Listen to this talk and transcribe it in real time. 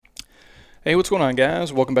Hey, what's going on,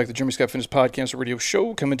 guys? Welcome back to the Jeremy Scott Fitness Podcast Radio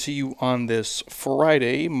Show, coming to you on this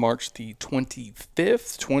Friday, March the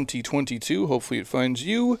 25th, 2022. Hopefully, it finds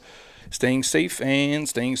you staying safe and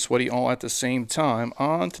staying sweaty all at the same time.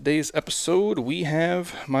 On today's episode, we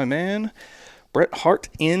have my man, Bret Hart,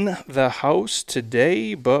 in the house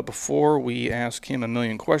today. But before we ask him a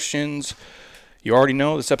million questions, you already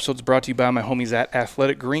know this episode is brought to you by my homies at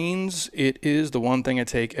Athletic Greens. It is the one thing I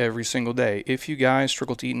take every single day. If you guys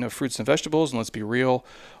struggle to eat enough fruits and vegetables, and let's be real,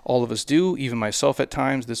 all of us do, even myself at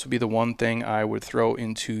times, this would be the one thing I would throw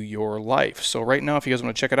into your life. So right now, if you guys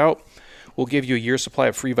want to check it out, we'll give you a year's supply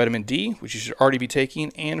of free vitamin D, which you should already be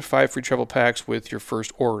taking, and 5 free travel packs with your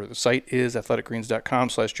first order. The site is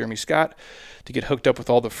athleticgreens.com/Jeremy Scott to get hooked up with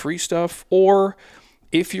all the free stuff, or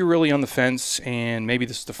if you're really on the fence, and maybe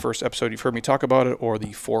this is the first episode you've heard me talk about it, or the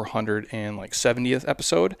 470th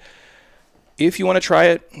episode, if you want to try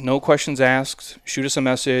it, no questions asked, shoot us a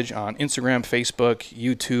message on Instagram, Facebook,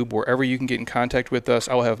 YouTube, wherever you can get in contact with us.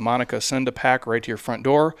 I'll have Monica send a pack right to your front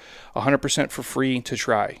door, 100% for free to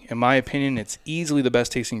try. In my opinion, it's easily the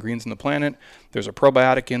best tasting greens on the planet. There's a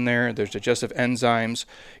probiotic in there. There's digestive enzymes.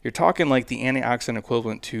 You're talking like the antioxidant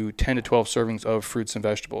equivalent to 10 to 12 servings of fruits and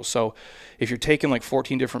vegetables. So if you're taking like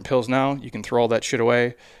 14 different pills now, you can throw all that shit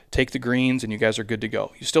away, take the greens, and you guys are good to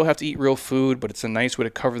go. You still have to eat real food, but it's a nice way to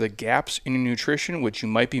cover the gaps in your nutrition, which you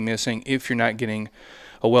might be missing if you're not getting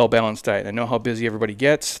a well-balanced diet. I know how busy everybody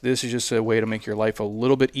gets. This is just a way to make your life a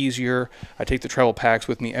little bit easier. I take the travel packs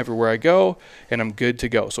with me everywhere I go, and I'm good to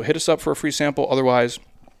go. So hit us up for a free sample. Otherwise,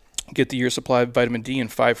 get the year's supply of vitamin D and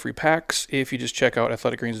 5 free packs if you just check out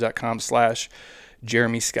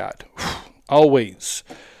athleticgreens.com/Jeremy Scott. Always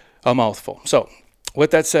a mouthful. So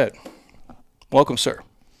with that said, welcome, sir.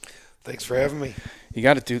 Thanks for having me. You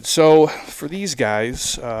got it, dude. So for these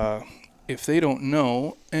guys, if they don't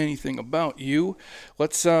know anything about you,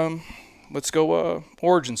 let's go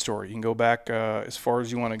origin story. You can go back as far as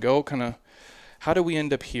you want to go. Kind of, how do we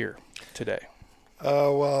end up here today?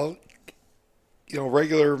 Well,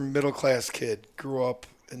 regular middle class kid. Grew up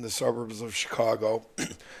in the suburbs of Chicago.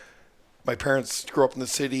 My parents grew up in the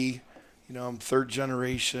city. I'm third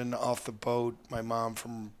generation off the boat. My mom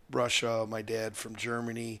from Russia, my dad from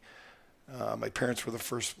Germany. My parents were the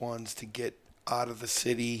first ones to get out of the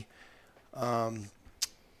city, and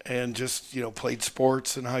just played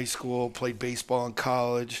sports in high school, played baseball in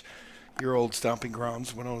college. Your old stomping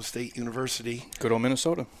grounds, Winona State University. Good old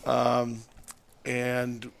Minnesota.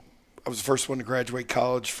 And I was the first one to graduate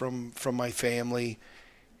college from my family,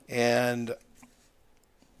 and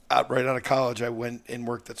right out of college, I went and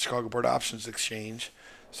worked at Chicago Board Options Exchange.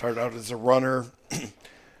 Started out as a runner.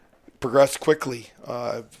 Progressed quickly.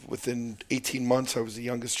 Within 18 months, I was the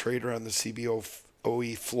youngest trader on the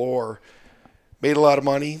CBOE floor. Made a lot of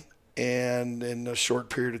money, and in a short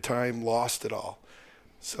period of time, lost it all.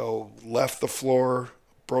 So left the floor,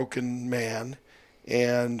 broken man,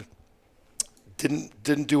 and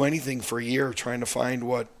didn't do anything for a year trying to find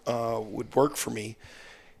what would work for me.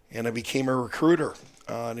 And I became a recruiter,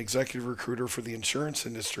 an executive recruiter for the insurance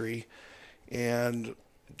industry, and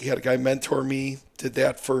had a guy mentor me, did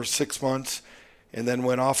that for 6 months, and then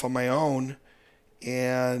went off on my own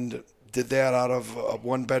and did that out of a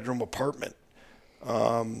one-bedroom apartment.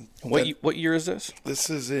 What year is this? This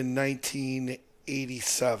is in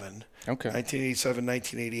 1987. Okay. 1987,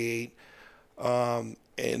 1988.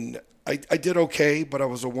 And I did okay, but I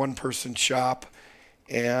was a one-person shop.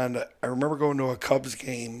 And I remember going to a Cubs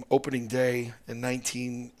game opening day in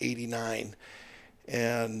 1989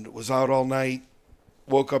 and was out all night.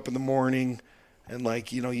 Woke up in the morning and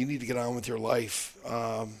you need to get on with your life,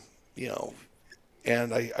 and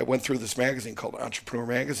I went through this magazine called Entrepreneur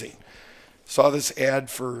Magazine. Saw this ad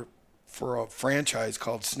for a franchise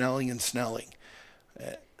called Snelling and Snelling,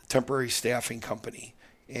 a temporary staffing company.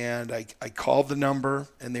 And I called the number,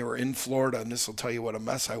 and they were in Florida, and this will tell you what a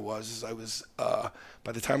mess I was.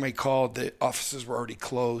 By the time I called, the offices were already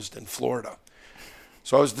closed in Florida.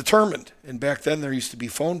 So I was determined, and back then there used to be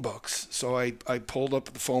phone books. So I pulled up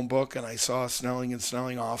the phone book, and I saw a Snelling and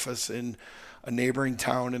Snelling office in a neighboring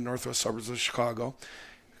town in northwest suburbs of Chicago.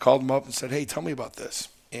 Called them up and said, "Hey, tell me about this."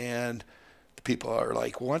 And the people are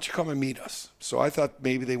like, "Well, why don't you come and meet us?" So I thought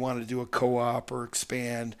maybe they wanted to do a co-op or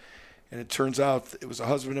expand, and it turns out it was a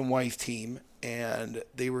husband and wife team, and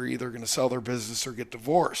they were either going to sell their business or get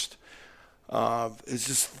divorced. It's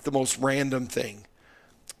just the most random thing.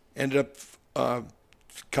 Ended up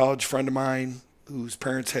college friend of mine whose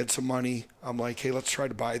parents had some money. I'm like, "Hey, let's try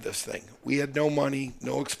to buy this thing." We had no money,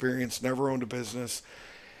 no experience, never owned a business.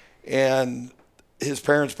 And his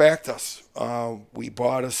parents backed us. We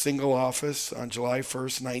bought a single office on July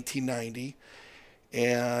 1st, 1990.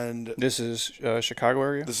 And This is Chicago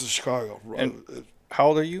area? this is Chicago. And how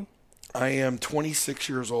old are you? I am 26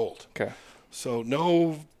 years old. Okay. So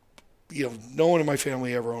no one in my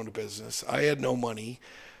family ever owned a business. I had no money.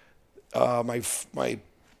 My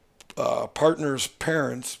partner's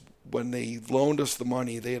parents, when they loaned us the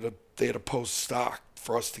money, they had to post stock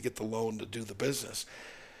for us to get the loan to do the business.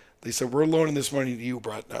 They said, "We're loaning this money to you,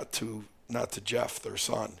 Brett, not to Jeff, their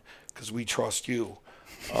son, because we trust you."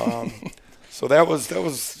 So that was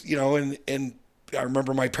and I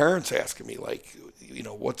remember my parents asking me, like,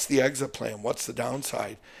 what's the exit plan? What's the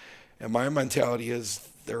downside? And my mentality is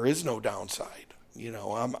there is no downside.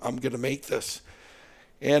 I'm going to make this.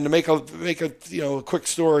 And to make a quick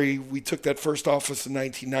story, we took that first office in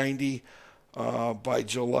 1990. By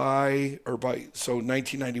July,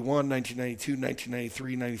 1991, 1992,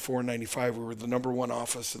 1993, 94, 95, we were the number one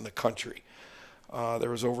office in the country. There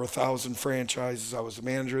was over 1,000 franchises. I was the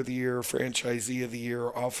manager of the year, franchisee of the year,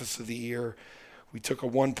 office of the year. We took a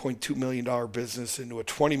 $1.2 million business into a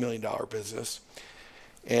 $20 million business.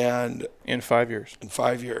 And in 5 years. In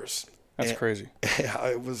 5 years. That's crazy. Yeah,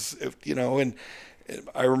 it was, and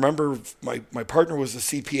I remember my partner was a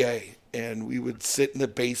CPA, and we would sit in the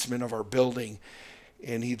basement of our building,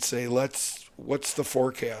 and he'd say, what's the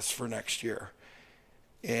forecast for next year?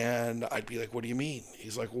 And I'd be like, what do you mean?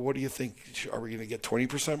 He's like, well, what do you think? Are we going to get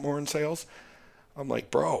 20% more in sales? I'm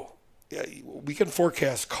like, bro, yeah, we can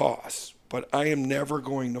forecast costs, but I am never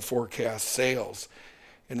going to forecast sales.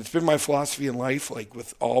 And it's been my philosophy in life, like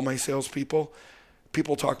with all my salespeople,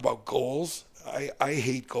 people talk about goals. I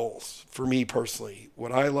hate goals. For me personally,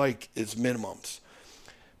 what I like is minimums.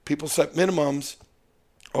 People set minimums.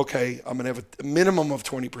 Okay, I'm going to have a minimum of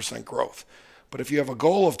 20% growth. But if you have a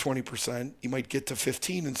goal of 20%, you might get to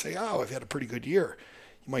 15 and say, oh, I've had a pretty good year.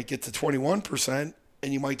 You might get to 21%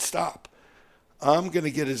 and you might stop. I'm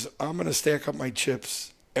going to stack up my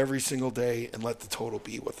chips every single day and let the total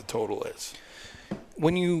be what the total is.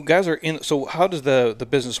 When you guys are in, so how does the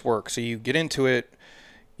business work? So you get into it,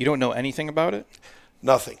 you don't know anything about it?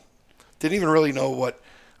 Nothing. Didn't even really know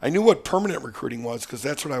I knew what permanent recruiting was because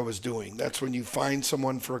that's what I was doing. That's when you find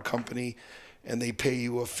someone for a company and they pay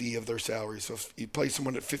you a fee of their salary. So if you place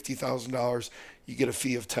someone at $50,000, you get a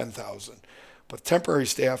fee of $10,000. But temporary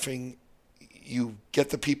staffing, you get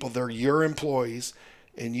the people, they're your employees,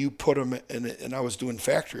 and you put them in, and I was doing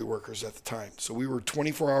factory workers at the time. So we were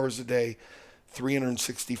 24 hours a day,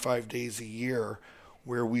 365 days a year,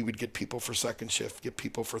 where we would get people for second shift, get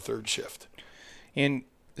people for third shift. And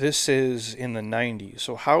this is in the 90s.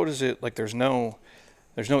 So how does it, like, there's no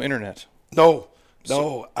internet? No,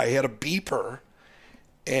 I had a beeper,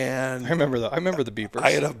 and I remember the beepers.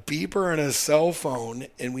 I had a beeper and a cell phone,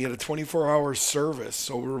 and we had a 24-hour service.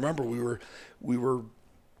 So remember,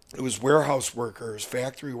 it was warehouse workers,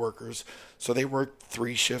 factory workers, so they worked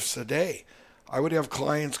 3 shifts a day. I would have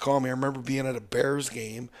clients call me. I remember being at a Bears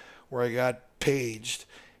game where I got paged,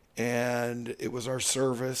 and it was our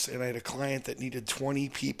service, and I had a client that needed 20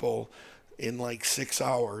 people in like 6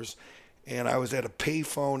 hours, and I was at a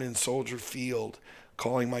payphone in Soldier Field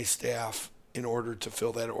calling my staff in order to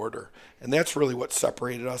fill that order. And that's really what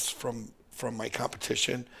separated us from my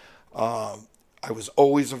competition. I was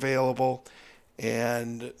always available,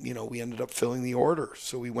 and we ended up filling the order.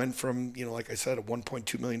 So we went from, like I said, a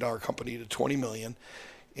 $1.2 million company to $20 million,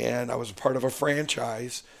 and I was a part of a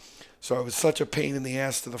franchise. So I was such a pain in the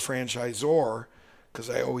ass to the franchisor because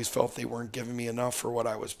I always felt they weren't giving me enough for what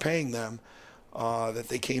I was paying them, that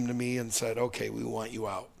they came to me and said, okay, we want you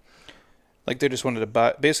out. Like they just wanted to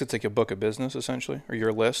buy, basically take a book of business, essentially, or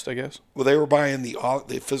your list, I guess? Well, they were buying the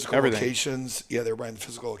physical Everything. locations. Yeah, they were buying the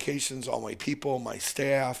physical locations, all my people, my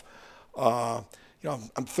staff. I'm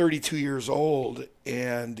 32 years old,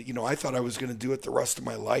 and, I thought I was going to do it the rest of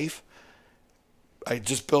my life. I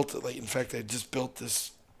just built it. In fact, I just built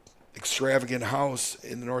this extravagant house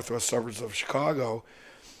in the northwest suburbs of Chicago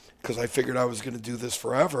because I figured I was going to do this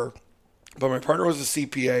forever. But my partner was a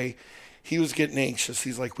CPA. He was getting anxious.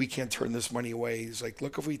 He's like, we can't turn this money away. He's like,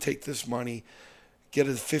 look, if we take this money, get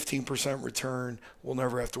a 15% return, we'll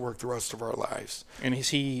never have to work the rest of our lives. And is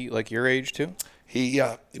he like your age too?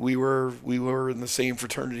 We were in the same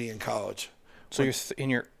fraternity in college. So you're in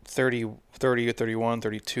your 30 or 31,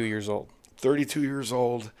 32 years old. 32 years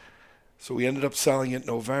old. So we ended up selling it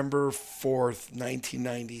November 4th,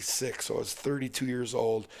 1996. So I was 32 years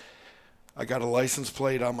old. I got a license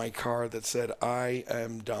plate on my car that said, I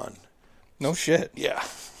am done. No shit. Yeah.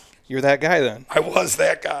 You're that guy then. I was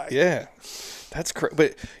that guy. Yeah. That's crazy.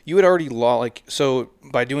 But you had already so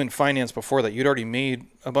by doing finance before that, you'd already made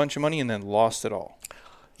a bunch of money and then lost it all.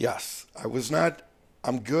 Yes. I would have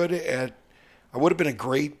been a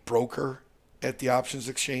great broker at the options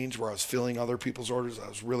exchange where I was filling other people's orders. I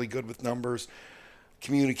was really good with numbers,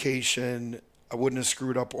 communication. I wouldn't have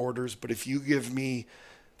screwed up orders. But if you give me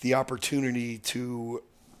the opportunity to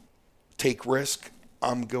take risk,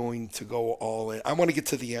 I'm going to go all in. I want to get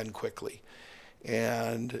to the end quickly.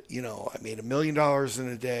 And, you know, I made $1 million in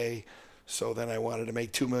a day. So then I wanted to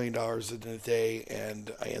make $2 million in a day,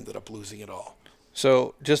 and I ended up losing it all.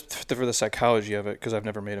 So just for the psychology of it, because I've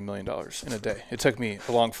never made $1 million in a day. It took me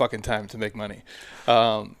a long fucking time to make money.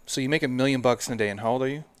 So you make $1 million in a day, and how old are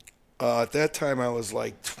you? At that time, I was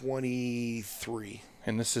like 23.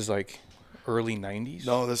 And this is like early 90s?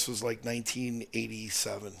 No, this was like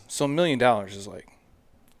 1987. So $1 million is like...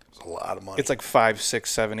 It's a lot of money. It's like $5, $6,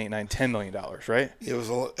 $7, $8, $9, $10 million, right? It was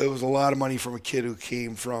a lot of money from a kid who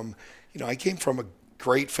came from, you know, I came from a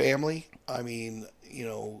great family. I mean, you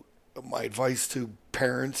know, my advice to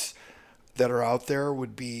parents that are out there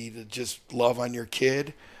would be to just love on your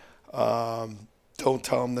kid. Don't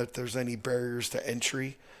tell them that there's any barriers to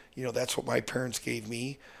entry. You know, that's what my parents gave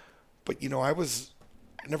me. But, you know, I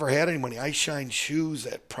never had any money. I shined shoes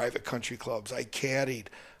at private country clubs. I caddied.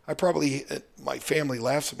 My family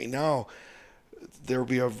laughs at me now. There'll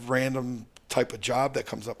be a random type of job that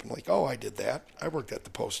comes up and like, oh, I did that. I worked at the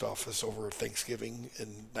post office over Thanksgiving in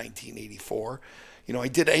 1984. You know, I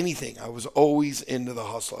did anything. I was always into the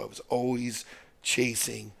hustle. I was always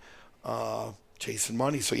chasing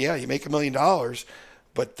money. So yeah, you make $1 million,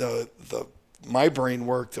 but my brain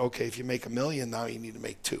worked. Okay, if you make $1 million, now you need to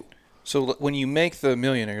make $2 million. So when you make the $1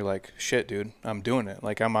 million, you're like, shit, dude, I'm doing it.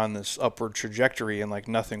 Like I'm on this upward trajectory, and like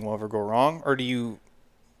nothing will ever go wrong. Or do you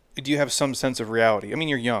have some sense of reality? I mean,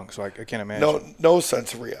 you're young, so I can't imagine. No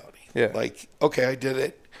sense of reality. Yeah. Like, okay, I did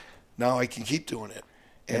it. Now I can keep doing it.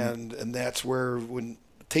 And that's where when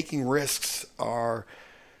taking risks are,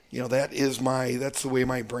 you know, that's the way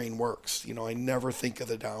my brain works. You know, I never think of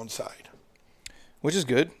the downside. Which is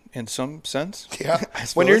good in some sense. Yeah.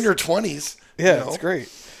 When you're in your 20s. Yeah, you know, it's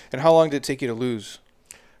great. And how long did it take you to lose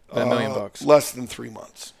that $1 million? Less than 3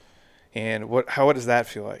 months. And what does that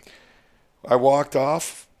feel like? I walked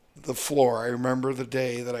off the floor. I remember the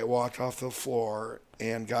day that I walked off the floor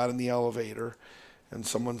and got in the elevator, and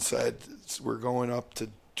someone said, we're going up to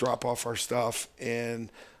drop off our stuff,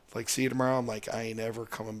 and like, see you tomorrow. I'm like, I ain't ever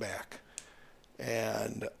coming back.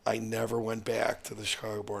 And I never went back to the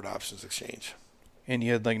Chicago Board Options Exchange. And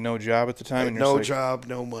you had like no job at the time? And no job,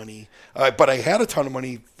 no money. But I had a ton of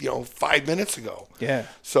money, you know, 5 minutes ago. Yeah.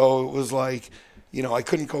 So it was like, you know, I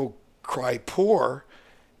couldn't go cry poor.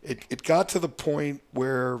 It got to the point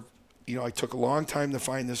where, you know, I took a long time to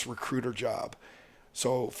find this recruiter job.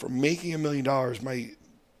 So for making $1 million,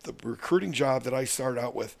 the recruiting job that I started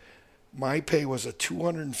out with, my pay was a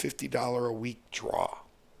 $250 a week draw.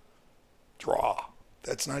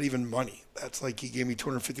 That's not even money. That's like he gave me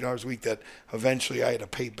 $250 a week that eventually I had to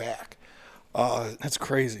pay back. That's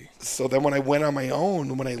crazy. So then when I went on my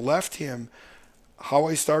own, when I left him, how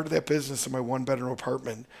I started that business in my one-bedroom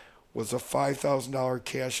apartment was a $5,000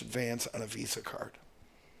 cash advance on a Visa card.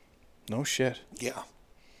 No shit. Yeah.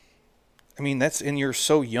 I mean, and you're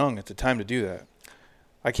so young at the time to do that.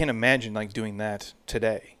 I can't imagine like doing that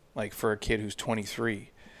today, like for a kid who's 23.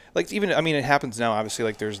 Like even, I mean, it happens now, obviously,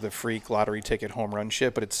 like there's the freak lottery ticket home run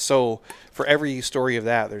shit, but it's so, for every story of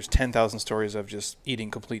that, there's 10,000 stories of just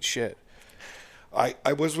eating complete shit.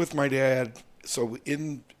 I was with my dad, so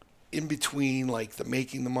in between like the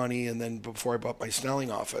making the money and then before I bought my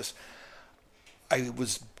Snelling office, I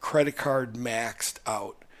was credit card maxed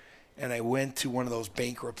out, and I went to one of those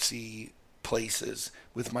bankruptcy places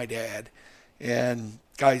with my dad, and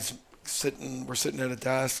we're sitting at a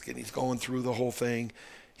desk, and he's going through the whole thing.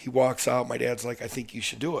 He walks out. My dad's like, I think you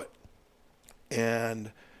should do it.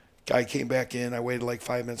 And guy came back in. I waited like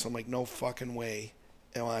 5 minutes. I'm like, no fucking way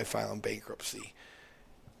am I filing bankruptcy.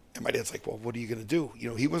 And my dad's like, well, what are you going to do? You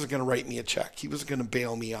know, he wasn't going to write me a check. He wasn't going to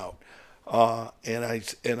bail me out. And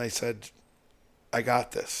I said, I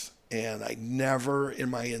got this. And I never in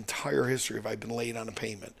my entire history have I been late on a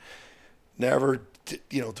payment. Never,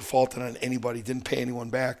 you know, defaulted on anybody, didn't pay anyone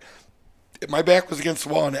back. My back was against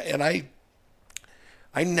the wall, and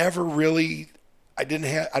I never really, I don't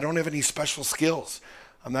have any special skills.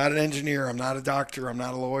 I'm not an engineer. I'm not a doctor. I'm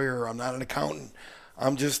not a lawyer. I'm not an accountant.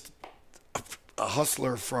 I'm just a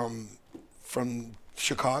hustler from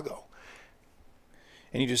Chicago.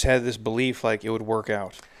 And you just had this belief like it would work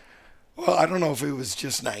out. Well, I don't know if it was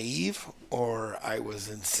just naive or I was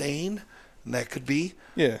insane. And that could be.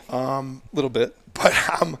 Yeah. A little bit. But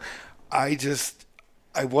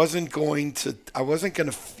I wasn't going to,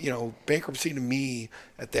 you know, bankruptcy to me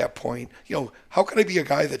at that point, you know, how could I be a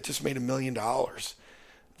guy that just made $1 million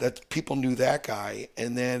that people knew that guy.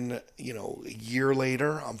 And then, a year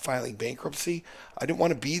later, I'm filing bankruptcy. I didn't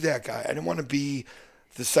want to be that guy. I didn't want to be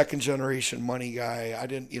the second generation money guy. I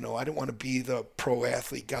didn't want to be the pro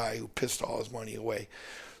athlete guy who pissed all his money away.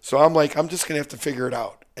 So I'm like, I'm just going to have to figure it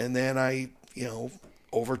out. And then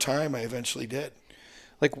over time, I eventually did.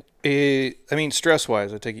 Like,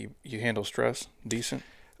 stress-wise, I take you handle stress decent?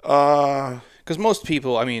 Because most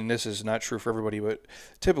people, this is not true for everybody, but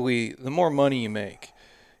typically, the more money you make,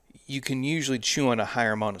 you can usually chew on a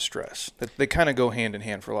higher amount of stress. They kind of go hand in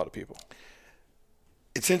hand for a lot of people.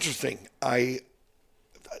 It's interesting.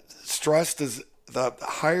 Stress does, the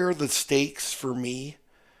higher the stakes for me,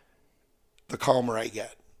 the calmer I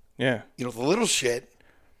get. Yeah. The little shit,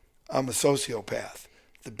 I'm a sociopath.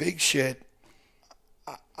 The big shit,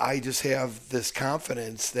 I just have this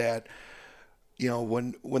confidence that,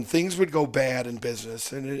 when things would go bad in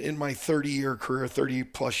business, and in my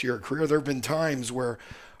 30-plus year career, there have been times where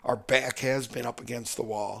our back has been up against the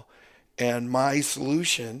wall. And my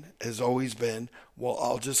solution has always been, well,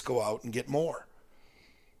 I'll just go out and get more.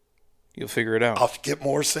 You'll figure it out. I'll get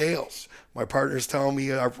more sales. My partner's telling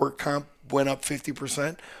me our work comp went up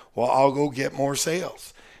 50%. Well, I'll go get more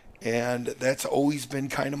sales. And that's always been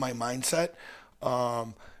kind of my mindset.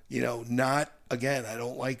 Again, I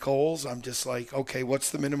don't like goals. I'm just like, okay, what's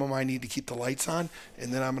the minimum I need to keep the lights on?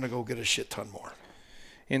 And then I'm going to go get a shit ton more.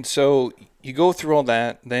 And so you go through all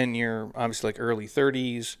that, then you're obviously like early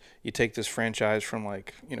 30s. You take this franchise from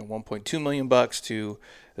 $1.2 million to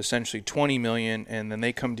essentially $20 million, and then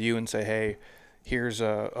they come to you and say, hey, here's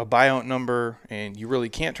a buyout number, and you really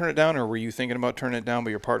can't turn it down, or were you thinking about turning it down,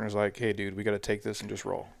 but your partner's like, hey, dude, we got to take this and just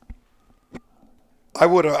roll? I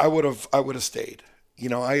would have stayed.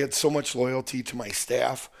 I had so much loyalty to my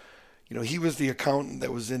staff. He was the accountant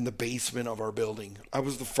that was in the basement of our building. I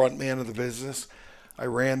was the front man of the business. I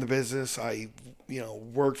ran the business. I,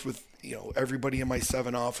 worked with, everybody in my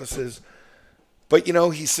 7 offices. But,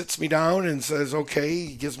 he sits me down and says, okay,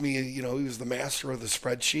 he gives me, he was the master of the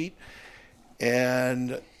spreadsheet.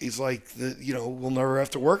 And he's like, we'll never have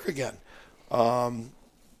to work again.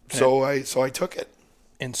 So I took it.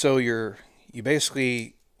 And so you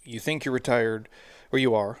think you're retired, or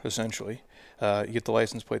you are, essentially. You get the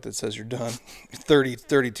license plate that says you're done.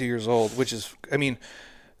 32 years old, which is,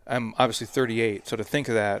 I'm obviously 38, so to think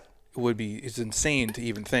of that it's insane to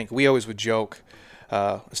even think. We always would joke,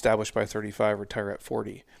 established by 35, retire at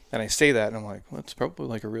 40. And I say that, and I'm like, well, that's probably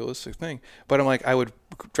like a realistic thing. But I'm like, I'd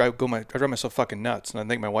drive myself fucking nuts, and I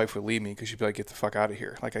think my wife would leave me because she'd be like, get the fuck out of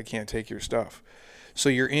here. Like, I can't take your stuff. So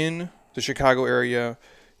you're in the Chicago area,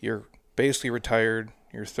 you're basically retired,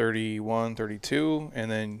 you're 31, 32,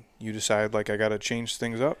 and then you decide, like, I got to change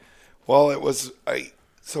things up? Well, it was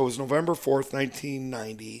November 4th,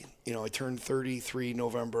 1990. I turned 33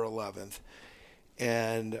 November 11th.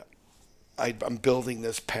 And I'm building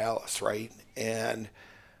this palace, right? And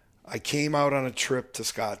I came out on a trip to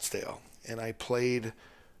Scottsdale, and I played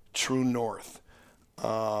True North.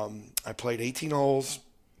 I played 18 holes.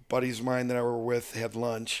 Buddies of mine that I were with had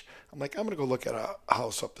lunch. I'm like, I'm going to go look at a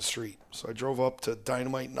house up the street. So I drove up to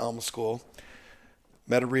Dynamite and Alma School,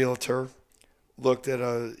 met a realtor, looked at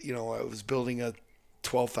I was building a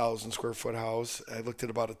 12,000 square foot house. I looked at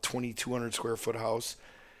about a 2,200 square foot house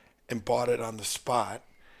and bought it on the spot.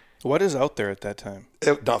 What is out there at that time?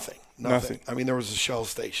 Nothing. There was a Shell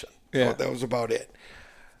station. Yeah. So that was about it.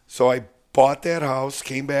 So I bought that house,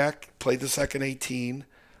 came back, played the second 18,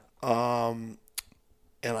 and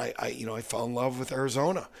I fell in love with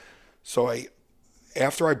Arizona. So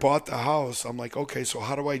after I bought the house, I'm like, okay, so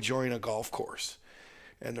how do I join a golf course?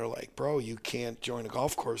 And they're like, bro, you can't join a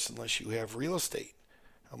golf course unless you have real estate.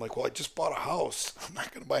 I'm like, well, I just bought a house. I'm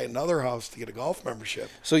not going to buy another house to get a golf membership.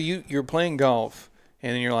 So you're playing golf,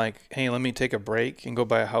 and then you're like, hey, let me take a break and go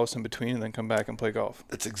buy a house in between and then come back and play golf.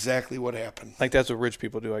 That's exactly what happened. Like, that's what rich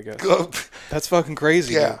people do, I guess. That's fucking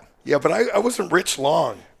crazy. Yeah. Dude. Yeah, but I wasn't rich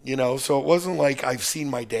long, so it wasn't like I've seen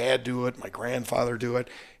my dad do it, my grandfather do it.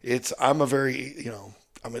 I'm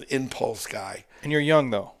I'm an impulse guy. And you're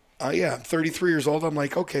young, though. Yeah, I'm 33 years old. I'm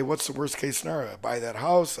like, okay, what's the worst case scenario? I buy that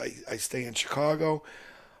house. I stay in Chicago.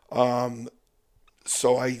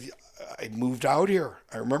 So I moved out here.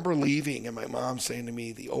 I remember leaving and my mom saying to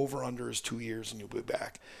me, the over-under is 2 years and you'll be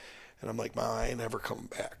back. And I'm like, Mom, I ain't never coming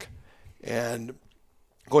back. And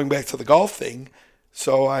going back to the golf thing,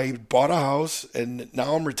 so I bought a house and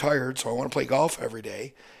now I'm retired, so I want to play golf every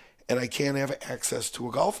day. And I can't have access to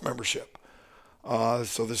a golf membership.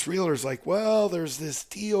 So this realtor's like, well, there's this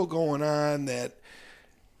deal going on that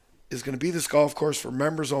is going to be this golf course for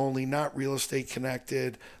members only, not real estate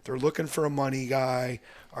connected. They're looking for a money guy.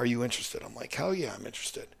 Are you interested? I'm like, hell yeah, I'm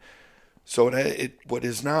interested. So what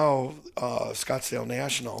is now Scottsdale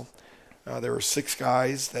National, there were 6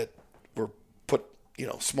 guys that were put,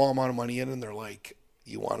 small amount of money in, and they're like,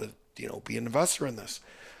 you want to, be an investor in this.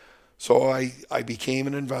 So I became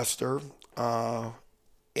an investor,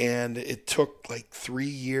 and it took like 3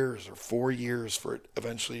 years or 4 years for it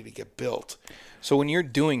eventually to get built. So when you're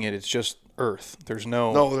doing it, it's just earth. There's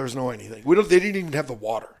no. No, there's no anything. They didn't even have the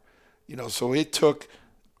water, So it took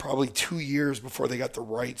probably 2 years before they got the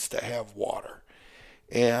rights to have water.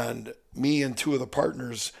 And me and 2 of the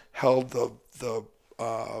partners held the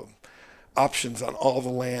options on all the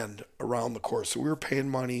land around the course. So we were paying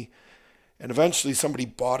money, and eventually somebody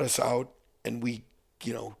bought us out, and we,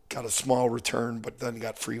 got a small return, but then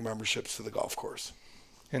got free memberships to the golf course.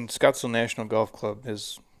 And Scottsdale National Golf Club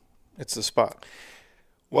it's the spot.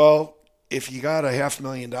 Well, if you got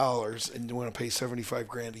 $500,000 and you want to pay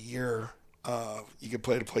 $75,000 a year, you can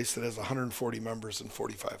play at a place that has 140 members and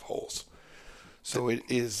 45 holes. So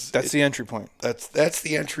That's the entry point. That's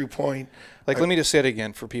the entry point. Let me just say it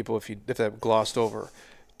again for people if that glossed over.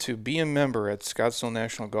 To be a member at Scottsdale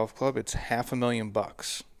National Golf Club, it's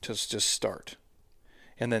 $500,000 to just start,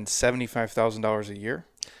 and then $75,000 a year.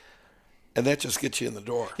 And that just gets you in the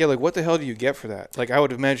door. Yeah, what the hell do you get for that? I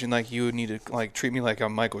would imagine you would need to treat me like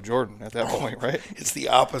I'm Michael Jordan at that point, right? It's the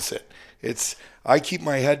opposite. I keep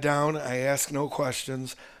my head down. I ask no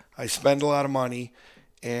questions. I spend a lot of money,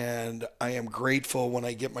 and I am grateful when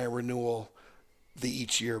I get my renewal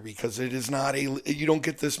each year, because it is not you don't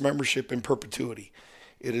get this membership in perpetuity.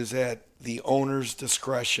 It is at the owner's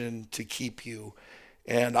discretion to keep you,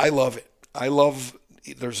 and I love it.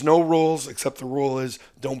 There's no rules, except the rule is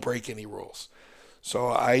don't break any rules. So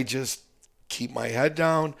I just keep my head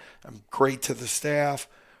down. I'm great to the staff.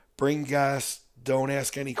 Bring guests. Don't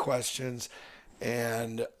ask any questions.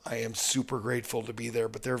 And I am super grateful to be there.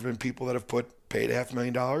 But there have been people that have paid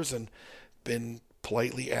 $500,000 and been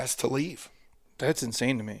politely asked to leave. That's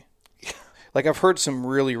insane to me. I've heard some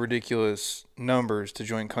really ridiculous numbers to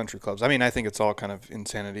join country clubs. I think it's all kind of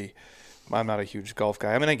insanity. I'm not a huge golf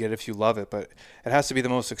guy. I get it if you love it, but it has to be the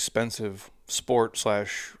most expensive sport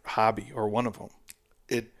 / hobby, or one of them.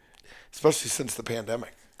 Especially since the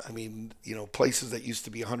pandemic. Places that used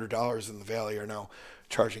to be $100 in the Valley are now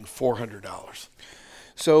charging $400.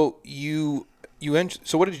 So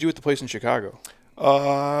so what did you do with the place in Chicago?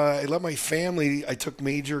 I let my family. I took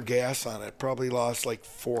major gas on it. Probably lost like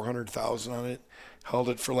 $400,000 on it. Held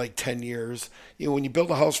it for like 10 years. When you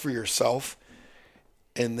build a house for yourself,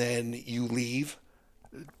 and then you leave,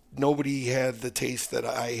 nobody had the taste that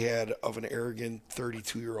I had of an arrogant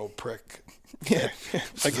 32-year-old prick. Yeah,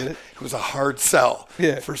 I get it. It was a hard sell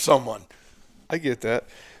for someone. I get that.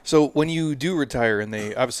 So when you do retire and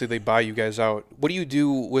they buy you guys out, what do you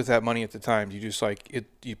do with that money at the time? Do you just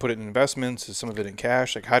you put it in investments? Is some of it in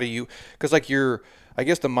cash? How do you, because I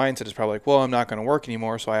guess the mindset is probably I'm not going to work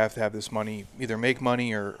anymore, so I have to have this money, either make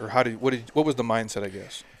money or what was the mindset, I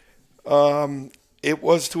guess? It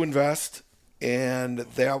was to invest, and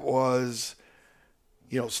that was,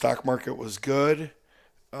 stock market was good.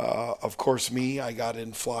 Of course, I got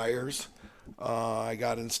in flyers. I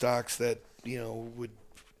got in stocks that, would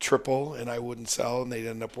triple and I wouldn't sell and they'd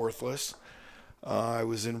end up worthless. I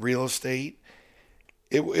was in real estate.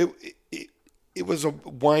 It was a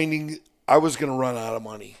winding. I was going to run out of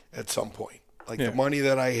money at some point. The money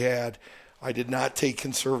that I had, I did not take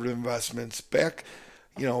conservative investments back.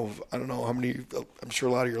 I don't know how many. I'm sure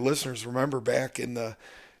a lot of your listeners remember back in the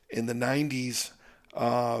 90s.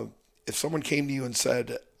 If someone came to you and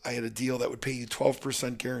said, I had a deal that would pay you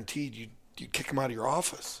 12% guaranteed, you'd kick them out of your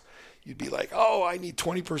office. You'd be like, oh, I need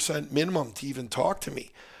 20% minimum to even talk to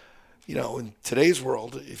me. In today's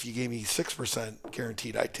world, if you gave me 6%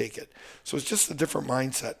 guaranteed, I'd take it. So it's just a different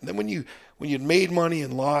mindset. And then when you'd made money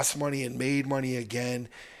and lost money and made money again,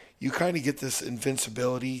 you kind of get this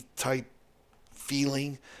invincibility type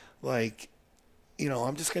feeling, I'm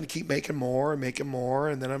just going to keep making more, and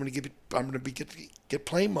then I'm going to get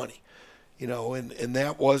playing money. And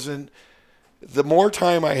that wasn't. The more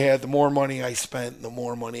time I had, the more money I spent, and the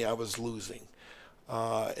more money I was losing,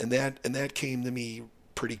 and that came to me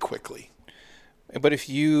pretty quickly. But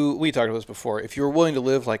we talked about this before, if you were willing to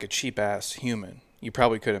live like a cheap ass human, you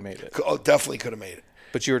probably could have made it. Oh, definitely could have made it.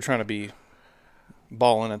 But you were trying to be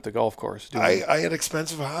balling at the golf course. I had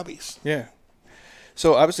expensive hobbies. Yeah.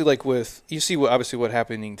 So obviously, you see what's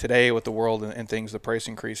happening today with the world and things, the price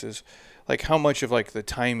increases. How much of the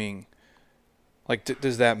timing.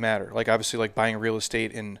 Does that matter? Obviously, buying real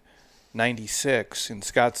estate in '96 in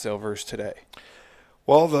Scottsdale versus today.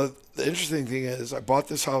 Well, the interesting thing is I bought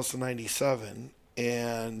this house in '97,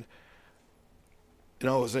 and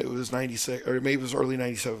it was 96, or maybe it was early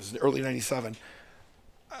 97. It was early 97.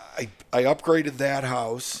 I upgraded that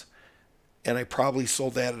house, and I probably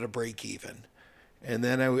sold that at a break even. And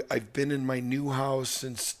then I've been in my new house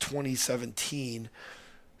since 2017.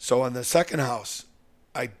 So on the second house,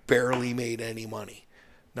 I barely made any money.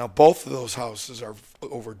 Now both of those houses are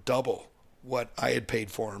over double what I had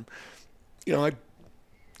paid for them. You know,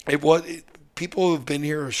 people who've been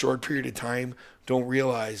here a short period of time don't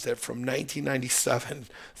realize that from 1997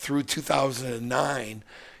 through 2009,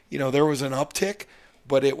 there was an uptick,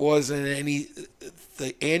 but it wasn't any.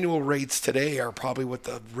 The annual rates today are probably what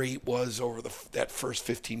the rate was over that first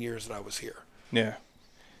 15 years that I was here. Yeah,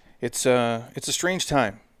 it's a strange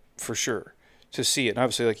time for sure to see it. And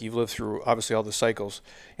obviously, like, you've lived through obviously all the cycles.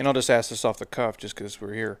 And I'll just ask this off the cuff, just because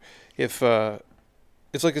we're here. If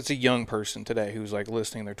it's like it's a young person today who's like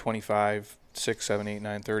listening, they're 25, 6, 7, 8,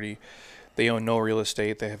 9, 30. They own no real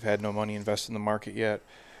estate. They have had no money invested in the market yet.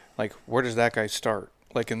 Like, where does that guy start?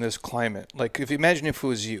 Like, in this climate, like, imagine if it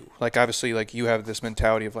was you. Like, obviously, like, you have this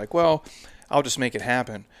mentality of like, well, I'll just make it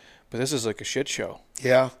happen. But this is like a shit show.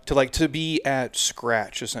 Yeah. To be at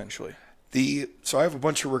scratch, essentially. So I have a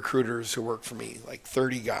bunch of recruiters who work for me, like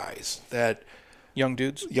 30 guys that. Young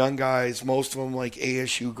dudes? Young guys, most of them like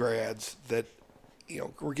ASU grads that,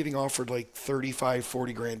 we're getting offered like 35,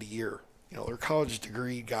 40 grand a year. They're college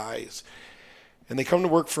degree guys. And they come to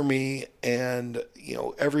work for me, and,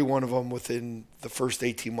 every one of them within the first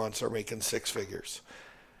 18 months are making six figures.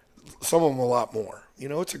 Some of them a lot more.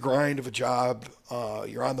 It's a grind of a job.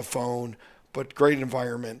 You're on the phone, but great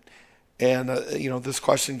environment. And, this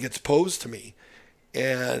question gets posed to me.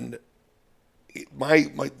 And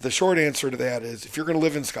the short answer to that is, if you're going to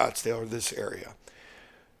live in Scottsdale or this area,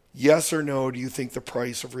 yes or no, do you think the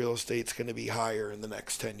price of real estate is going to be higher in the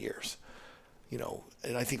next 10 years?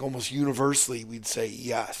 And I think almost universally we'd say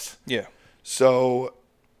yes. Yeah. So,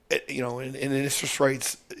 in interest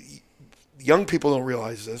rates, young people don't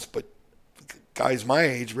realize this, but guys my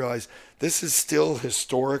age realize this is still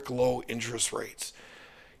historic low interest rates.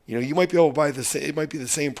 You might be able to buy it might be the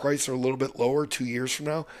same price or a little bit lower 2 years from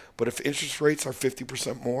now, but if interest rates are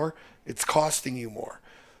 50% more, it's costing you more.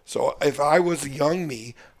 So if I was a young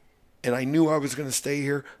me and I knew I was going to stay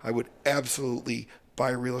here, I would absolutely buy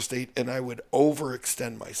real estate, and I would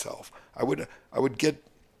overextend myself. I wouldn't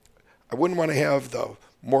want to have the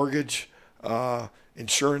mortgage,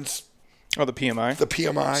 insurance. Oh, the PMI? The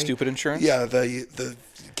PMI. Stupid insurance? Yeah, the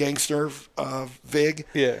gangster VIG.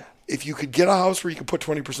 Yeah. If you could get a house where you could put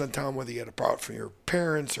 20% down, whether you had it bought from your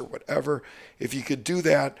parents or whatever, if you could do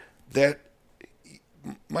that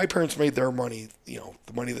my parents made their money,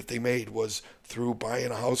 the money that they made was through buying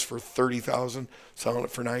a house for $30,000, selling it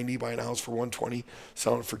for $90,000, buying a house for $120,000,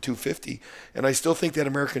 selling it for $250,000. And I still think that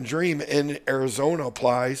American dream in Arizona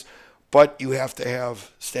applies, but you have to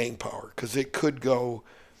have staying power because it could go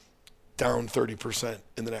down 30%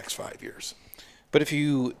 in the next 5 years. But if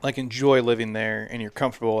you like enjoy living there and you're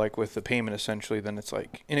comfortable like with the payment essentially, then it's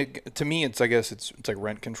like, to me, I guess it's like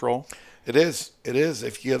rent control. It is.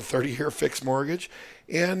 If you get a 30-year fixed mortgage,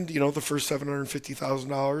 and the first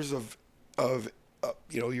 $750,000 of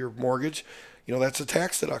your mortgage, that's a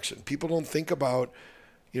tax deduction. People don't think about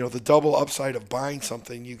the double upside of buying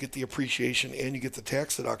something. You get the appreciation and you get the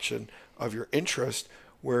tax deduction of your interest.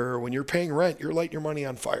 Where when you're paying rent, you're lighting your money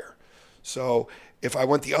on fire. So if I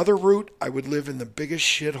went the other route, I would live in the biggest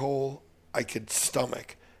shithole I could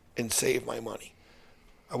stomach and save my money.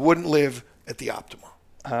 I wouldn't live at the Optima.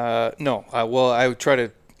 No. Well, I would try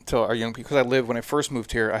to tell our young people, because when I first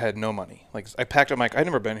moved here, I had no money. Like, I packed up I'd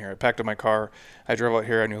never been here. I packed up my car. I drove out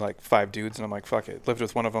here. I knew like 5 dudes, and I'm like, fuck it. Lived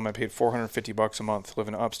with one of them. I paid $450 a month, live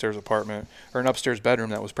in an upstairs apartment, or an upstairs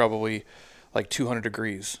bedroom that was probably like 200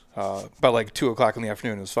 degrees, by like 2 o'clock in the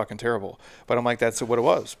afternoon. It was fucking terrible. But I'm like, that's what it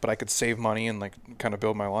was. But I could save money and like kind of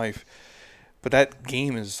build my life. But that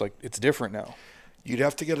game is like, it's different now. You'd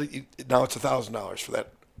have to now it's $1,000 for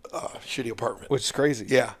that shitty apartment. Which is crazy.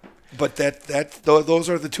 Yeah. But those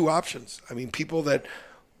are the two options. I mean, people that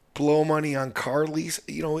blow money on car lease,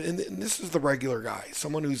 and this is the regular guy,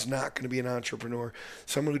 someone who's not going to be an entrepreneur,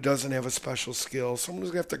 someone who doesn't have a special skill, someone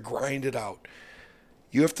who's going to have to grind it out.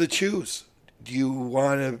 You have to choose. Do you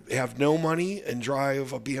want to have no money and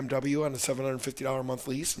drive a BMW on a $750 a month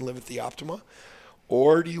lease and live at the Optima?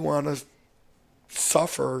 Or do you want to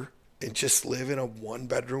suffer and just live in a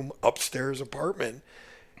 1-bedroom upstairs apartment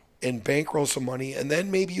and bankroll some money, and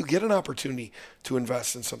then maybe you get an opportunity to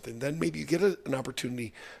invest in something. Then maybe you get an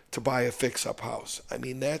opportunity to buy a fix-up house. I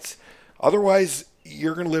mean, otherwise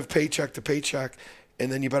you're going to live paycheck to paycheck,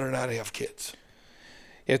 and then you better not have kids.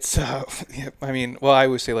 It's, yeah, I mean, well, I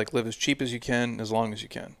always say like live as cheap as you can, as long as you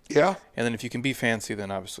can. Yeah. And then if you can be fancy, then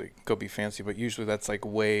obviously go be fancy. But usually that's like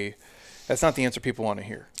that's not the answer people want to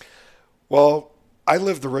hear. Well, I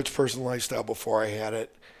lived the rich person lifestyle before I had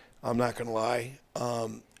it. I'm not going to lie.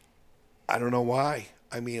 I don't know why.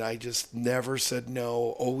 I mean, I just never said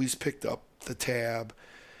no, always picked up the tab.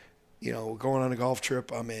 You know, going on a golf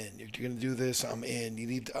trip, I'm in. You're going to do this, I'm in. You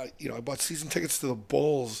need, I bought season tickets to the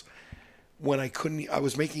Bulls when I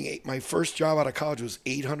was making my first job out of college was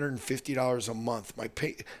 $850 a month.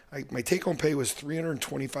 My take home pay was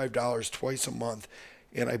 $325 twice a month,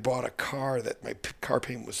 and I bought a car that my car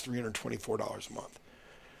payment was $324 a month.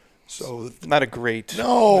 So not a great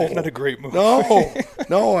not a great move.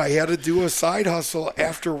 No, I had to do a side hustle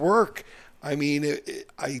after work. I mean,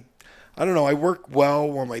 I don't know. I work well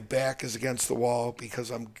when my back is against the wall because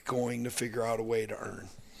I'm going to figure out a way to earn.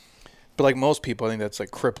 But like most people, I think that's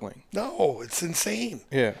like crippling. No, it's insane.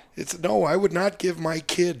 Yeah. I would not give my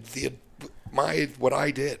kid what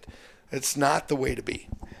I did. It's not the way to be.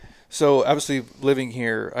 So obviously living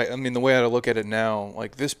here, I mean, the way I look at it now,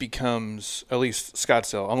 like this becomes, at least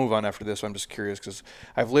Scottsdale, I'll move on after this, I'm just curious because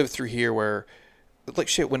I've lived through here where, like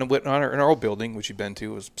shit, when in our old building, which you've been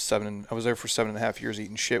to, I was there for 7.5 years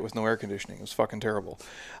eating shit with no air conditioning. It was fucking terrible.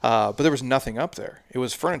 But there was nothing up there. It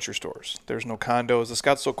was furniture stores. There's no condos. The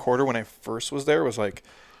Scottsdale Quarter, when I first was there, was like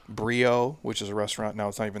Brio, which is a restaurant. Now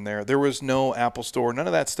it's not even there. There was no Apple store. None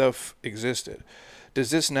of that stuff existed. Does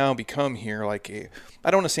this now become here like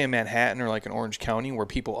I don't want to say a Manhattan or like an Orange County where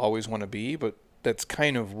people always want to be, but that's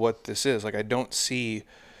kind of what this is. Like I don't see,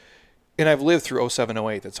 and I've lived through 07,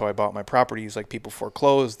 08. That's how I bought my properties. Like people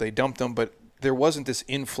foreclosed, they dumped them, but there wasn't this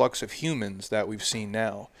influx of humans that we've seen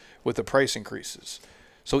now with the price increases.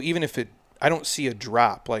 So even if I don't see a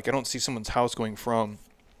drop. Like I don't see someone's house going from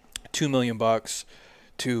 $2 million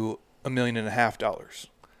to $1.5 million.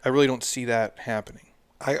 I really don't see that happening.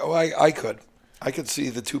 I could see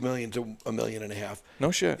the 2 million to $1.5 million. No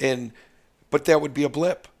shit. But that would be a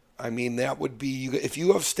blip. I mean, that would be if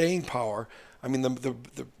you have staying power. I mean, the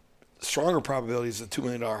stronger probability is the $2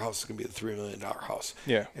 million house is going to be the $3 million house.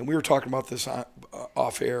 Yeah. And we were talking about this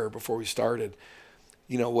off air before we started.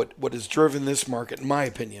 You know what has driven this market, in my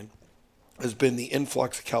opinion, has been the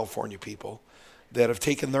influx of California people that have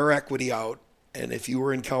taken their equity out. And if you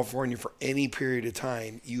were in California for any period of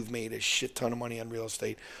time, you've made a shit ton of money on real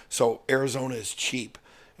estate. So Arizona is cheap.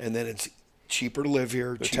 And then it's cheaper to live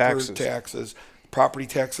here, cheaper taxes. Property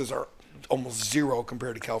taxes are almost zero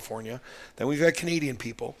compared to California. Then we've had Canadian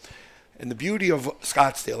people. And the beauty of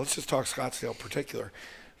Scottsdale, let's just talk Scottsdale in particular,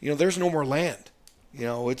 there's no more land.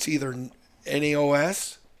 It's either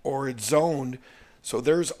NAOS or it's zoned. So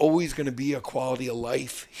there's always going to be a quality of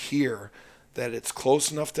life here that it's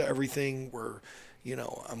close enough to everything where,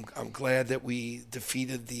 I'm glad that we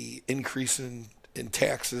defeated the increase in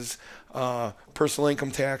taxes, personal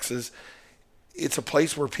income taxes. It's a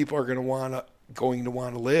place where people are going to want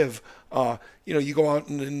to live. You go out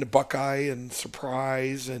in the Buckeye and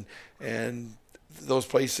Surprise and those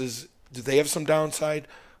places. Do they have some downside?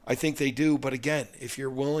 I think they do. But again, if you're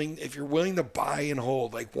willing to buy and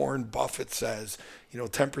hold, like Warren Buffett says,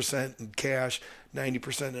 10% in cash,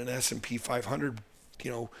 90% in S&P 500,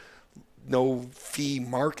 no fee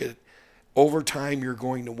market, over time you're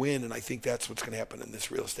going to win. And I think that's what's going to happen in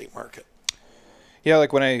this real estate market. Yeah,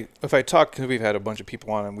 like if I talk, because we've had a bunch of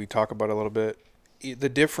people on and we talk about it a little bit, the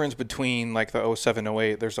difference between like the 07,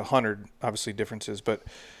 08, there's 100 obviously differences, but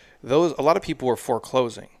a lot of people were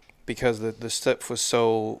foreclosing because the stuff was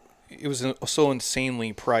so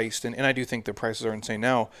insanely priced. And I do think the prices are insane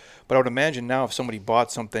now, but I would imagine now if somebody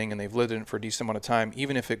bought something and they've lived in it for a decent amount of time,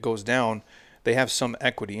 even if it goes down, they have some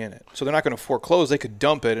equity in it. So they're not going to foreclose. They could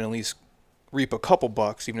dump it and at least reap a couple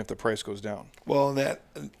bucks, even if the price goes down. Well,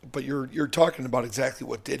 but you're talking about exactly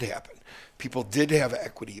what did happen. People did have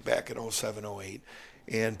equity back in 07, 08,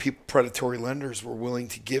 and predatory lenders were willing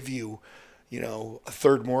to give you, a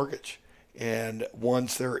third mortgage. And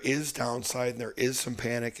once there is downside and there is some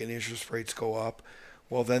panic and interest rates go up,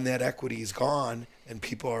 well, then that equity is gone, and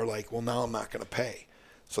people are like, well, now I'm not going to pay.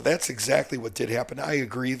 So that's exactly what did happen. I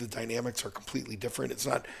agree the dynamics are completely different. It's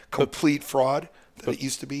not complete fraud that it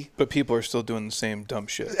used to be. But people are still doing the same dumb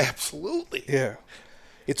shit. Absolutely. Yeah.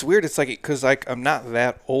 It's weird. It's like, because I'm not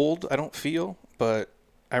that old, I don't feel, but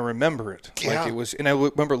I remember it. Yeah. Like it was, and I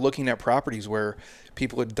remember looking at properties where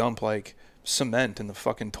people would dump like cement in the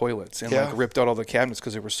fucking toilets and like ripped out all the cabinets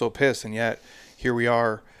because they were so pissed. And yet here we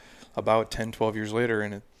are about 10, 12 years later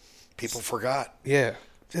and people forgot. Yeah.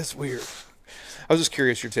 That's weird. I was just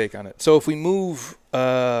curious your take on it. So if we move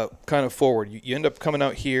kind of forward, you end up coming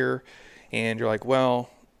out here and you're like, well,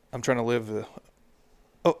 I'm trying to live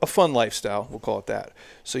a fun lifestyle. We'll call it that.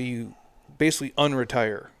 So you basically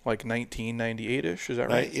unretire like 1998ish. Is that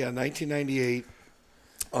right? Yeah, 1998.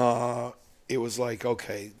 It was like,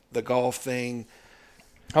 okay, the golf thing.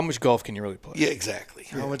 How much golf can you really play? Yeah, exactly.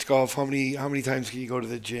 How much golf? How many times can you go to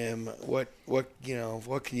the gym? What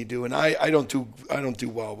can you do? And I don't do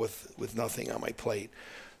well with nothing on my plate.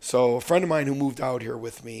 So a friend of mine who moved out here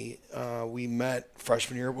with me, we met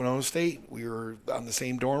freshman year at Winona State. We were on the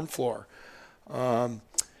same dorm floor.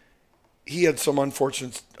 He had some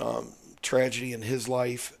unfortunate tragedy in his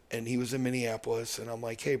life, and he was in Minneapolis. And I'm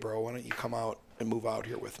like, hey, bro, why don't you come out and move out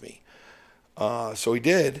here with me? So he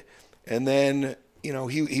did, and then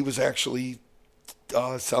he was actually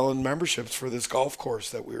selling memberships for this golf course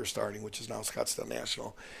that we were starting, which is now Scottsdale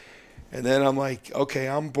National. And then I'm like, okay,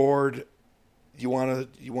 I'm bored. You want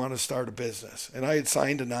to start a business? And I had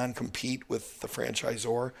signed a non-compete with the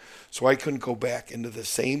franchisor, so I couldn't go back into the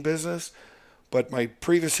same business. But my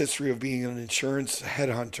previous history of being an insurance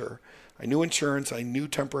headhunter, I knew insurance, I knew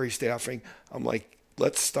temporary staffing. I'm like,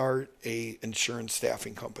 let's start a insurance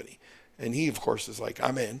staffing company. And he, of course, is like,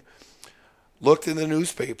 I'm in. Looked in the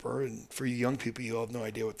newspaper, and for you young people, you have no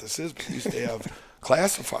idea what this is, but we used to have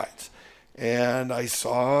classifieds. And I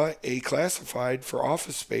saw a classified for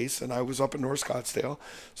office space, and I was up in North Scottsdale.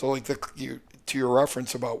 So, like, to your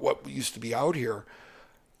reference about what used to be out here,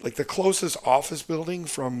 like the closest office building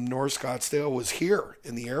from North Scottsdale was here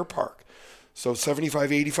in the air park. So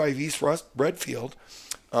 7585 East Redfield.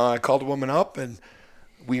 I called a woman up, and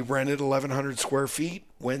we rented 1,100 square feet,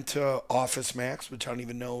 went to Office Max, which I don't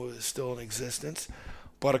even know is still in existence,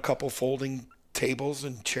 bought a couple folding tables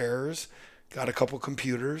and chairs, got a couple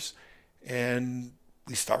computers, and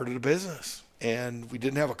we started a business. And we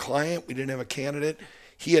didn't have a client. We didn't have a candidate.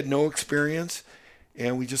 He had no experience,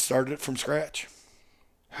 and we just started it from scratch.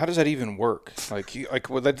 How does that even work?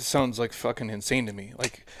 Well, that sounds like fucking insane to me.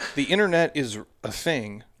 Like, the internet is a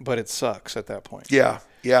thing, but it sucks at that point. Yeah.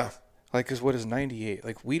 Like, cause what is 98?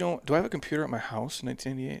 Like, do I have a computer at my house in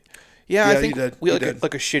 1998? Yeah, I think you did. we you had did.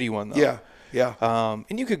 like a shitty one though. Yeah.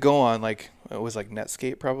 And you could go on it was like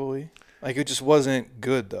Netscape probably. Like, it just wasn't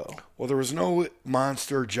good though. Well, there was no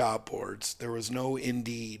monster job boards. There was no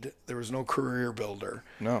Indeed. There was no Career Builder.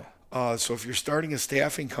 No. So if you're starting a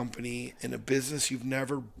staffing company in a business you've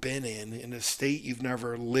never been in a state you've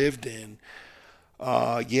never lived in,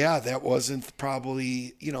 that wasn't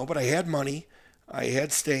probably, but I had money. I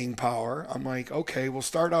had staying power. I'm like, okay, we'll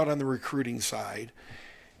start out on the recruiting side.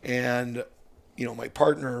 And, my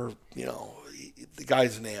partner, the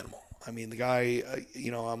guy's an animal. I mean, the guy,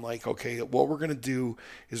 I'm like, okay, what we're going to do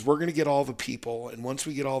is we're going to get all the people. And once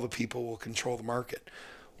we get all the people, we'll control the market.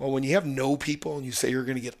 Well, when you have no people and you say you're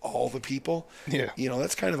going to get all the people,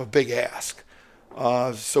 that's kind of a big ask.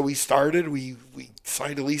 So we started, we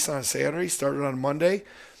signed a lease on a Saturday, started on Monday,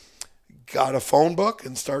 got a phone book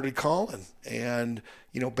and started calling. And,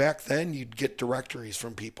 back then you'd get directories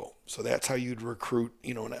from people. So that's how you'd recruit,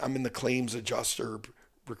 and I'm in the claims adjuster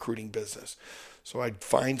recruiting business. So I'd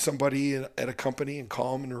find somebody at a company and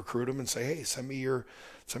call them and recruit them and say, hey, send me your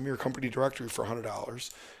company directory for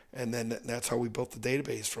 $100. And then that's how we built the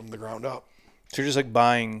database from the ground up. So you're just like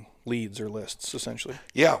buying leads or lists, essentially.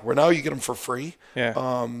 Yeah, where now you get them for free. Yeah.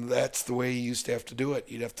 That's the way you used to have to do it.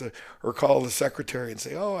 You'd have to, or call the secretary and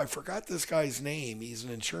say, oh, I forgot this guy's name. He's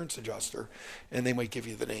an insurance adjuster. And they might give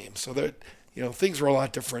you the name. So that, things were a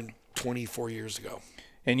lot different 24 years ago.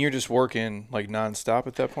 And you're just working like nonstop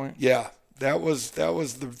at that point? Yeah, that was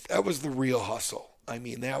the real hustle. I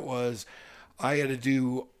mean,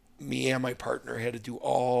 me and my partner had to do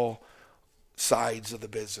all sides of the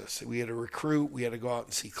business. We had to recruit. We had to go out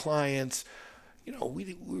and see clients.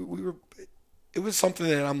 We were. It was something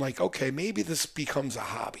that I'm like, okay, maybe this becomes a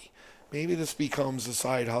hobby. Maybe this becomes a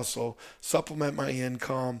side hustle, supplement my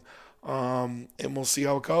income, and we'll see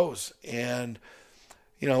how it goes. And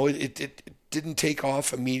it didn't take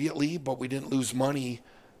off immediately, but we didn't lose money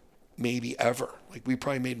maybe ever. Like, we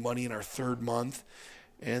probably made money in our third month,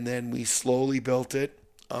 and then we slowly built it.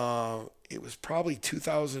 It was probably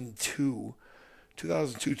 2002,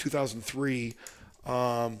 2003.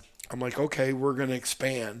 I'm like, okay, we're going to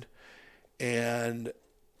expand. And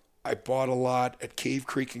I bought a lot at Cave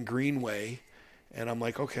Creek and Greenway. And I'm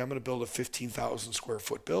like, okay, I'm going to build a 15,000 square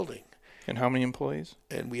foot building. And how many employees?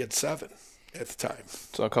 And we had 7 at the time.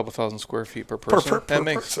 So a couple thousand square feet per person. That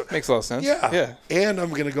makes a lot of sense. Yeah. And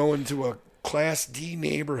I'm going to go into a Class D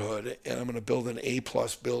neighborhood, and I'm going to build an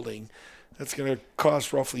A-plus building. That's going to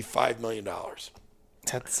cost roughly $5 million.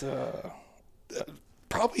 That's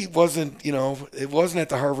probably wasn't, it wasn't at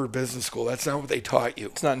the Harvard Business School. That's not what they taught you.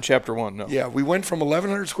 It's not in chapter 1, no. Yeah, we went from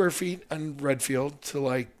 1,100 square feet on Redfield to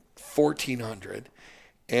like 1,400.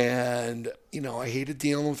 And, I hated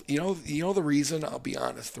dealing with, the reason, I'll be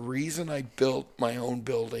honest, the reason I built my own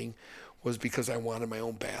building was because I wanted my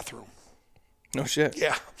own bathroom. No shit.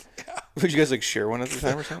 Yeah. Would you guys like share one at the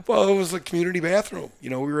time or something? Well, it was a community bathroom. We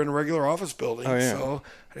were in a regular office building. Oh, yeah. So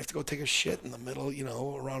I'd have to go take a shit in the middle,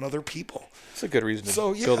 around other people. It's a good reason to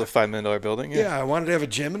build a $5 million building. Yeah, I wanted to have a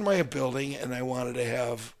gym in my building, and I wanted to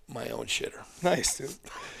have my own shitter. Nice, dude.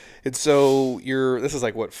 And so this is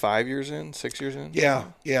like what, 5 years in, 6 years in?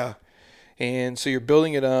 Yeah. And so you're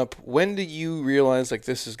building it up. When did you realize like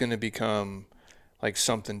this is going to become like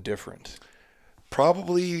something different?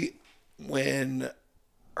 Probably when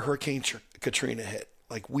Hurricane Katrina hit.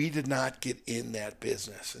 Like, we did not get in that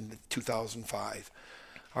business in 2005.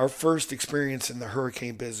 Our first experience in the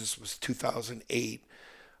hurricane business was 2008.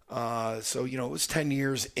 So, it was 10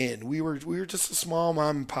 years in. We were just a small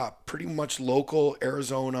mom and pop, pretty much local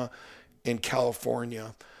Arizona and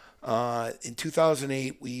California. In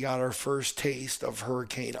 2008, we got our first taste of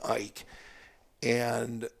Hurricane Ike.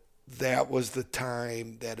 And that was the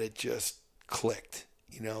time that it just clicked.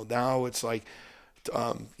 Now it's like,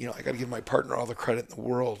 I got to give my partner all the credit in the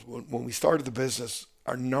world. When we started the business,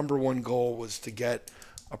 our number one goal was to get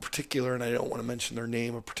a particular, and I don't want to mention their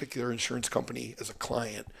name, a particular insurance company as a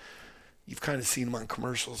client. You've kind of seen them on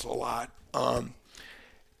commercials a lot. And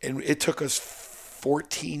it took us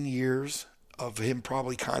 14 years of him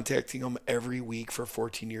probably contacting them every week for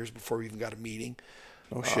 14 years before we even got a meeting.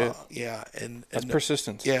 Oh, shit. Yeah. That's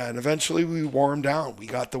persistence. Yeah, and eventually we wore him down. We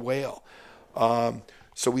got the whale.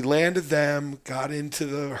 So we landed them, got into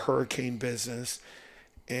the hurricane business,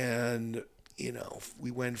 and,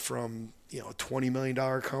 we went from, a $20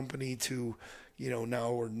 million company to,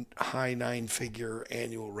 now we're high 9-figure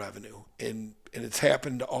annual revenue. And it's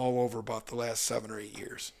happened all over about the last 7 or 8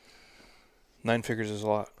 years. 9 figures is a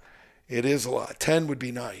lot. It is a lot. 10 would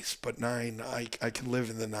be nice, but 9, I can live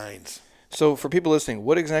in the 9s. So for people listening,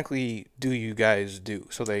 what exactly do you guys do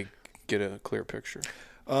so they get a clear picture?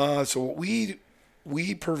 So what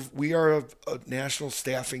we are a national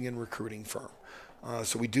staffing and recruiting firm.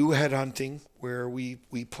 So we do headhunting, where we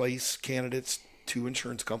place candidates to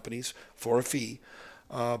insurance companies for a fee.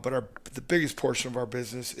 But the biggest portion of our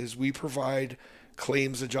business is we provide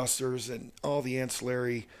claims adjusters and all the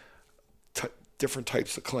ancillary different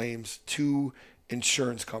types of claims to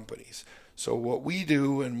insurance companies. So what we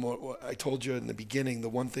do, and what I told you in the beginning, the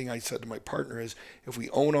one thing I said to my partner is, if we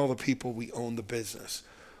own all the people, we own the business.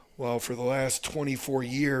 Well, for the last 24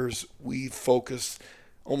 years, we've focused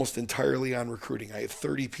almost entirely on recruiting. I have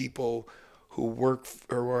 30 people who work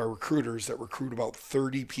or are recruiters that recruit about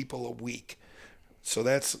 30 people a week. So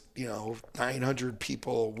that's, 900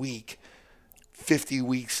 people a week, 50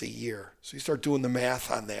 weeks a year. So you start doing the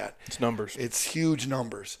math on that. It's numbers. It's huge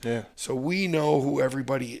numbers. Yeah. So we know who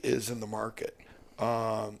everybody is in the market.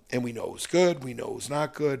 And we know who's good. We know who's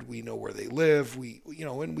not good. We know where they live.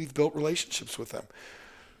 And we've built relationships with them.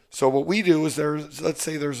 So what we do is let's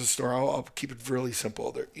say there's a store. I'll keep it really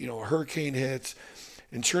simple. A hurricane hits.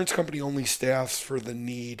 Insurance company only staffs for the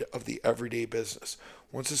need of the everyday business.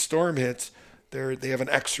 Once a storm hits, they have an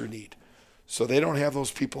extra need. So they don't have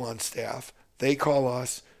those people on staff. They call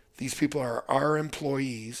us. These people are our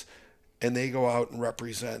employees, and they go out and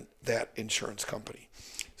represent that insurance company.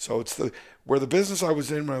 So it's where the business I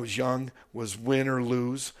was in when I was young was win or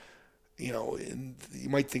lose. And you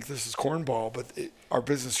might think this is cornball, but our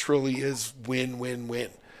business truly is win, win,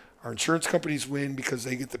 win. Our insurance companies win because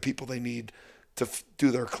they get the people they need to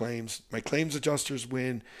do their claims. My claims adjusters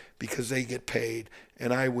win because they get paid,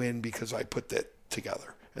 and I win because I put that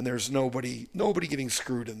together. And there's nobody getting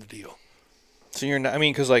screwed in the deal. So you're not,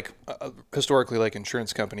 because historically, like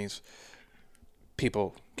insurance companies,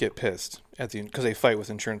 people get pissed because they fight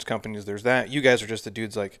with insurance companies. There's that. You guys are just the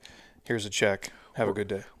dudes like, here's a check. Have a good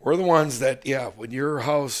day. We're the ones that, when your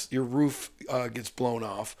roof gets blown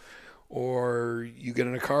off or you get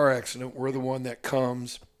in a car accident, we're the one that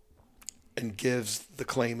comes and gives the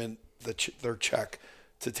claimant their check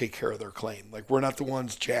to take care of their claim. Like, we're not the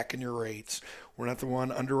ones jacking your rates. We're not the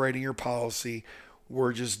one underwriting your policy.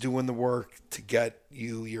 We're just doing the work to get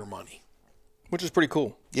you your money. Which is pretty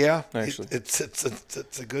cool. Yeah. Actually.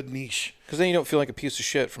 It's a good niche. Because then you don't feel like a piece of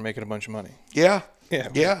shit for making a bunch of money. Yeah.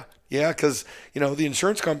 Yeah. Yeah, because, the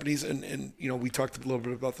insurance companies, and we talked a little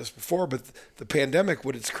bit about this before, but the pandemic,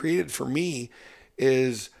 what it's created for me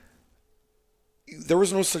is there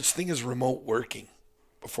was no such thing as remote working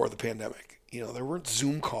before the pandemic. There weren't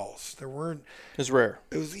Zoom calls. There weren't. It's rare.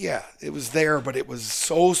 It was there, but it was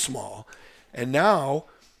so small. And now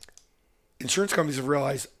insurance companies have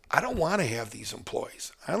realized, I don't want to have these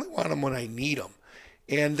employees. I only want them when I need them.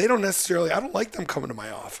 And they don't necessarily, I don't like them coming to my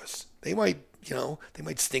office. They might, they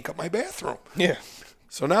might stink up my bathroom. Yeah.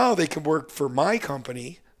 So now they can work for my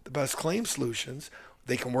company, the Best Claim Solutions.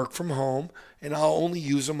 They can work from home, and I'll only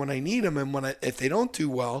use them when I need them. And if they don't do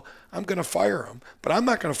well, I'm going to fire them. But I'm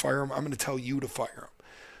not going to fire them. I'm going to tell you to fire them.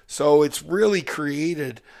 So it's really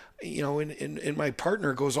created, and my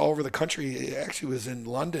partner goes all over the country. He actually was in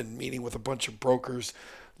London meeting with a bunch of brokers,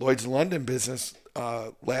 Lloyd's London business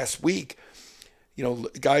last week.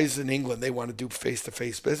 Guys in England, they want to do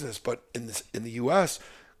face-to-face business. But in the U.S.,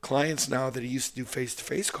 clients now that used to do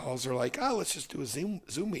face-to-face calls are like, let's just do a Zoom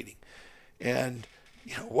meeting. And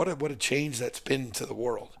what a change that's been to the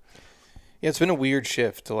world. Yeah, it's been a weird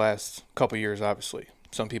shift the last couple of years, obviously.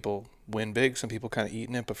 Some people win big, some people kind of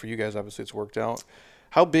eating it, but for you guys, obviously, it's worked out.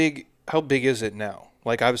 How big is it now?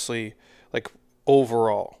 Like, obviously, like,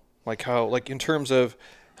 overall. Like, in terms of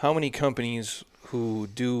how many companies who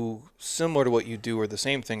do similar to what you do or the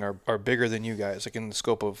same thing are bigger than you guys, like in the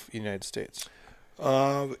scope of the United States?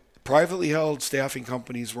 Privately held staffing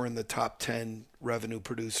companies were in the top 10 revenue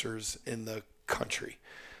producers in the country.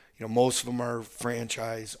 Most of them are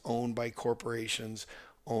franchise, owned by corporations,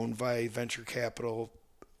 owned by venture capital.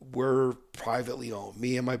 We're privately owned.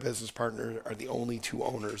 Me and my business partner are the only two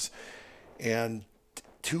owners. And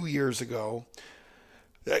 2 years ago,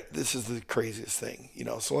 this is the craziest thing.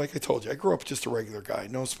 So like I told you, I grew up just a regular guy,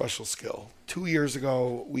 no special skill. 2 years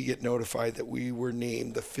ago, we get notified that we were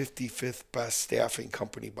named the 55th best staffing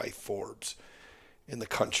company by Forbes in the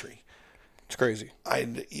country. It's crazy.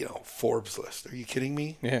 Forbes list. Are you kidding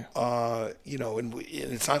me? Yeah. And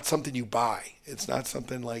it's not something you buy. It's not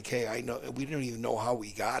something like, hey, I know. We don't even know how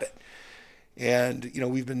we got it. And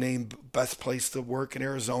we've been named best place to work in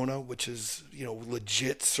Arizona, which is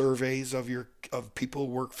legit surveys of people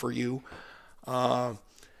who work for you.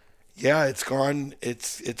 It's grown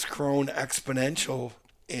exponential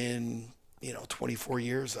in 24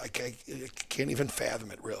 years. I can't even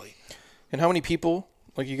fathom it, really. And how many people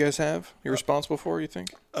like you guys have you're responsible for, you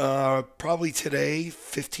think? Probably today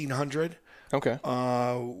 1,500. Okay.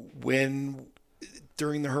 When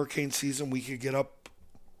during the hurricane season we could get up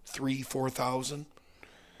 3,000-4,000.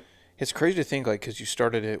 It's crazy to think, like, because you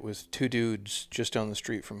started it with two dudes just down the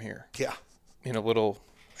street from here. Yeah. In a little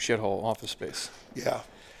shithole office space. Yeah.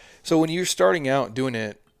 So when you're starting out doing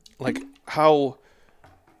it, like, how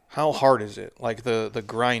hard is it? Like, the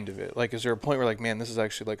grind of it? Like, is there a point where, like, man, this is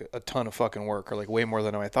actually, like, a ton of fucking work, or, like, way more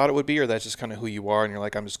than I thought it would be, or that's just kind of who you are, and you're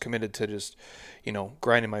like, I'm just committed to just,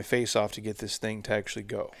 grinding my face off to get this thing to actually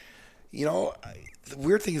go? The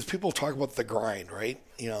weird thing is people talk about the grind, right?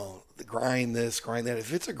 The grind this, grind that.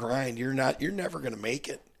 If it's a grind, you're never going to make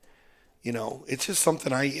it. It's just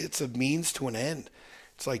something it's a means to an end.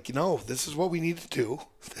 It's like, this is what we need to do.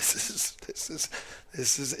 It's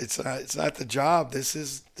not the job. This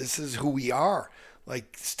is who we are.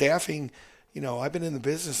 Like staffing, I've been in the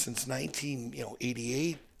business since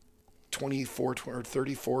 1988, 24 or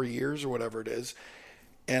 34 years or whatever it is.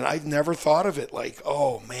 And I've never thought of it like,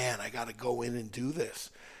 oh man, I got to go in and do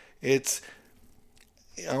this. It's,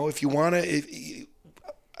 if you want to,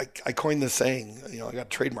 I coined this saying, I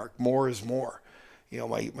got trademark, more is more.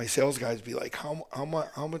 My sales guys be like, how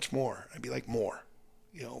much more? I'd be like, more.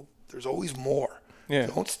 There's always more. Yeah.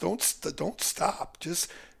 Don't stop.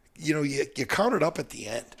 Just, you count it up at the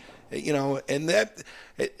end. And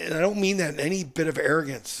I don't mean that in any bit of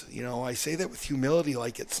arrogance. I say that with humility.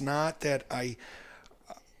 Like, it's not that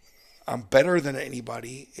I'm better than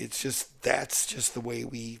anybody. It's just, that's just the way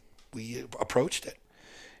we approached it.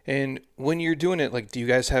 And when you're doing it, like, do you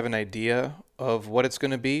guys have an idea of what it's going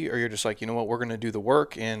to be? Or you're just like, we're going to do the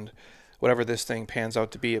work, and whatever this thing pans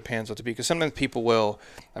out to be, it pans out to be. Because sometimes people will,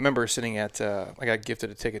 I remember sitting at, I got gifted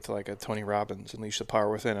a ticket to like a Tony Robbins, Unleash the Power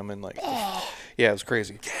Within him, and like, yeah, it was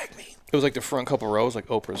crazy. Gag me. It was like the front couple rows, like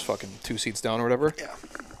Oprah's fucking 2 seats down or whatever. Yeah.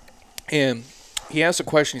 And he asked a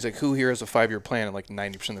question. He's like, who here has a 5-year plan? And like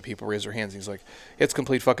 90% of the people raise their hands. And he's like, it's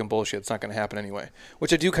complete fucking bullshit. It's not going to happen anyway.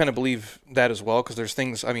 Which I do kind of believe that as well, because there's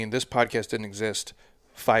things, this podcast didn't exist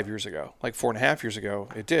 5 years ago. Like 4.5 years ago,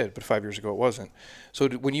 it did, but 5 years ago, it wasn't. So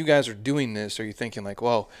when you guys are doing this, are you thinking like,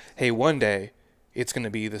 well, hey, one day it's going to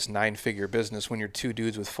be this 9-figure business when you're two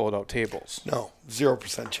dudes with fold-out tables? No,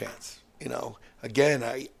 0% chance. Again,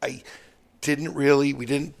 we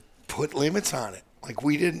didn't put limits on it. Like,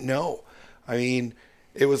 we didn't know.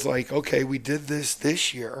 It was like, okay, we did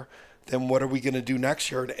this year, then what are we going to do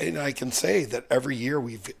next year? And I can say that every year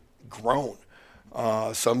we've grown.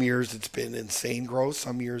 Some years it's been insane growth.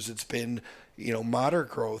 Some years it's been, moderate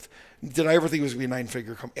growth. Did I ever think it was going to be a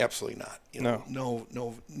 9-figure company? Absolutely not. No.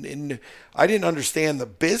 And I didn't understand the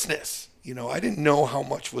business. I didn't know how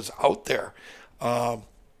much was out there.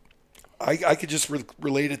 I could just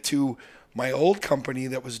relate it to my old company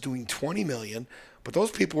that was doing 20 million, but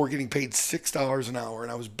those people were getting paid $6 an hour,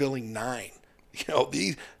 and I was billing 9.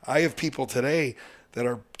 I have people today that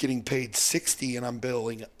are getting paid 60, and I'm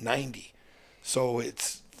billing 90. So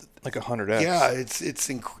it's like 100x. Yeah, it's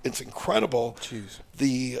incredible. Jeez.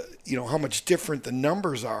 How much different the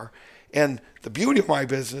numbers are, and the beauty of my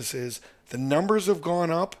business is the numbers have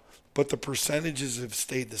gone up, but the percentages have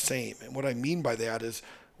stayed the same. And what I mean by that is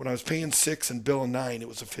when I was paying 6 and billing 9, it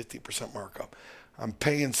was a 50% markup. I'm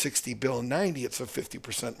paying 60, billing 90, it's a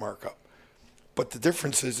 50% markup. But the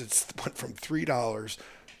difference is it's went from $3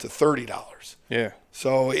 to $30. Yeah.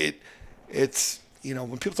 So it's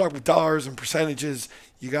when people talk about dollars and percentages,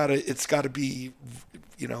 it's gotta be,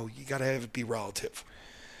 you gotta have it be relative.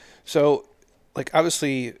 So, like,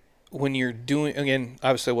 obviously, when you're doing, again,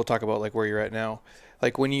 obviously we'll talk about like where you're at now.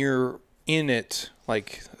 Like when you're in it,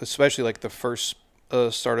 like especially like the first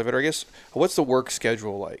start of it, or I guess, what's the work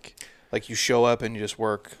schedule like? Like you show up and you just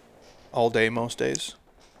work all day most days?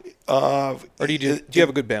 Or do you have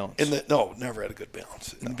a good balance? No, never had a good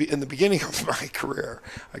balance. In the beginning of my career,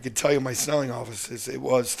 I could tell you my snelling offices, it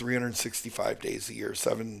was 365 days a year,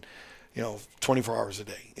 24 hours a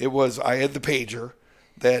day. I had the pager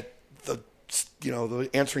that the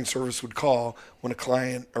answering service would call when a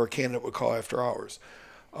client or a candidate would call after hours.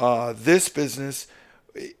 This business,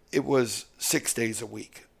 it was 6 days a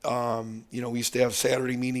week. We used to have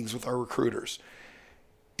Saturday meetings with our recruiters.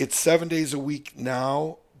 It's 7 days a week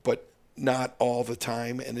now, but not all the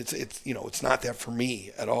time, and it's not that for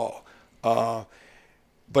me at all.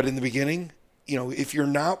 But in the beginning, if you're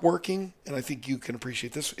not working, and I think you can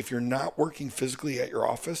appreciate this, if you're not working physically at your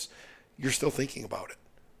office, you're still thinking about it.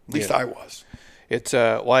 At least I was. It's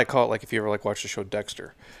I call it, like, if you ever like watch the show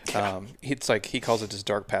Dexter, it's like he calls it his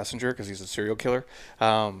dark passenger because he's a serial killer.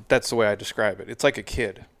 That's the way I describe it. It's like a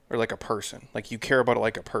kid or like a person. Like you care about it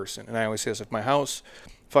like a person. And I always say this: if my house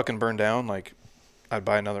fucking burned down, like I'd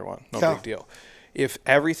buy another one. No big deal. If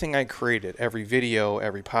everything I created, every video,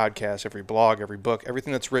 every podcast, every blog, every book,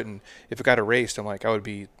 everything that's written, if it got erased, I would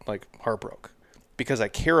be like heartbroken because I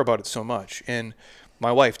care about it so much. And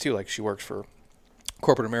my wife too, like she works for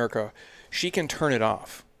corporate America. She can turn it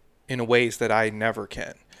off in ways that I never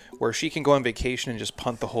can, where she can go on vacation and just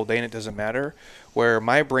punt the whole day and it doesn't matter, where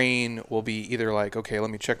my brain will be either like, okay, let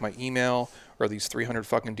me check my email or these 300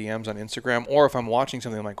 fucking DMs on Instagram, or if I'm watching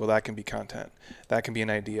something, I'm like, well, that can be content. That can be an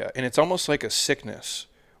idea. And it's almost like a sickness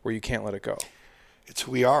where you can't let it go. It's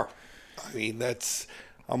who we are. I mean,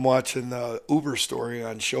 I'm watching the Uber story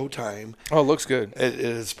on Showtime. Oh, it looks good. It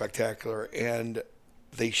is spectacular. And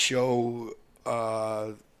they show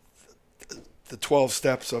the 12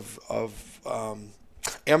 steps of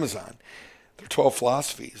Amazon. They're 12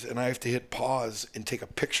 philosophies, and I have to hit pause and take a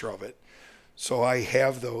picture of it. So I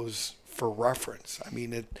have those for reference. I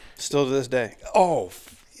mean, it still to this day. Oh,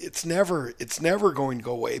 it's never going to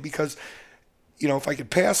go away because, if I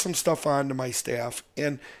could pass some stuff on to my staff,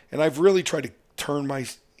 and I've really tried to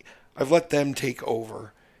I've let them take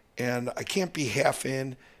over, and I can't be half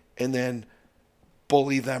in and then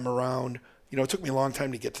bully them around. It took me a long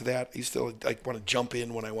time to get to that. I used to want to jump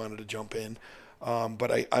in when I wanted to jump in.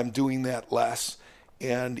 But I'm doing that less.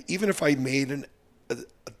 And even if I made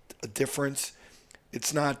a difference,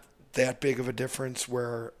 it's not that big of a difference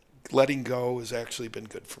where letting go has actually been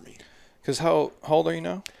good for me. Because how old are you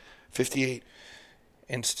now? 58.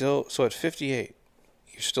 And so at 58,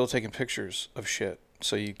 you're still taking pictures of shit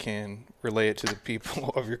so you can relay it to the people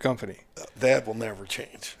of your company. That will never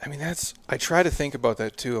change. I mean, I try to think about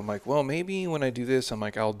that too. I'm like, well, maybe when I do this,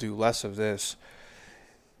 I'll do less of this.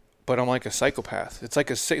 But I'm like a psychopath. It's like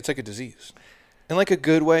a disease. In like a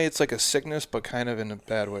good way, it's like a sickness, but kind of in a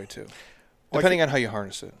bad way too. Depending on how you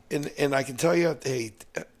harness it. And I can tell you, hey,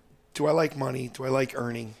 do I like money? Do I like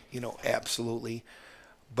earning? Absolutely.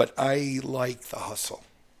 But I like the hustle.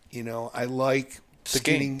 I like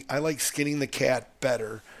skinning the cat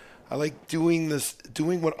better. I like doing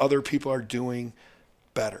what other people are doing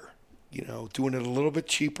better. Doing it a little bit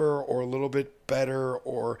cheaper or a little bit better,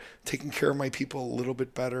 or taking care of my people a little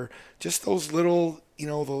bit better. Just those little,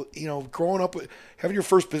 growing up, having your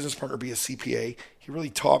first business partner be a CPA, he really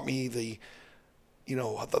taught me the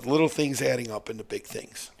little things adding up into big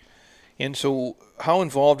things. And so how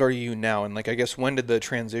involved are you now? And I guess when did the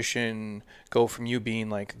transition go from you being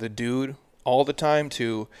like the dude all the time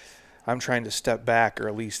to I'm trying to step back, or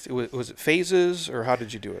at least was it phases, or how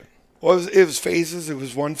did you do it? Well, it was phases. It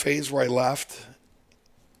was one phase where I left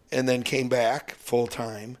and then came back full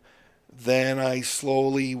time. Then I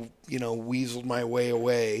slowly, weaseled my way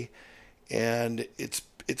away. And it's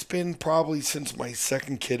been probably since my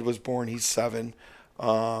second kid was born, he's 7,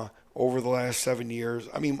 over the last 7 years.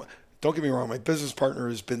 I mean, don't get me wrong. My business partner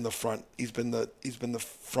has been the front. He's been the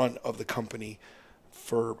front of the company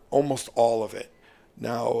for almost all of it.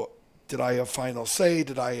 Now, did I have final say?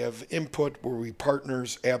 Did I have input? Were we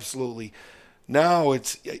partners? Absolutely. Now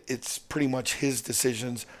it's pretty much his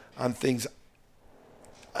decisions on things,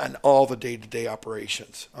 on all the day-to-day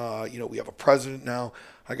operations. We have a president now.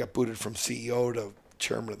 I got booted from CEO to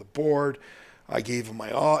chairman of the board. I gave him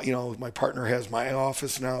my partner has my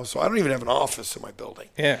office now, so I don't even have an office in my building.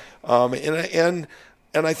 Yeah. And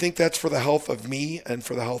I think that's for the health of me and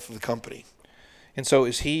for the health of the company. And so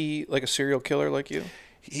is he like a serial killer like you?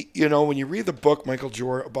 When you read the book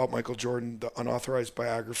about Michael Jordan, the unauthorized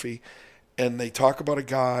biography, and they talk about a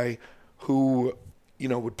guy who,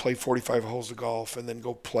 would play 45 holes of golf and then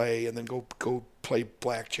go play and then go play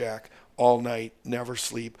blackjack all night, never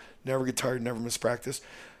sleep, never get tired, never miss practice.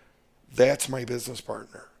 That's my business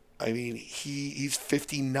partner. I mean, he's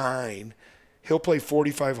 59. He'll play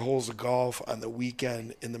 45 holes of golf on the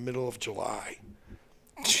weekend in the middle of July.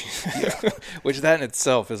 Yeah. Which that in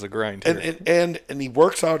itself is a grind here. And he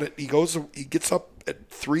works out he gets up at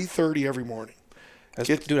 3:30 every morning.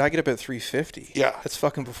 Dude, I get up at 3:50. Yeah. That's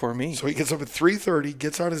fucking before me. So he gets up at 3:30,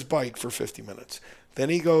 gets on his bike for 50 minutes. Then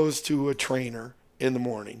he goes to a trainer in the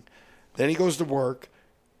morning. Then he goes to work,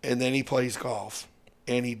 and then he plays golf.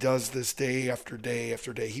 And he does this day after day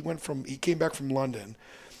after day. He came back from London.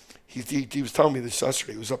 He was telling me this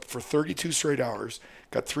yesterday. He was up for 32 straight hours,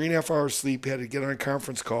 got 3.5 hours sleep, had to get on a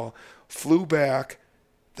conference call, flew back,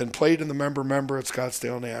 then played in the member at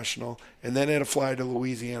Scottsdale National, and then had to fly to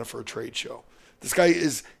Louisiana for a trade show. This guy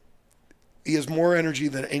he has more energy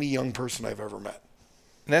than any young person I've ever met.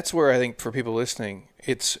 And that's where I think for people listening,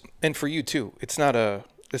 and for you too,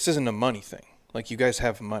 this isn't a money thing. Like, you guys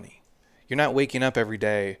have money. You're not waking up every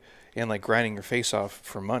day and like grinding your face off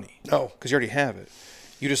for money. No. Because you already have it.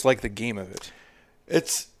 You just like the game of it.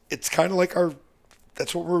 It's kind of like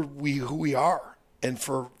that's what who we are. And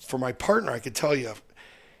for my partner, I could tell you,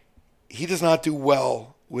 he does not do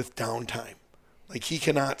well with downtime. Like, he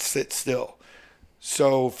cannot sit still.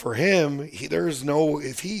 So for him, they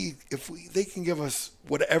can give us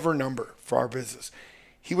whatever number for our business,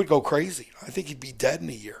 he would go crazy. I think he'd be dead in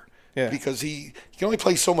a year. Yeah. Because he can only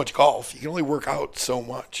play so much golf. He can only work out so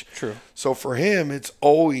much. True. So for him, it's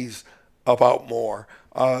always about more.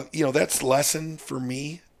 That's lesson for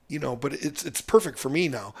me, but it's perfect for me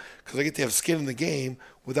now because I get to have skin in the game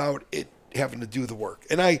without it having to do the work.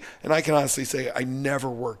 And I can honestly say I never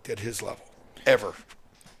worked at his level, ever.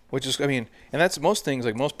 Which is, and that's most things,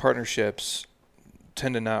 like most partnerships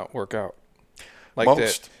tend to not work out. Like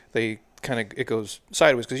most. It goes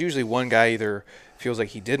sideways because usually one guy either feels like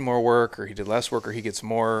he did more work or he did less work or he gets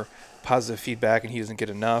more positive feedback and he doesn't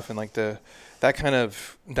get enough. And like that kind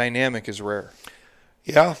of dynamic is rare.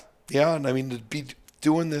 Yeah. Yeah. And to be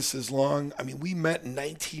doing this as long, we met in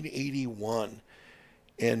 1981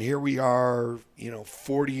 and here we are,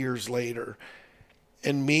 40 years later.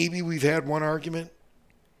 And maybe we've had one argument,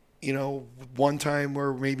 one time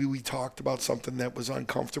where maybe we talked about something that was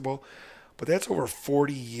uncomfortable, but that's over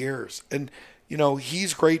 40 years. And,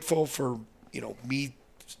 he's grateful for, me,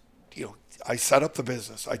 I set up the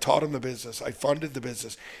business. I taught him the business. I funded the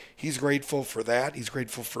business. He's grateful for that. He's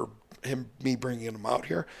grateful for me bringing him out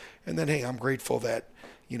here. And then, hey, I'm grateful that,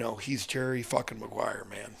 he's Jerry fucking Maguire,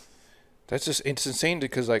 man. It's insane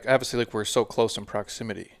because, like, obviously, like, we're so close in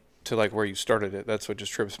proximity to, like, where you started it. That's what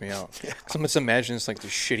just trips me out. Yeah. So let's imagine it's like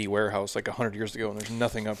this shitty warehouse like 100 years ago and there's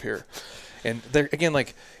nothing up here. And there again,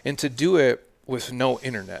 like, and to do it with no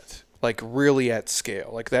internet, like really at scale,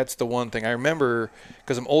 like that's the one thing I remember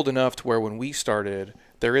because I'm old enough to where when we started,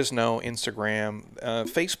 there is no Instagram.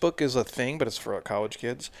 Facebook is a thing, but it's for college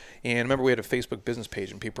kids. And I remember we had a Facebook business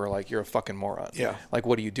page and people are like, you're a fucking moron. Yeah. Like,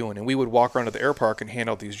 what are you doing? And we would walk around to the air park and hand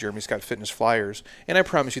out these Jeremy Scott Fitness flyers. And I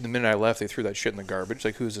promise you, the minute I left, they threw that shit in the garbage.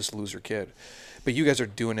 Like, who's this loser kid? But you guys are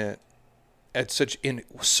doing it at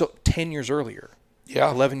 10 years earlier.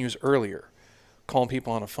 Yeah. 11 years earlier. Calling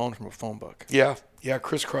people on a phone from a phone book. Yeah. Yeah.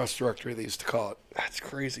 Crisscross directory, they used to call it. That's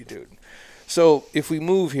crazy, dude. So if we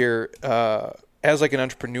move here, as like an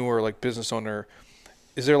entrepreneur, like business owner,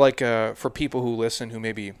 is there like for people who listen who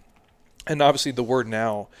maybe, and obviously the word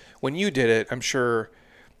now, when you did it, I'm sure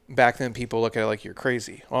back then people look at it like you're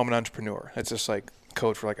crazy. Oh, I'm an entrepreneur. It's just like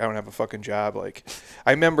code for like, I don't have a fucking job. Like,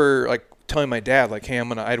 I remember like telling my dad, like, hey,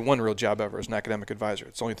 I had one real job ever as an academic advisor.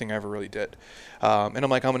 It's the only thing I ever really did. And I'm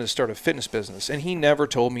like, I'm going to start a fitness business. And he never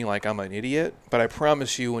told me like I'm an idiot, but I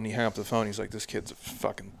promise you when he hung up the phone, he's like, this kid's a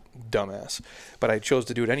fucking dumbass. But I chose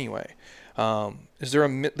to do it anyway. Is there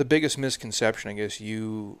the biggest misconception, I guess,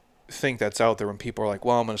 you think that's out there when people are like,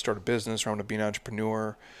 well, I'm going to start a business or I'm going to be an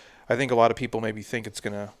entrepreneur? I think a lot of people maybe think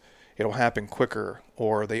it'll happen quicker,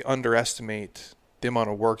 or they underestimate the amount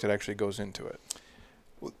of work that actually goes into it.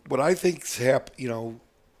 What I think's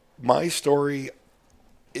my story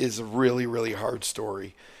is a really, really hard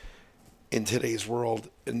story in today's world,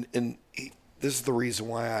 and this is the reason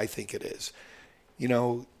why I think it is.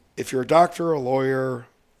 If you're a doctor, a lawyer,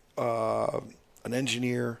 an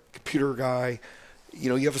engineer, computer guy,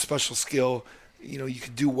 you have a special skill, you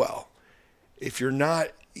can do well. If you're not,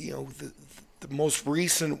 the most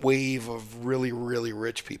recent wave of really, really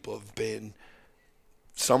rich people have been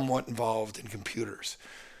somewhat involved in computers.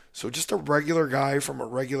 So just a regular guy from a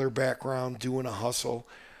regular background doing a hustle,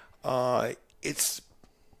 it's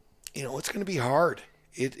going to be hard.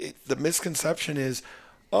 The misconception is,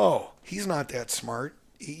 oh, he's not that smart.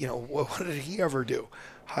 What did he ever do?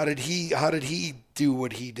 How did he do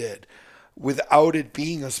what he did without it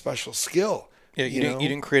being a special skill? Yeah, you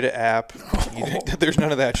didn't create an app. No. There's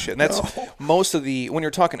none of that shit. And that's most of when you're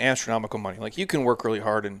talking astronomical money. Like, you can work really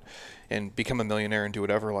hard and become a millionaire and do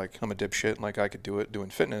whatever. Like, I'm a dipshit, and like I could do it doing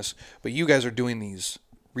fitness. But you guys are doing these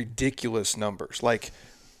ridiculous numbers. Like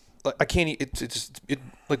I can't. It's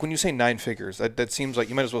like when you say 9 figures, that seems like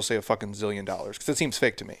you might as well say a fucking $1 zillion, because it seems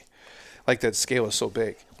fake to me. Like, that scale is so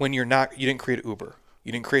big. When you didn't create Uber,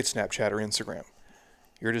 you didn't create Snapchat or Instagram.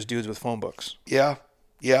 You're just dudes with phone books. Yeah.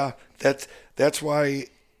 That's why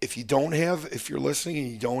if you're listening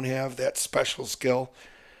and you don't have that special skill,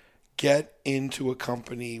 get into a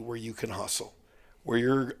company where you can hustle.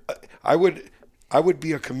 I would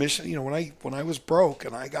be a commission. When I was broke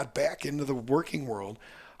and I got back into the working world,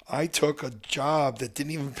 I took a job that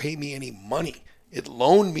didn't even pay me any money. It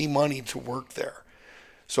loaned me money to work there.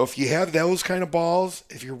 So if you have those kind of balls,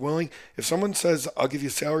 if you're willing, if someone says, I'll give you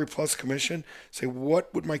salary plus commission, say,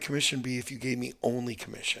 what would my commission be if you gave me only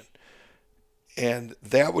commission? And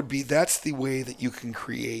that's the way that you can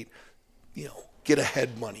create, get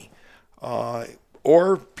ahead money.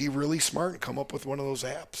 Or be really smart and come up with one of those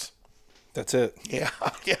apps. That's it. Yeah.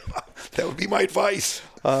 That would be my advice.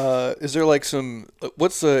 Is there like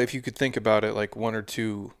if you could think about it, like one or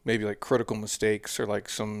two, maybe like critical mistakes, or like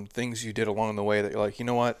some things you did along the way that you're like, you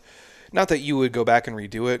know what? Not that you would go back and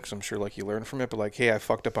redo it, because I'm sure like you learn from it, but like, hey, I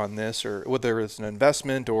fucked up on this, or whether it's an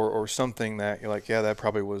investment or something that you're like, yeah, that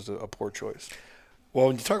probably was a poor choice. Well,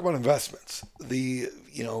 when you talk about investments,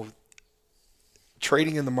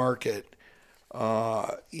 trading in the market,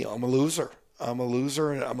 I'm a loser. I'm a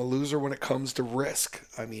loser, and I'm a loser when it comes to risk.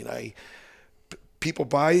 I mean, people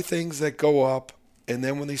buy things that go up, and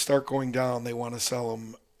then when they start going down, they want to sell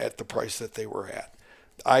them at the price that they were at.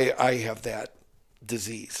 I have that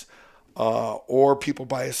disease. Or people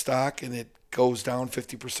buy a stock and it goes down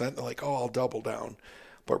 50%. They're like, oh, I'll double down.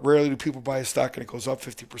 But rarely do people buy a stock and it goes up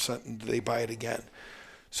 50% and they buy it again.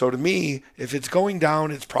 So to me, if it's going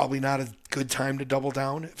down, it's probably not a good time to double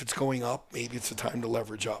down. If it's going up, maybe it's a time to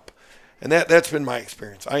leverage up. And that's been my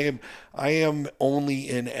experience. I am only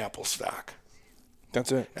in Apple stock.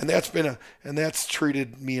 That's it. And that's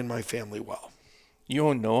treated me and my family well. You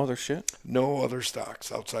own no other shit? No other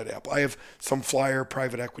stocks outside Apple. I have some flyer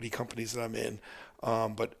private equity companies that I'm in,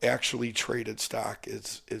 but actually traded stock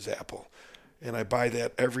is Apple. And I buy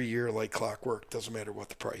that every year like clockwork. Doesn't matter what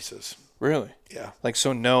the price is. Really? Yeah. Like,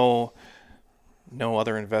 so no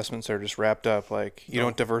other investments are just wrapped up. Like, you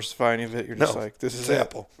don't diversify any of it. You're just like, this is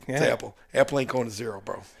Apple. Yeah. It's Apple. Apple ain't going to zero,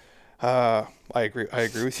 bro. I agree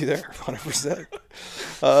with you there,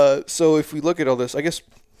 100%. So if we look at all this, I guess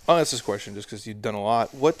I'll ask this question just because you've done a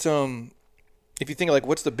lot. What, if you think like,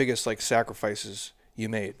 what's the biggest like sacrifices you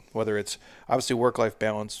made? Whether it's obviously work-life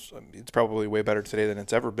balance, it's probably way better today than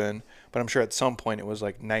it's ever been. But I'm sure at some point it was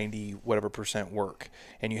like 90 whatever % work,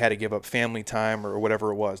 and you had to give up family time or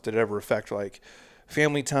whatever it was. Did it ever affect like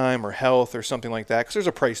family time or health or something like that? Because there's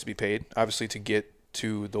a price to be paid, obviously, to get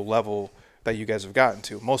to the level that you guys have gotten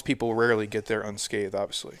to. Most people rarely get there unscathed,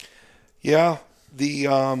 obviously. Yeah, the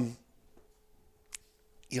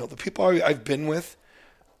people I've been with,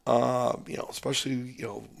 especially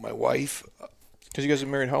my wife. Because you guys have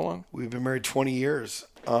been married how long? We've been married 20 years.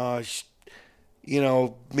 Maybe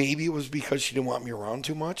it was because she didn't want me around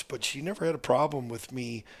too much, but she never had a problem with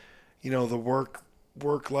me. The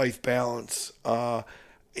work-life balance.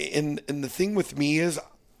 And the thing with me is,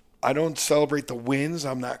 I don't celebrate the wins.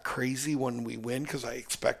 I'm not crazy when we win because I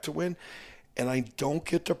expect to win. And I don't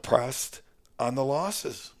get depressed on the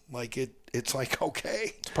losses. Like, it's like,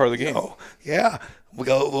 okay. It's part of the game. Yeah. We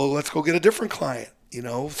go, well, let's go get a different client.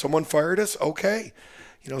 Someone fired us. Okay.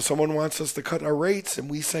 Someone wants us to cut our rates and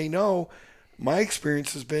we say no. My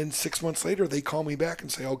experience has been 6 months later, they call me back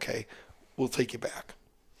and say, okay, we'll take you back.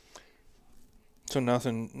 So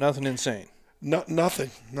nothing insane. No,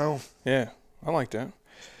 nothing. No. Yeah, I like that.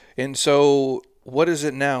 And so, what is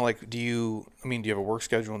it now? Like, do you have a work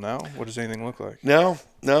schedule now? What does anything look like? No,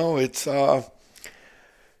 no, it's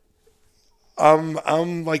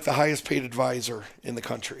I'm like the highest paid advisor in the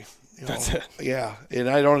country. That's it. Yeah, and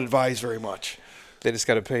I don't advise very much. They just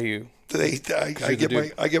got to pay you.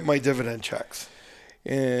 I get my dividend checks.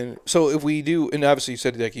 And so, if we do, and obviously you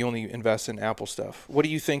said like you only invest in Apple stuff. What do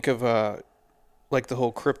you think of like the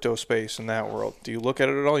whole crypto space in that world? Do you look at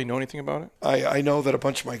it at all? You know anything about it? I know that a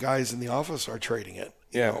bunch of my guys in the office are trading it.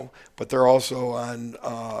 Yeah. But they're also on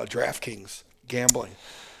DraftKings gambling.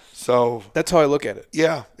 So that's how I look at it.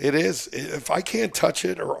 Yeah, it is. If I can't touch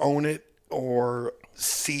it or own it or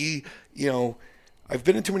see, I've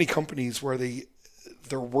been in too many companies where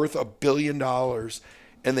they're worth $1 billion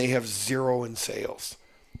and they have zero in sales.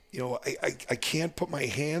 I can't put my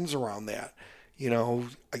hands around that.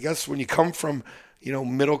 I guess when you come from,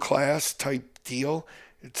 middle class type deal,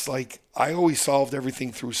 it's like I always solved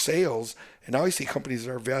everything through sales, and now I see companies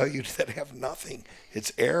that are valued that have nothing.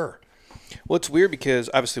 It's air. Well, it's weird because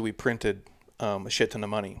obviously we printed a shit ton of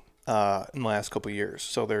money in the last couple of years.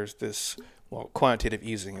 So there's this, quantitative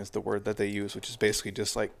easing is the word that they use, which is basically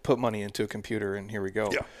just like put money into a computer and here we go.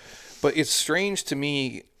 Yeah. But it's strange to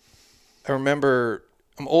me. I remember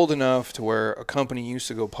I'm old enough to where a company used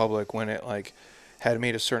to go public when it like had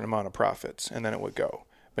made a certain amount of profits and then it would go.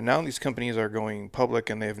 But now these companies are going public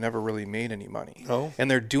and they've never really made any money. Oh. And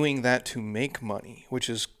they're doing that to make money, which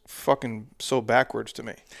is fucking so backwards to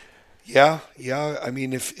me. Yeah. I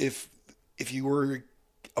mean, if you were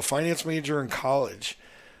a finance major in college,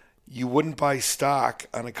 you wouldn't buy stock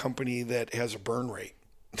on a company that has a burn rate.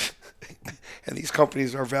 And these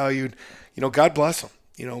companies are valued, God bless them,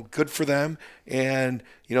 good for them. And,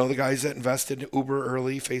 the guys that invested in Uber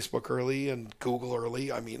early, Facebook early, and Google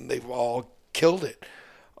early, I mean, they've all killed it.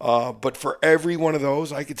 But for every one of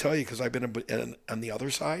those, I could tell you, because I've been on the other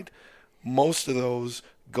side, most of those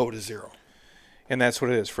go to zero. And that's what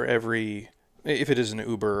it is for every, if it is an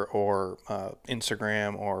Uber or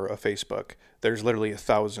Instagram or a Facebook, there's literally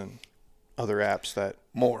 1,000 other apps that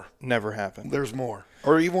never happen. There's more,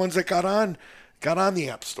 or even ones that got on the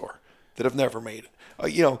App Store that have never made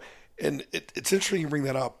it. And it's interesting you bring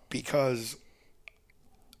that up because,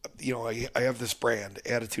 I have this brand,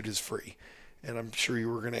 Attitude is Free, and I'm sure you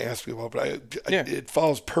were going to ask me about, but it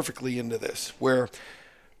falls perfectly into this where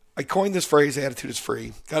I coined this phrase, Attitude is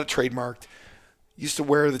Free, got it trademarked. Used to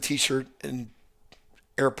wear the T-shirt in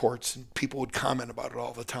airports, and people would comment about it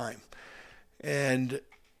all the time. And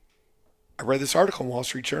I read this article in Wall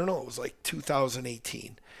Street Journal. It was like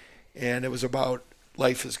 2018, and it was about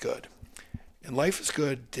Life is Good. And Life is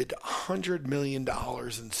Good did $100 million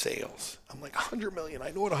in sales. I'm like, $100 million?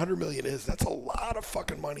 I know what $100 million is. That's a lot of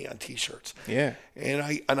fucking money on T-shirts. Yeah. And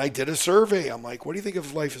I did a survey. I'm like, what do you think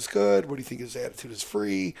of Life is Good? What do you think of Attitude is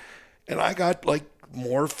Free? And I got like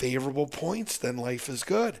more favorable points than Life is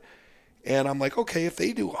Good. And I'm like, okay, if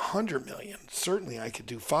they do 100 million, certainly I could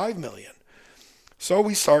do 5 million. So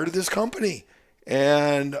we started this company.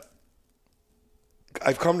 And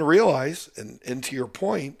I've come to realize, and to your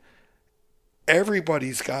point,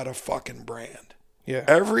 everybody's got a fucking brand. Yeah.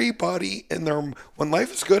 Everybody in their, when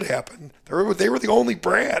Life is Good happened, they were the only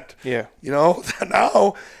brand. Yeah.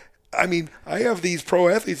 Now, I mean, I have these pro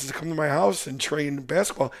athletes that come to my house and train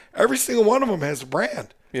basketball. Every single one of them has a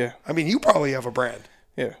brand. Yeah. I mean, you probably have a brand.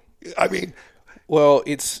 Yeah. I mean, well,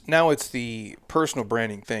 it's the personal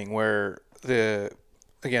branding thing where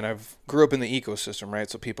I've grew up in the ecosystem, right?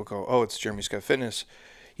 So people go, oh, it's Jeremy Scott Fitness.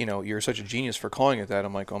 You're such a genius for calling it that.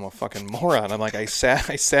 I'm like, oh, I'm a fucking moron. I'm like, I sat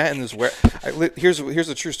in this here's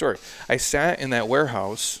the true story. I sat in that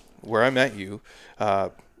warehouse where I met you,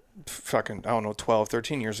 fucking, I don't know, 12,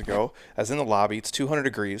 13 years ago. I was in the lobby. It's 200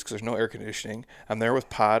 degrees because there's no air conditioning. I'm there with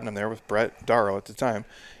Pod and I'm there with Brett Darrow at the time.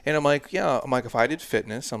 And I'm like, if I did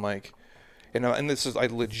fitness, I'm like, and this is, I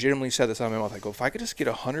legitimately said this out of my mouth. I go, if I could just get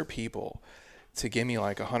 100 people to give me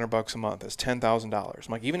like $100 a month, that's $10,000. I'm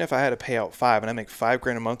like, even if I had to pay out $5 and I make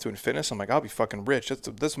 $5,000 a month doing fitness, I'm like, I'll be fucking rich.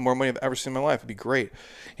 That's more money I've ever seen in my life. It'd be great.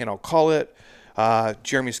 And I'll call it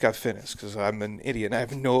Jeremy Scott Fitness because I'm an idiot and I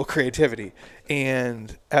have no creativity.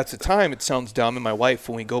 And at the time, it sounds dumb. And my wife,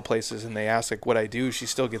 when we go places and they ask like what I do, she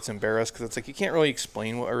still gets embarrassed because it's like you can't really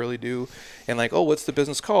explain what I really do. And like, oh, what's the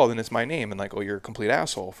business called? And it's my name. And like, oh, you're a complete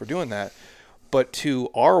asshole for doing that. But to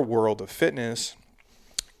our world of fitness,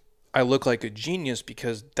 I look like a genius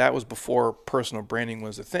because that was before personal branding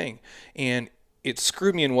was a thing. And it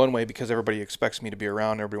screwed me in one way because everybody expects me to be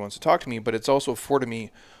around, everybody wants to talk to me, but it's also afforded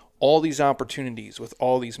me all these opportunities with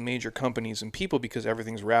all these major companies and people because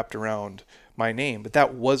everything's wrapped around my name. But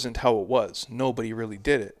that wasn't how it was. Nobody really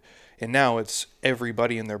did it. And now it's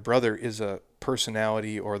everybody and their brother is a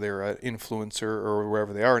personality, or they're an influencer, or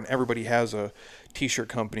wherever they are, and everybody has a t-shirt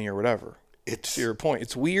company or whatever. It's To your point,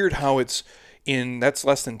 it's weird how it's that's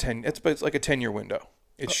less than 10, but it's like a 10-year window.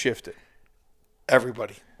 It's shifted.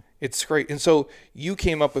 everybody. It's great. And so you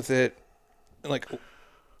came up with it, like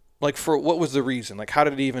for what was the reason? Like, how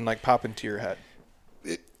did it even like pop into your head?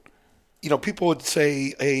 People would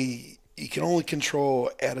say, hey, you can only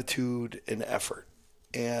control attitude and effort.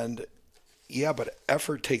 And yeah, but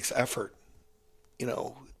effort takes effort,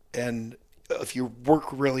 and if you work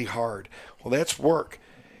really hard, well, that's work.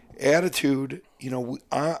 Attitude,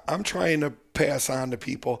 I'm trying to pass on to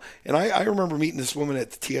people. And I remember meeting this woman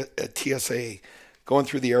at TSA going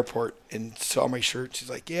through the airport and saw my shirt. She's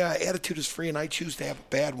like, yeah, attitude is free and I choose to have a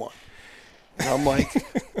bad one. And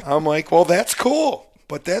I'm like, well, that's cool.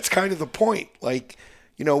 But that's kind of the point. Like,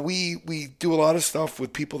 we do a lot of stuff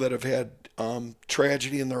with people that have had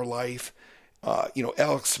tragedy in their life.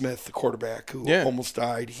 Alex Smith, the quarterback who almost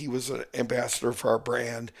died, he was an ambassador for our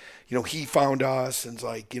brand. He found us and was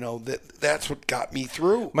like, that's what got me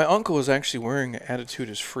through. My uncle was actually wearing an Attitude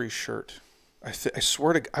is Free shirt. I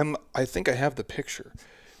swear to I think I have the picture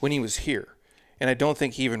when he was here. And I don't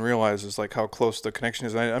think he even realizes like how close the connection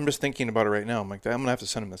is. I'm just thinking about it right now. I'm like, I'm going to have to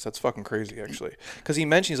send him this. That's fucking crazy, actually. Because he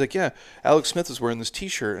mentioned, he's like, yeah, Alex Smith is wearing this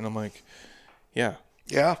T-shirt. And I'm like, yeah.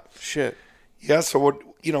 Yeah. Shit. Yeah, so what,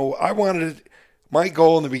 I wanted, my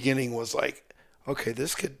goal in the beginning was like, okay,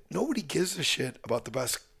 nobody gives a shit about the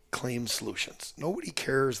best claim solutions. Nobody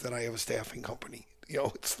cares that I have a staffing company.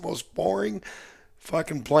 It's the most boring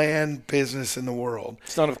fucking bland business in the world.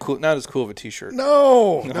 It's not as cool of a T-shirt.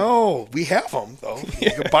 No. We have them, though.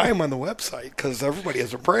 You can buy them on the website because everybody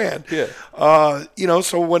has a brand. Yeah.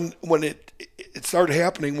 So when it started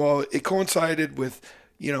happening, well, it coincided with,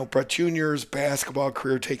 Brett Jr.'s basketball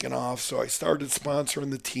career taking off. So I started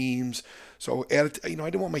sponsoring the teams. So, I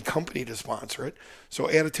didn't want my company to sponsor it. So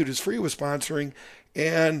Attitude is Free was sponsoring.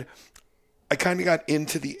 And I kind of got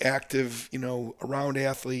into the active, around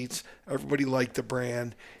athletes. Everybody liked the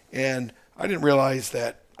brand. And I didn't realize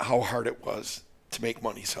how hard it was to make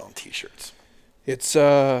money selling T-shirts. It's,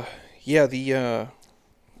 well,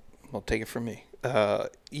 take it from me.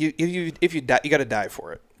 If you die, you got to die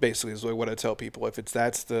for it, basically, is what I tell people. If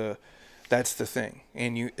that's the thing.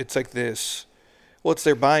 And it's like this, well,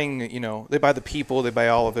 they're buying, they buy the people, they buy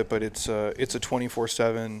all of it, but it's a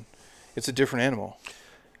 24/7, it's a different animal.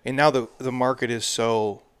 And now the market is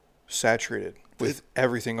so saturated with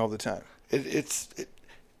everything all the time. The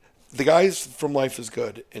guys from Life is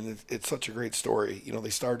Good, and it's such a great story. They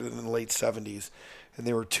started in the late 70s, and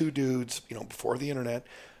they were two dudes, before the internet,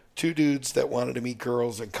 two dudes that wanted to meet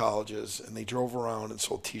girls in colleges, and they drove around and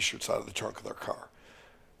sold T-shirts out of the trunk of their car.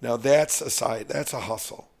 Now that's a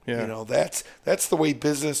hustle. Yeah. That's the way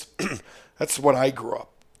business, that's what I grew up,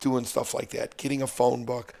 doing stuff like that, getting a phone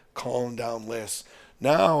book, calling down lists.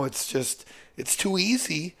 Now it's too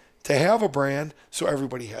easy to have a brand, so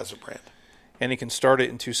everybody has a brand. And you can start it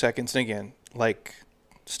in 2 seconds. And again, like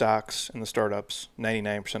stocks and the startups,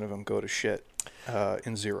 99% of them go to shit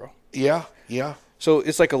in zero. Yeah. So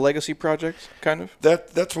it's like a legacy project, kind of? That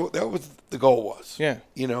was the goal was. Yeah.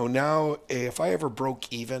 Now if I ever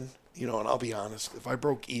broke even, and I'll be honest, if I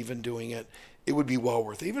broke even doing it, it would be well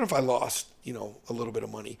worth it, even if I lost, a little bit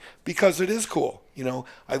of money, because it is cool.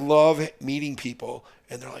 I love meeting people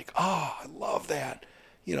and they're like, oh, I love that.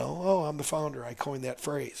 Oh, I'm the founder. I coined that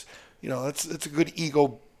phrase. It's a good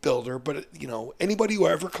ego builder, but anybody who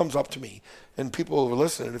ever comes up to me, and people who are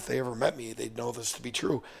listening, if they ever met me, they'd know this to be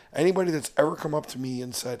true. Anybody that's ever come up to me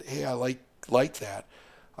and said, hey, I like that,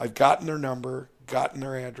 I've gotten their number, gotten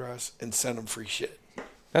their address, and sent them free shit.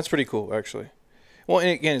 That's pretty cool, actually. Well, and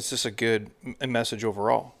again, it's just a good message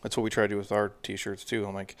overall. That's what we try to do with our T-shirts, too.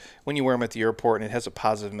 I'm like, when you wear them at the airport and it has a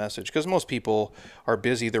positive message, because most people are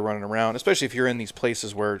busy, they're running around, especially if you're in these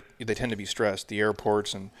places where they tend to be stressed, the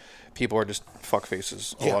airports, and people are just fuck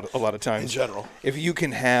faces a lot of times. In general. If you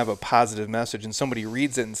can have a positive message and somebody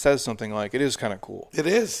reads it and says something like, it is kind of cool. It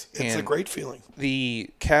is. It's a great feeling.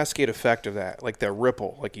 The cascade effect of that, like that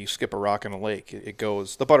ripple, like you skip a rock in a lake, it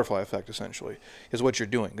goes, the butterfly effect, essentially, is what you're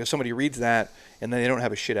doing. If somebody reads that and then they don't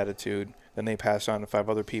have a shit attitude, then they pass on to 5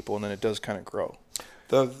 other people, and then it does kind of grow.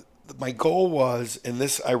 My goal was, and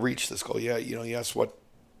I reached this goal. Yeah, yes, what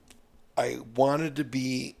I wanted to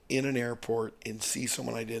be in an airport and see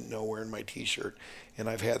someone I didn't know wearing my T-shirt, and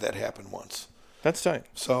I've had that happen once. That's tight.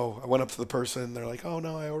 So I went up to the person, and they're like, oh,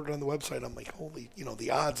 no, I ordered on the website. I'm like, holy,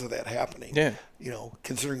 the odds of that happening. Yeah.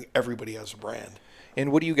 Considering everybody has a brand.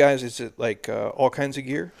 And what do you guys, is it like all kinds of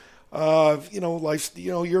gear? Life,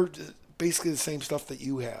 your basically the same stuff that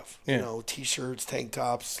you have. Yeah. You know, t-shirts, tank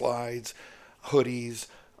tops, slides, hoodies.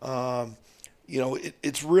 You know,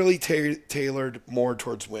 it's really tailored more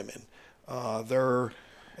towards women. And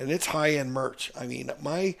it's high-end merch. I mean,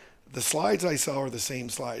 the slides I sell are the same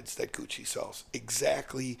slides that Gucci sells,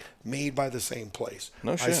 exactly made by the same place.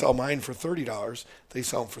 No shit. I sell mine for $30. They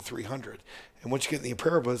sell them for $300. And once you get in the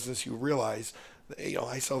apparel business, you realize, you know,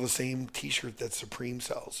 I sell the same T-shirt that Supreme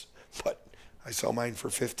sells, but I sell mine for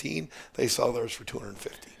 $15. They sell theirs for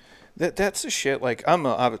 $250. That's the shit. Like, I'm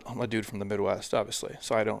a dude from the Midwest, obviously,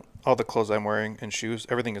 so I don't. All the clothes I'm wearing and shoes,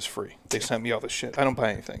 everything is free. They sent me all this shit. I don't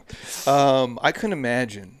buy anything. I couldn't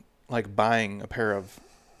imagine like buying a pair of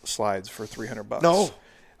slides for $300. No.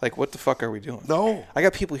 Like, what the fuck are we doing? No. I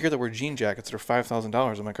got people here that wear jean jackets that are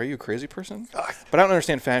 $5,000. I'm like, are you a crazy person? Ah. But I don't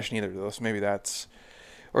understand fashion either, though. So maybe that's,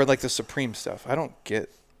 or like the Supreme stuff. I don't get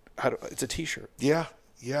it's a T-shirt. Yeah,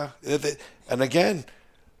 yeah. And again,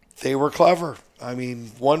 they were clever. I mean,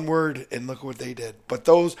 one word, and look what they did. But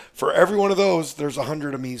for every one of those, there's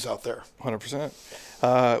 100 of me's out there.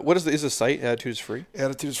 100%. What is the site? Attitude is Free?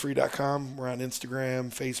 AttitudesFree.com. We're on Instagram,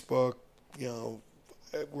 Facebook, you know,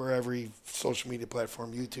 we're every social media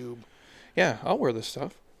platform, YouTube. Yeah, I'll wear this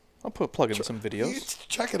stuff. I'll plug in some videos. You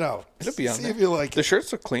check it out. It'll be on See there. if you like The it.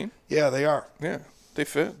 shirts look clean. Yeah, they are. Yeah, they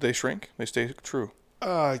fit. They shrink. They stay true.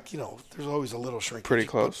 You know, there's always a little shrinkage. Pretty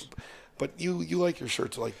close. But you like your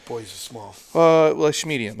shirts like boys are small. Well, it's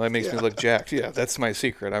medium. That makes me look jacked. Yeah, that's my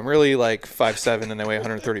secret. I'm really like 5'7" and I weigh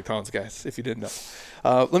 130 pounds, guys, if you didn't know.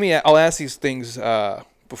 I'll ask these things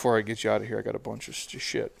before I get you out of here. I got a bunch of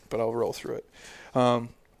shit, but I'll roll through it.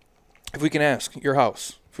 If we can ask, your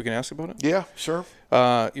house, if we can ask about it? Yeah, sure.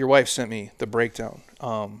 Your wife sent me the breakdown.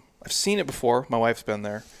 I've seen it before. My wife's been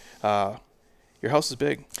there. Your house is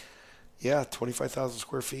big. Yeah, 25,000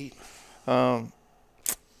 square feet.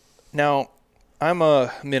 Now, I'm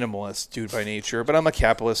a minimalist dude by nature, but I'm a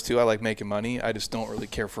capitalist too. I like making money. I just don't really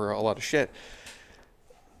care for a lot of shit.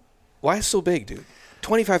 Why is it so big, dude?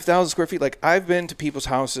 25,000 square feet. Like, I've been to people's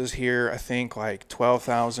houses here, I think, like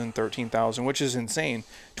 12,000, 13,000, which is insane.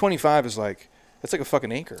 25 is like, that's like a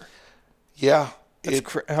fucking acre. Yeah.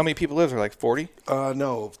 How many people live there? Like 40?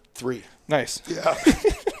 No, 3. Nice. Yeah.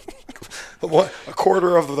 A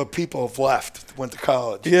quarter of the people have left, went to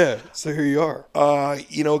college. Yeah. So here you are.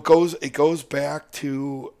 You know, it goes back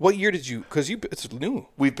to. What year did you? Because it's new.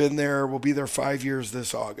 We've been there. We'll be there 5 years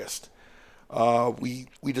this August. We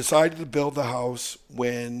decided to build the house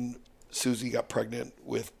when Susie got pregnant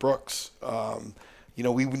with Brooks. You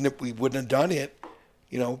know, we wouldn't have done it.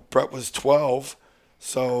 You know, Brett was 12,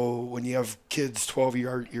 so when you have kids 12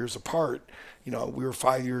 years apart, you know, we were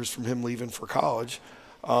 5 years from him leaving for college.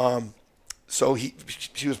 So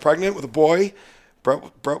she was pregnant with a boy.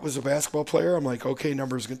 Brett was a basketball player. I'm like, okay,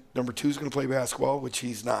 number 2 is going to play basketball, which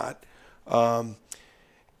he's not.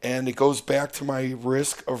 And it goes back to my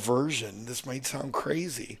risk aversion. This might sound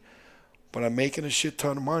crazy, but I'm making a shit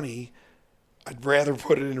ton of money. I'd rather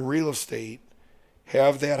put it in real estate,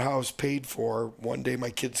 have that house paid for. One day my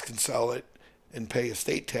kids can sell it and pay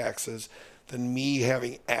estate taxes than me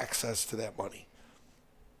having access to that money.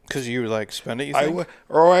 Because you like spend it, you think?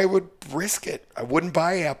 I would risk it. I wouldn't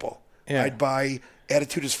buy Apple. Yeah. I'd buy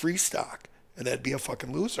Attitude is Free stock, and that'd be a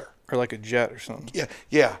fucking loser. Or like a jet or something.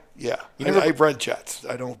 Yeah. I rent jets.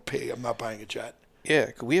 I don't pay. I'm not buying a jet.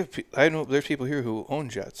 Yeah, I know there's people here who own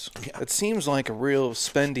jets. Yeah. It seems like a real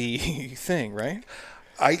spendy thing, right?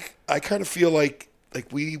 I kind of feel like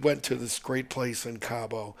we went to this great place in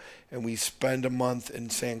Cabo, and we spend a month in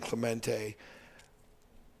San Clemente.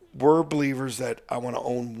 We're believers that I want to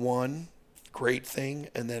own one great thing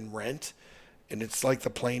and then rent. And it's like the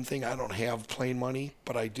plane thing. I don't have plane money,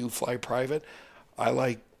 but I do fly private. I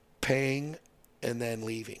like paying and then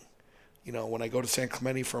leaving. You know, when I go to San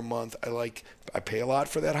Clemente for a month, I pay a lot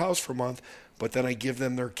for that house for a month, but then I give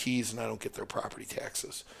them their keys and I don't get their property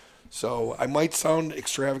taxes. So I might sound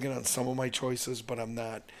extravagant on some of my choices, but I'm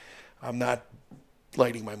not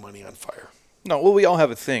lighting my money on fire. No, well, we all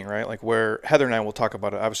have a thing, right? Like where Heather and I will talk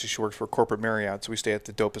about it. Obviously, she works for corporate Marriott, so we stay at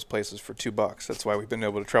the dopest places for $2. That's why we've been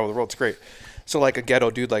able to travel the world. It's great. So like a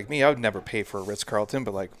ghetto dude like me, I would never pay for a Ritz-Carlton,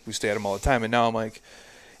 but like we stay at them all the time. And now I'm like,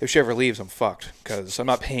 if she ever leaves, I'm fucked because I'm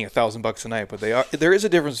not paying $1,000 a night. But there is a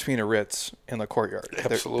difference between a Ritz and the Courtyard.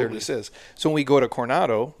 Absolutely. There just is. So when we go to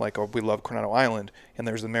Coronado, like we love Coronado Island, and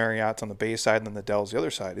there's the Marriott's on the bay side and then the Del's the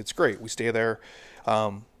other side. It's great. We stay there.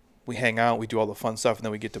 We hang out. We do all the fun stuff, and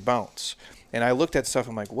then we get to bounce. And I looked at stuff.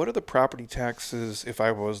 I'm like, what are the property taxes if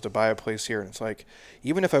I was to buy a place here? And it's like,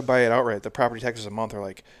 even if I buy it outright, the property taxes a month are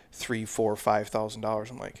like $3,000, $4,000,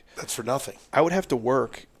 $5,000. I'm like, that's for nothing. I would have to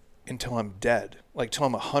work until I'm dead, like till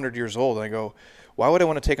I'm 100 years old. And I go, why would I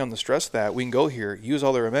want to take on the stress of that? We can go here, use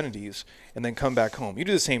all their amenities, and then come back home. You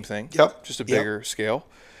do the same thing. Yep. Just a bigger scale.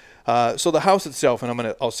 So the house itself,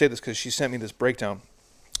 and I'll say this because she sent me this breakdown.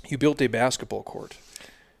 You built a basketball court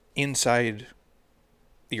inside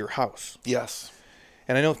your house. Yes.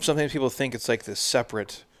 And I know sometimes people think it's like this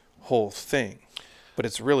separate whole thing, but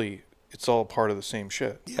it's all part of the same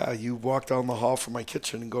shit. Yeah, you walk down the hall from my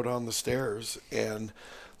kitchen and go down the stairs, and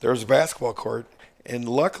there's a basketball court. And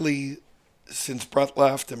luckily, since Brett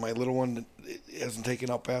left and my little one hasn't taken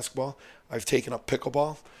up basketball, I've taken up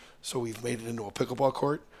pickleball. So we've made it into a pickleball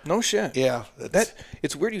court. No shit. Yeah.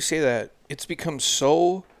 It's weird you say that. It's become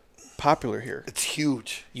so popular here. It's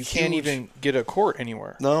huge. You can't even get a court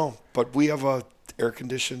anywhere. No, but we have a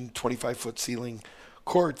air-conditioned 25-foot ceiling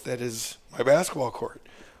court that is my basketball court.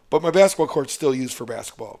 But my basketball court's still used for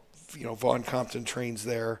basketball. You know, Vaughn Compton trains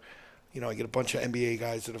there. You know, I get a bunch of NBA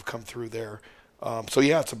guys that have come through there. So,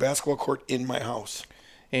 yeah, it's a basketball court in my house.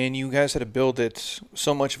 And you guys had to build it,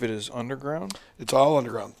 so much of it is underground? It's all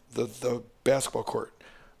underground, the basketball court.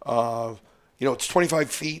 You know, it's 25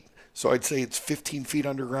 feet, so I'd say it's 15 feet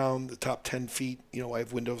underground, the top 10 feet. You know, I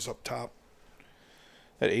have windows up top.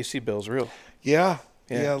 That AC bill's real. Yeah.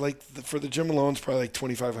 Like for the gym alone, it's probably like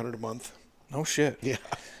 $2,500 a month. No shit. Yeah.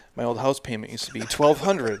 My old house payment used to be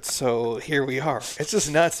 $1,200, so here we are. It's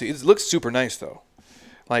just nuts. It looks super nice, though.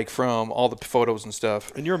 Like from all the photos and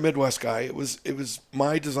stuff. And you're a Midwest guy. It was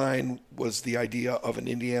my design was the idea of an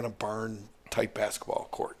Indiana barn type basketball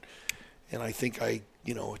court, and I think I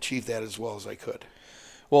achieved that as well as I could.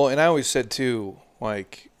 Well, and I always said too,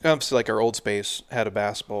 like obviously like our old space had a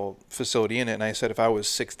basketball facility in it, and I said if I was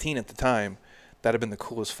 16 at the time, that'd have been the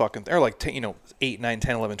coolest fucking thing. Or like 8, 9,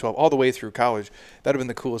 10, 11, 12, all the way through college, that'd have been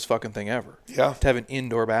the coolest fucking thing ever. Yeah. To have an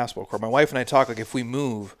indoor basketball court. My wife and I talk like if we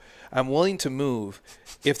move, I'm willing to move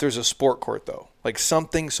if there's a sport court though, like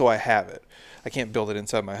something so I have it. I can't build it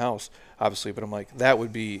inside my house, obviously, but I'm like that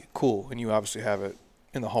would be cool, and you obviously have it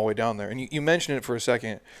in the hallway down there. And you mentioned it for a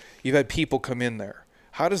second. You've had people come in there.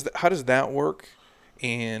 How does that work?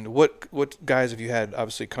 And what guys have you had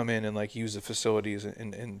obviously come in and like use the facilities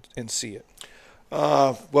and see it?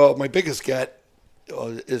 Well, my biggest get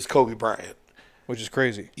is Kobe Bryant, which is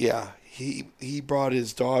crazy. Yeah, he brought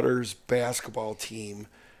his daughter's basketball team,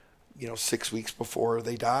 6 weeks before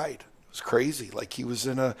they died. It was crazy. Like he was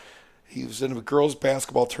in a girls'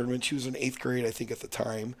 basketball tournament. She was in 8th grade, I think, at the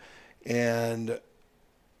time, and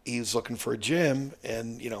he was looking for a gym,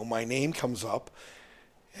 and my name comes up,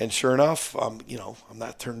 and sure enough, I'm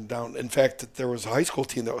not turned down. In fact, there was a high school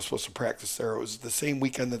team that was supposed to practice there. It was the same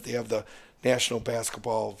weekend that they have the National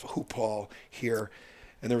Basketball Hoop Hall here,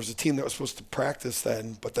 and there was a team that was supposed to practice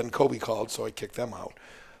then, but then Kobe called, so I kicked them out.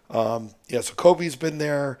 So Kobe's been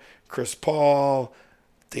there, Chris Paul,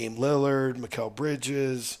 Dame Lillard, Mikal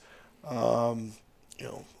Bridges.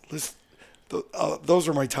 Those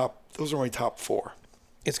are my top 4.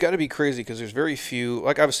 It's got to be crazy because there's very few.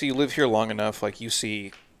 Like obviously, you live here long enough. Like you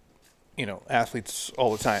see, athletes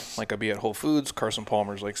all the time. Like I'd be at Whole Foods, Carson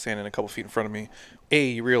Palmer's like standing a couple feet in front of me.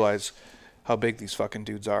 You realize how big these fucking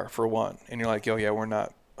dudes are for one, and you're like, oh yeah, we're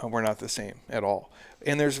not the same at all.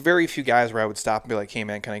 And there's very few guys where I would stop and be like, hey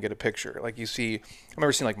man, can I get a picture? Like you see, I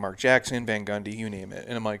remember seeing like Mark Jackson, Van Gundy, you name it,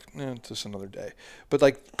 and I'm like, it's just another day. But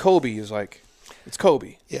like Kobe is like, it's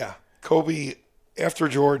Kobe. Yeah, Kobe after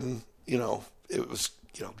Jordan, it was.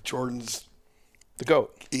 Jordan's the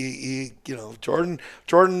GOAT.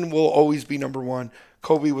 Jordan will always be number 1.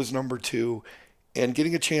 Kobe was number 2, and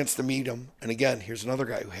getting a chance to meet him. And again, here's another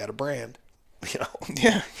guy who had a brand.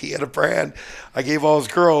 Yeah, he had a brand. I gave all his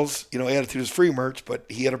girls, Attitude is Free merch, but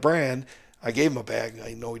he had a brand. I gave him a bag.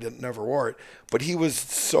 I know he never wore it, but he was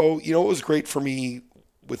so. It was great for me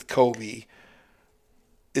with Kobe.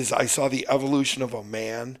 Is I saw the evolution of a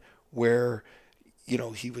man where.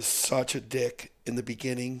 He was such a dick in the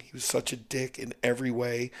beginning. He was such a dick in every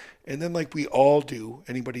way. And then like we all do,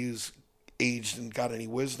 anybody who's aged and got any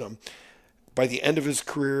wisdom, by the end of his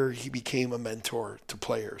career, he became a mentor to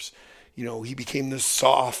players. He became this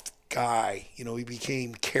soft guy. He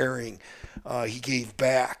became caring. He gave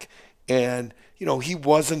back. And, he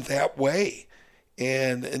wasn't that way.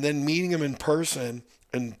 And then meeting him in person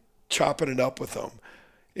and chopping it up with him,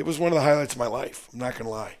 it was one of the highlights of my life. I'm not going to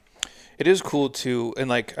lie. It is cool too, and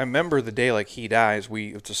like I remember the day like he dies.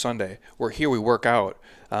 It's a Sunday. We're here. We work out.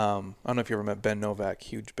 I don't know if you ever met Ben Novak,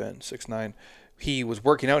 huge Ben, 6'9". He was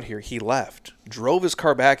working out here. He left, drove his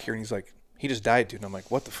car back here, and he's like, he just died, dude. And I'm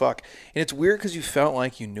like, what the fuck? And it's weird because you felt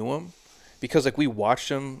like you knew him, because like we watched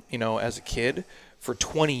him, as a kid for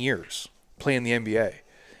 20 years playing the NBA,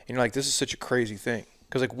 and you're like, this is such a crazy thing.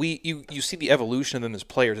 Because like you see the evolution of them as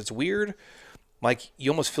players. It's weird. Like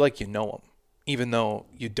you almost feel like you know them, even though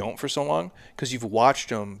you don't for so long, because you've watched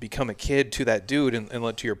them become a kid to that dude.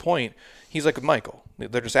 And to your point, he's like Michael.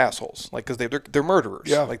 They're just assholes. Like because they're murderers.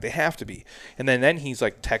 Yeah. Like they have to be. And then he's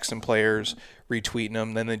like texting players, retweeting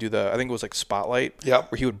them. Then they do I think it was like Spotlight. Yeah.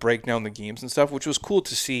 Where he would break down the games and stuff, which was cool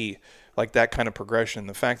to see. Like that kind of progression.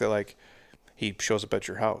 The fact that like he shows up at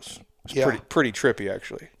your house. It's pretty trippy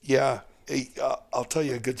actually. Yeah. I'll tell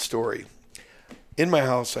you a good story. In my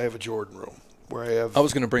house, I have a Jordan room where I have. I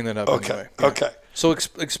was going to bring that up anyway. Yeah. Okay. So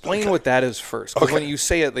explain what that is first. Because when you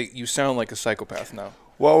say it, like, you sound like a psychopath now.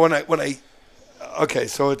 Well, okay,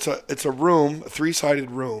 so it's a room, a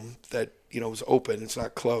 3-sided room that is open. It's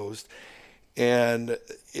not closed, and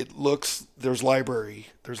there's a library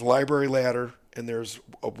ladder, and there's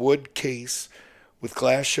a wood case with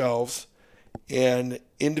glass shelves and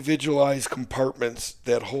individualized compartments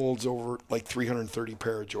that holds over like 330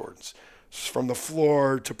 pair of Jordans. From the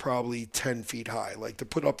floor to probably 10 feet high. Like to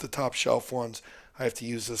put up the top shelf ones, I have to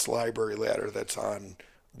use this library ladder that's on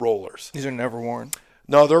rollers. These are never worn?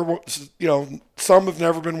 No, some have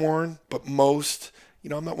never been worn, but most,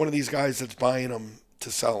 I'm not one of these guys that's buying them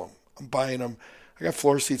to sell them. I'm buying them. I got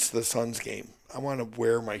floor seats to the Suns game. I want to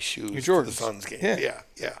wear my shoes to the Suns game. Yeah.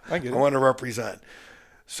 I get it. I want to represent.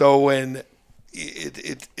 So when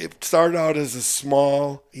it started out as a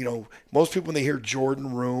small, most people when they hear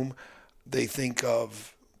Jordan room, they think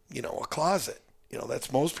of, a closet.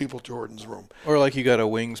 That's most people Jordan's room. Or like you got a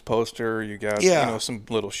Wings poster, you got some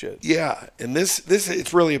little shit. Yeah, and this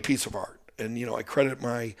it's really a piece of art. And I credit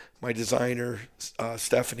my designer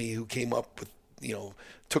Stephanie, who came up with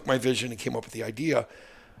took my vision and came up with the idea.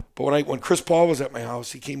 But when Chris Paul was at my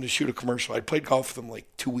house, he came to shoot a commercial. I'd played golf with him like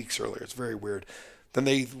 2 weeks earlier. It's very weird. Then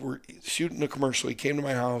they were shooting a commercial. He came to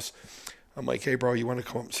my house. I'm like, hey bro, you want to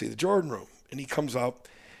come up and see the Jordan room? And he comes up.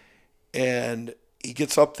 And he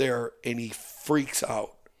gets up there and he freaks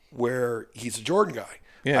out where he's a Jordan guy.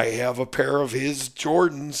 Yeah. I have a pair of his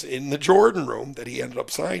Jordans in the Jordan room that he ended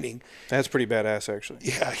up signing. That's pretty badass, actually.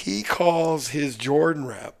 Yeah, he calls his Jordan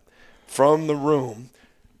rep from the room.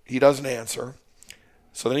 He doesn't answer.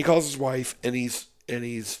 So then he calls his wife and he's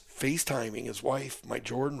FaceTiming his wife, my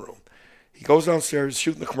Jordan room. He goes downstairs,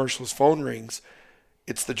 shooting the commercial. His phone rings.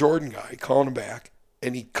 It's the Jordan guy calling him back.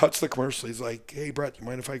 And he cuts the commercial. He's like, hey, Brett, you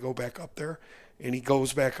mind if I go back up there? And he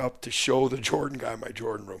goes back up to show the Jordan guy my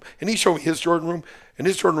Jordan room. And he showed me his Jordan room. And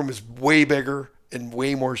his Jordan room is way bigger and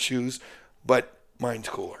way more shoes. But mine's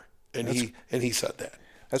cooler. And he said that.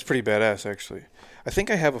 That's pretty badass, actually. I think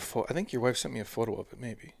I have a photo. I think your wife sent me a photo of it,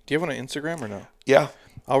 maybe. Do you have one on Instagram or no? Yeah.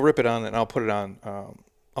 I'll rip it on and I'll put it on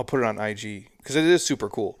IG. Because it is super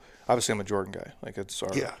cool. Obviously, I'm a Jordan guy. Like, it's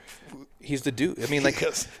our... Yeah. He's the dude. I mean, like,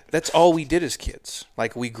 Yes. That's all we did as kids.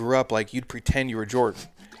 Like, we grew up, like, you'd pretend you were Jordan.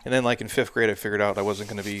 And then, like, in 5th grade, I figured out I wasn't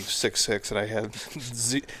going to be 6'6", and I had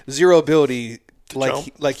zero ability. Well,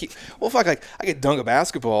 fuck, like, I could dunk a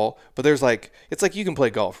basketball, but there's, like, it's like you can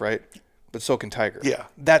play golf, right? But so can Tiger. Yeah.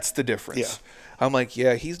 That's the difference. Yeah. I'm like,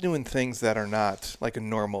 yeah, he's doing things that are not, like, a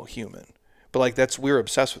normal human. But, like, we were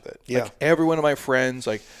obsessed with it. Yeah. Like, every one of my friends,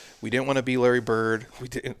 like, we didn't want to be Larry Bird.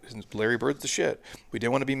 Larry Bird's the shit. We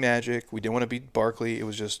didn't want to be Magic. We didn't want to be Barkley. It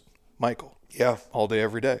was just Michael. Yeah. All day,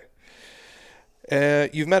 every day.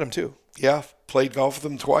 You've met him too. Yeah. Played golf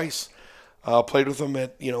with him twice. Played with him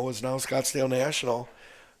at, was now Scottsdale National.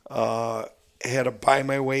 Had to buy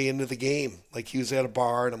my way into the game. Like he was at a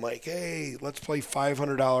bar and I'm like, hey, let's play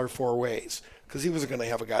 $500 four ways. Because he wasn't going to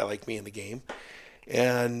have a guy like me in the game.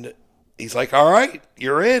 And he's like, all right,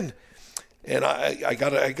 you're in. And I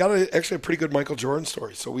got actually a pretty good Michael Jordan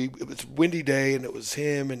story. So it was a windy day, and it was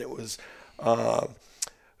him, and it was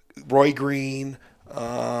Roy Green,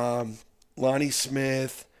 Lonnie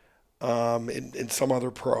Smith, and some other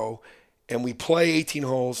pro. And we play 18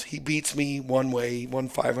 holes. He beats me one way. He won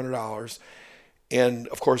 $500. And,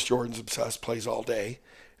 of course, Jordan's obsessed, plays all day.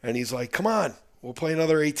 And he's like, come on, we'll play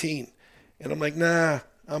another 18. And I'm like, nah,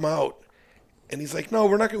 I'm out. And he's like, no,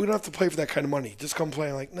 we don't have to play for that kind of money. Just come play.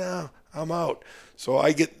 I'm like, nah, I'm out. So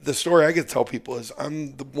the story I get to tell people is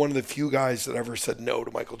I'm one of the few guys that ever said no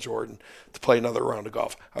to Michael Jordan to play another round of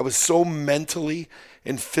golf. I was so mentally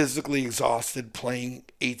and physically exhausted playing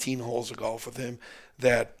 18 holes of golf with him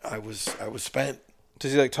that I was spent.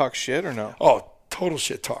 Does he like talk shit or no? Oh, total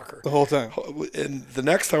shit talker. The whole time. And the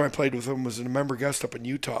next time I played with him was in a member guest up in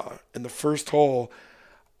Utah. In the first hole,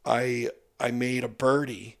 I made a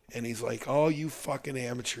birdie, and he's like, oh, you fucking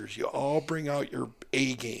amateurs, you all bring out your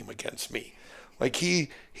A game against me. Like he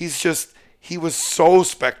was so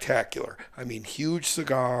spectacular. I mean, huge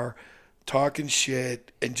cigar, talking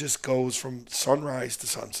shit, and just goes from sunrise to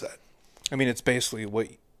sunset. I mean, it's basically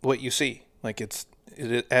what you see. Like it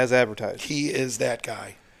as advertised. He is that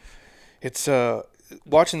guy. It's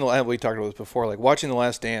watching we talked about this before. Like watching The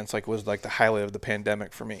Last Dance, like was like the highlight of the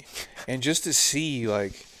pandemic for me, and just to see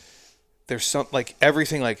like there's some like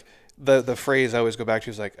everything like the phrase I always go back to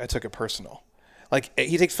is like I took it personal. Like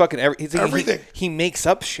he takes fucking everything. He makes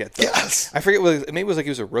up shit. Though. Yes. I forget maybe it was like he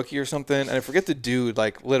was a rookie or something, and I forget the dude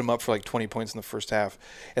like lit him up for like 20 points in the first half,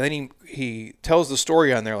 and then he tells the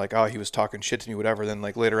story on there like he was talking shit to me whatever. Then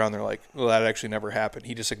like later on they're like well that actually never happened.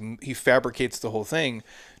 He just like he fabricates the whole thing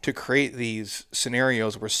to create these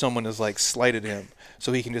scenarios where someone has like slighted him,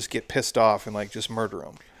 so he can just get pissed off and like just murder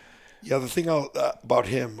him. Yeah, the thing about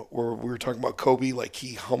him, where we were talking about Kobe, like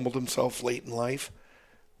he humbled himself late in life.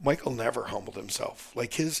 Michael never humbled himself.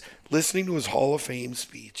 Like listening to his Hall of Fame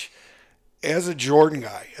speech, as a Jordan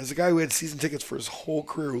guy, as a guy who had season tickets for his whole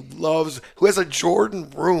career, who has a Jordan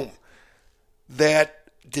room, that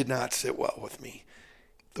did not sit well with me.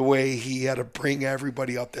 The way he had to bring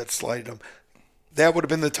everybody up that slighted him. That would have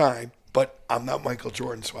been the time, but I'm not Michael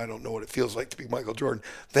Jordan, so I don't know what it feels like to be Michael Jordan.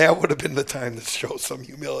 That would have been the time to show some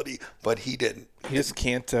humility, but he didn't. He just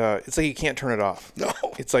can't. It's like he can't turn it off. No.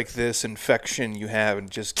 It's like this infection you have, and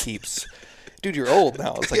it just keeps. Dude, you're old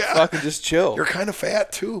now. It's like fucking just chill. You're kind of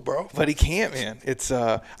fat too, bro. But he can't, man. It's.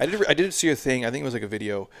 I did see a thing. I think it was like a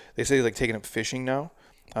video. They say he's like taking up fishing now.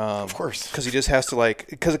 Of course. Because he just has to like.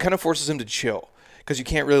 Because it kind of forces him to chill. Because you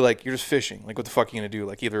can't really like. You're just fishing. Like what the fuck are you gonna do?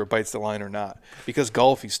 Like either it bites the line or not. Because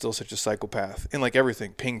golf, he's still such a psychopath. And like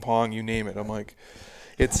everything, ping pong, you name it. I'm like,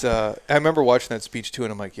 it's. I remember watching that speech too,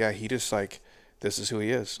 and I'm like, yeah, he just like. This is who he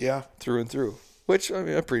is. Yeah. Through and through. Which, I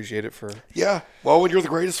mean, I appreciate it for... Yeah. Well, when you're the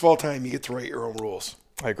greatest of all time, you get to write your own rules.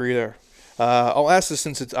 I agree there. I'll ask this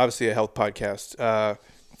since it's obviously a health podcast.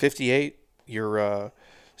 58, you're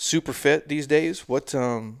super fit these days. What?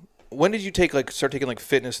 When did you start taking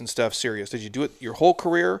fitness and stuff serious? Did you do it your whole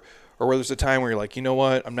career? Or was there a time where you're like, you know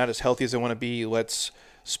what? I'm not as healthy as I want to be. Let's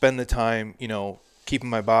spend the time, keeping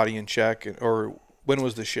my body in check. Or when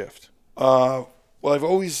was the shift? Well, I've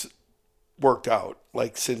always... worked out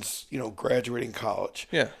since graduating college.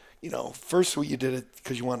 Yeah. First you did it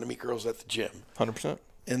because you wanted to meet girls at the gym. 100%.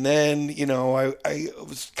 And then I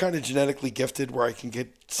was kind of genetically gifted where I can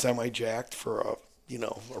get semi jacked for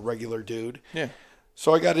a regular dude. Yeah.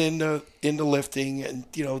 So I got into lifting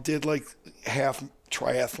and did like half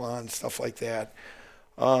triathlon stuff like that.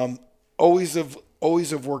 Always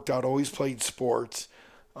have worked out. Always played sports.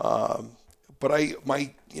 But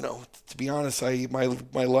to be honest,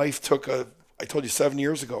 my life took I told you 7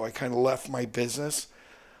 years ago, I kind of left my business.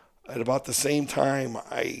 At about the same time,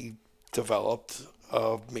 I developed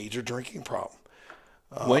a major drinking problem.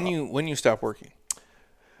 When you stopped working?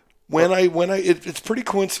 It's pretty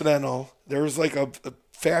coincidental. There was like a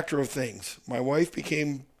factor of things. My wife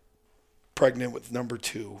became pregnant with number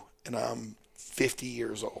 2, and I'm 50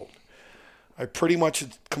 years old. I pretty much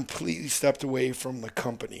completely stepped away from the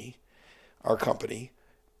company. Our company,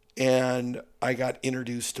 and I got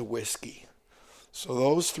introduced to whiskey. So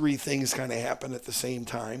those 3 things kind of happened at the same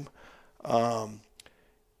time. And,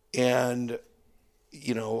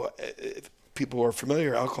 if people are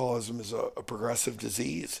familiar, alcoholism is a progressive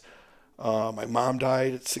disease. My mom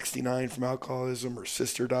died at 69 from alcoholism. Her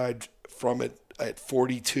sister died from it at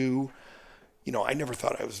 42. I never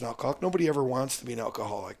thought I was an alcoholic. Nobody ever wants to be an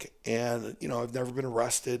alcoholic. And, I've never been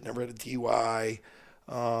arrested, never had a DUI.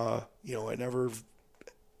 I never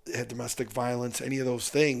had domestic violence, any of those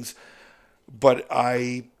things. But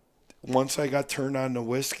once I got turned on to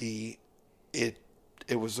whiskey, it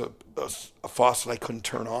was a faucet I couldn't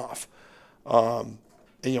turn off.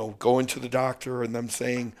 Going to the doctor and them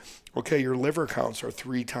saying, okay, your liver counts are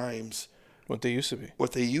 3 times what they used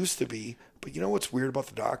to be. But you know what's weird about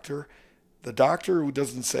the doctor? The doctor who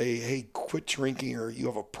doesn't say, hey, quit drinking or you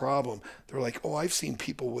have a problem. They're like, oh, I've seen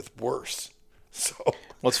people with worse. So,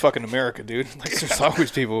 well, it's fucking America, dude. There's always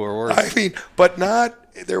people who are worse. I mean, but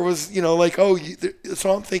there was,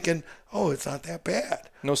 so I'm thinking, oh, it's not that bad.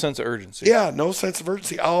 No sense of urgency. Yeah, no sense of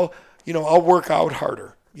urgency. I'll work out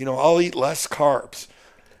harder. I'll eat less carbs.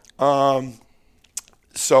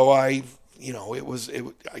 So I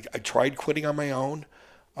tried quitting on my own,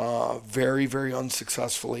 very, very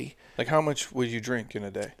unsuccessfully. Like how much would you drink in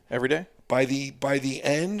a day? Every day? By the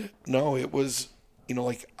end, no, it was...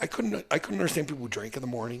 I couldn't understand people who drank in the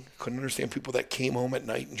morning. Couldn't understand people that came home at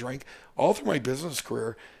night and drank. All through my business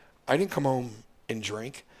career, I didn't come home and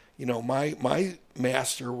drink. My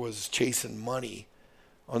master was chasing money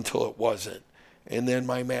until it wasn't. And then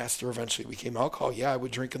my master eventually became alcohol. Yeah, I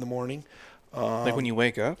would drink in the morning. Like when you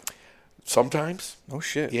wake up? Sometimes. Oh,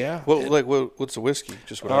 shit. Yeah. What's the whiskey?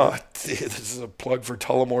 Just whatever. This is a plug for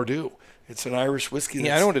Tullamore Dew. It's an Irish whiskey.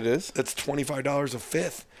 Yeah, I know what it is. That's $25 a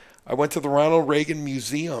fifth. I went to the Ronald Reagan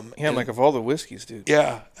Museum. Yeah, like of all the whiskeys, dude.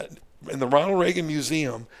 Yeah, in the Ronald Reagan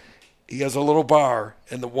Museum, he has a little bar,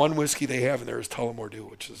 and the one whiskey they have in there is Tullamore Dew,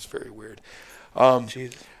 which is very weird.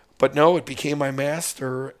 Jeez. But no, it became my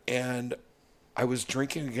master, and I was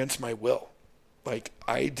drinking against my will. Like,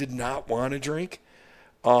 I did not want to drink,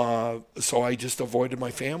 so I just avoided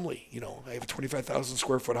my family. You know, I have a 25,000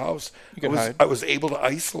 square foot house. You can hide. I was able to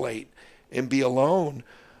isolate and be alone,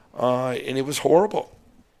 and it was horrible.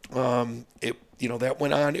 That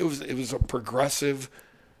went on. It was a progressive,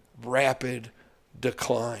 rapid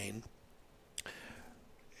decline.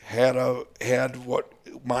 Had what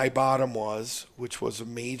my bottom was, which was a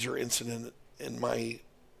major incident in my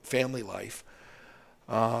family life,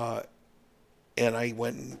 and I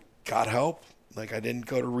went and got help. Like, I didn't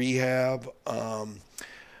go to rehab.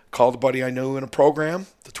 Called a buddy I knew in a program,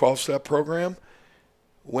 the 12-step program.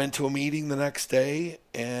 Went to a meeting the next day,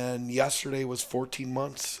 and yesterday was 14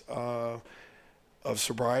 months of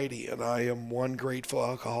sobriety, and I am one grateful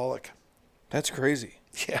alcoholic. That's crazy.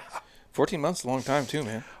 Yeah. 14 months is a long time, too,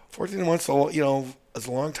 man. 14 months, is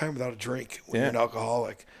a long time without a drink when you're an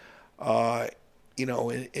alcoholic. And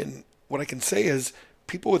what I can say is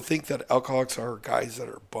people would think that alcoholics are guys that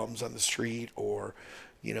are bums on the street or,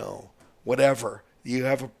 whatever. You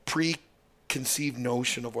have a preconceived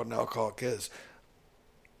notion of what an alcoholic is.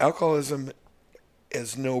 Alcoholism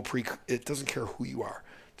has it doesn't care who you are.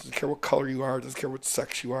 It doesn't care what color you are. It doesn't care what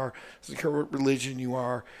sex you are. It doesn't care what religion you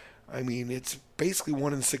are. I mean, it's basically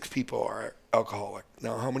 1 in 6 people are alcoholic.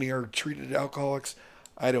 Now, how many are treated alcoholics?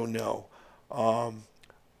 I don't know.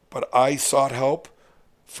 But I sought help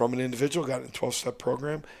from an individual, got in a 12-step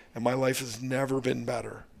program, and my life has never been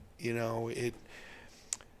better.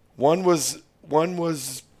 One was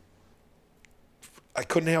I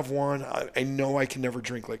couldn't have one. I know I can never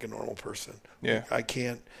drink like a normal person. Yeah. I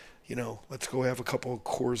can't, let's go have a couple of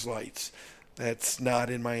Coors Lights. That's not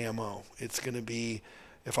in my MO. It's going to be,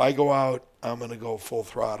 if I go out, I'm going to go full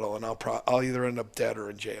throttle, and I'll either end up dead or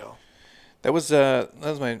in jail. That was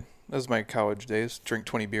my college days. Drink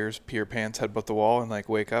 20 beers, pee your pants, headbutt the wall, and like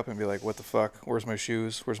wake up and be like, "What the fuck? Where's my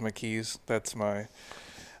shoes? Where's my keys?" That's my.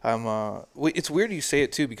 It's weird you say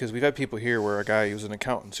it too, because we've had people here where a guy, he was an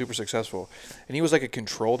accountant, super successful, and he was like a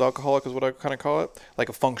controlled alcoholic, is what I kind of call it, like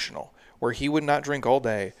a functional, where he would not drink all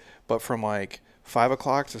day, but from like 5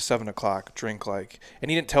 o'clock to 7 o'clock, drink like, and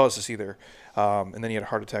he didn't tell us this either. And then he had a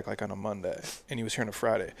heart attack like on a Monday, and he was here on a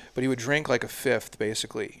Friday. But he would drink like a fifth,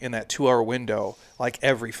 basically, in that 2-hour window, like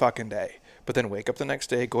every fucking day. But then wake up the next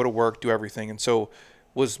day, go to work, do everything. And so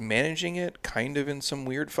was managing it kind of in some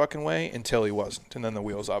weird fucking way until he wasn't. And then the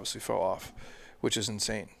wheels obviously fell off, which is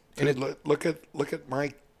insane. And look at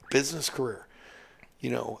my business career.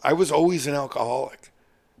 I was always an alcoholic.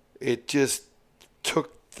 It just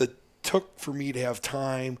took for me to have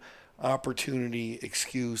time, opportunity,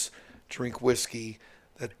 excuse, drink whiskey,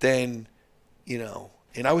 that then,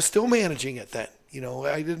 and I was still managing it then.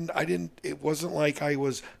 It wasn't like I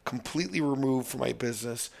was completely removed from my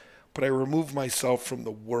business, but I removed myself from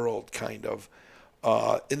the world, kind of.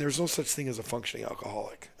 And there's no such thing as a functioning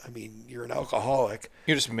alcoholic. I mean, you're an alcoholic.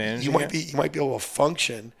 You're just managing You might be able to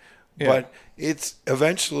function, but it's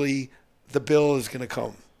eventually the bill is going to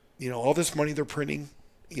come. All this money they're printing,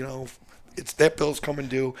 it's that bill's coming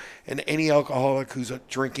due, and any alcoholic who's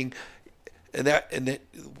drinking, and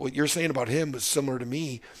what you're saying about him was similar to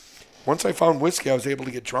me. Once I found whiskey, I was able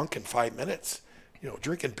to get drunk in 5 minutes.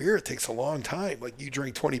 Drinking beer, it takes a long time. Like, you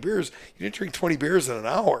drink 20 beers, you didn't drink 20 beers in an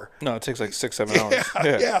hour. No, it takes like 6-7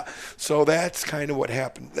 hours. Yeah. So that's kind of what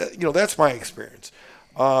happened. That's my experience.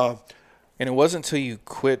 And it wasn't until you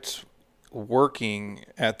quit working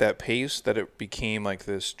at that pace that it became like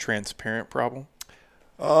this transparent problem?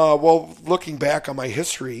 Well, looking back on my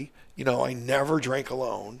history, I never drank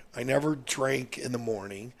alone. I never drank in the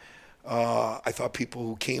morning. I thought people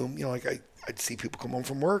who came, I'd see people come home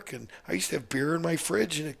from work, and I used to have beer in my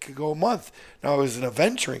fridge, and it could go a month. Now, I was an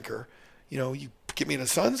event drinker. You get me in a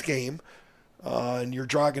Suns game, and you're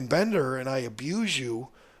Dragan Bender, and I abuse you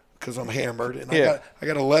because I'm hammered. And I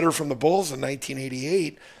got a letter from the Bulls in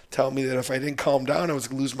 1988 telling me that if I didn't calm down, I was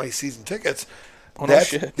going to lose my season tickets. Oh, no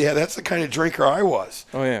shit. Yeah, that's the kind of drinker I was.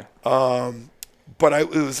 Oh, yeah. But it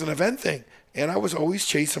was an event thing, and I was always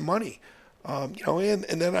chasing money. And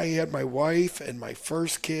then I had my wife and my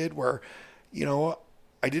first kid where,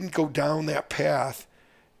 I didn't go down that path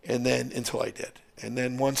until I did. And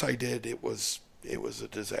then once I did, it was a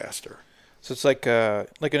disaster. So it's like an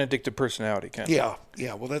addictive personality kind of.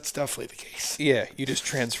 Yeah. Well, that's definitely the case. Yeah, you just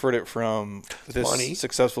transferred it from this money.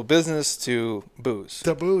 Successful business to booze.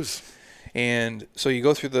 To booze. And so you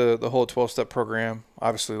go through the whole 12-step program.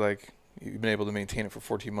 Obviously, like, you've been able to maintain it for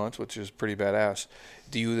 14 months, which is pretty badass.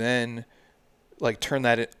 Do you then like turn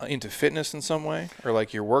that into fitness in some way, or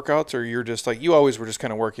like your workouts, or you're just like, you always were just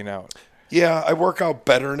kind of working out? Yeah, I work out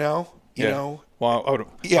better now. You know. Well,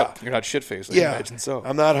 yeah, you're not shit faced. Yeah, imagine so.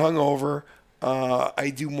 I'm not hungover.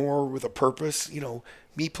 I do more with a purpose. You know,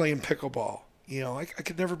 me playing pickleball. You know, I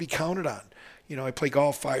could never be counted on. You know, I play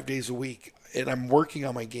golf 5 days a week, and I'm working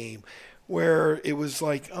on my game. Where it was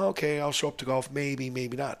like, okay, I'll show up to golf, maybe,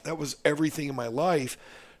 maybe not. That was everything in my life.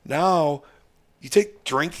 Now, you take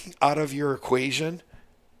drinking out of your equation,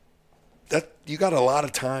 that you got a lot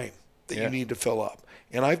of time that you need to fill up.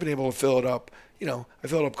 And I've been able to fill it up. You know, I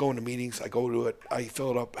fill it up going to meetings. I go to it. I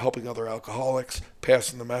fill it up helping other alcoholics,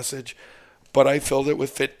 passing the message. But I filled it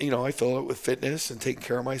with I fill it with fitness and taking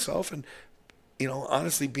care of myself, and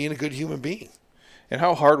honestly, being a good human being. And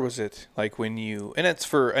how hard was it, like, when you, and it's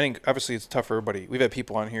for, I think, obviously it's tough for everybody. We've had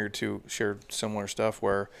people on here to share similar stuff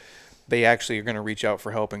where they actually are going to reach out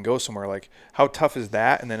for help and go somewhere. Like, how tough is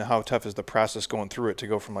that? And then how tough is the process going through it to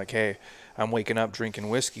go from like, hey, I'm waking up drinking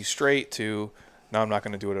whiskey straight to now I'm not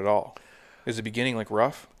going to do it at all? Is the beginning like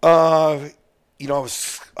rough? I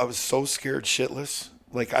was so scared shitless.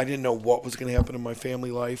 Like, I didn't know what was going to happen in my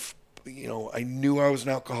family life. I knew I was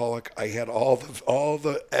an alcoholic. I had all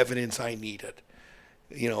the evidence I needed.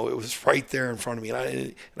 It was right there in front of me.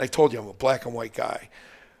 And I told you, I'm a black and white guy.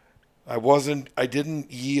 I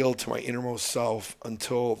didn't yield to my innermost self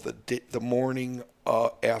until the morning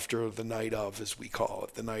after the night of, as we call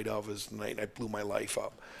it. The night of is the night I blew my life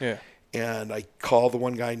up. Yeah. And I called the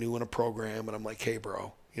one guy I knew in a program, and I'm like, hey,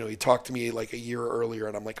 bro. He talked to me like a year earlier,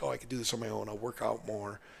 and I'm like, oh, I could do this on my own. I'll work out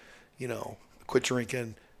more. Quit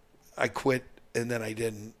drinking. I quit, and then I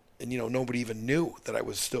didn't. And nobody even knew that I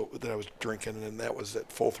was drinking, and that was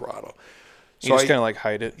at full throttle. So you just kind of like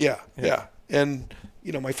hide it. Yeah. And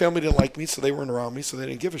my family didn't like me, so they weren't around me, so they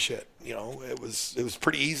didn't give a shit. It was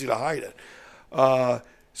pretty easy to hide it.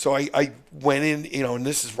 So I went in, and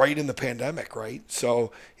this is right in the pandemic, right?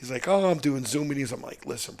 So he's like, oh, I'm doing Zoom meetings. I'm like,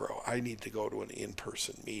 listen, bro, I need to go to an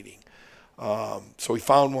in-person meeting. So we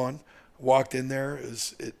found one, walked in there.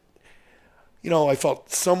 I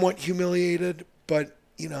felt somewhat humiliated, but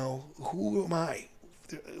who am I?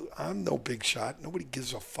 I'm no big shot. Nobody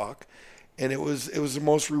gives a fuck. And it was the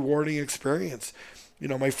most rewarding experience.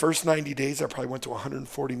 My first 90 days, I probably went to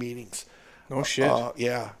 140 meetings. No shit.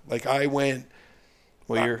 Yeah. Like I went.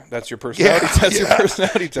 Well, that's your personality. Your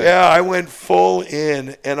personality type. Yeah, I went full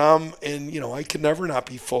in, and I could never not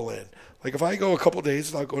be full in. Like if I go a couple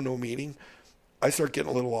days without going to a meeting, I start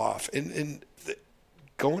getting a little off. And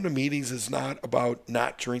going to meetings is not about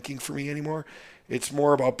not drinking for me anymore. It's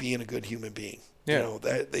more about being a good human being. Yeah.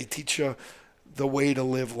 That they teach you the way to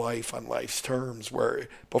live life on life's terms, where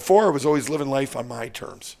before I was always living life on my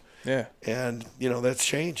terms. Yeah. And, that's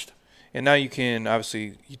changed. And now you can,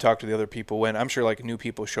 obviously, you talk to the other people when, I'm sure, like, new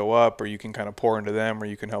people show up, or you can kind of pour into them, or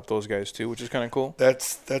you can help those guys too, which is kind of cool.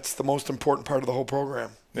 That's the most important part of the whole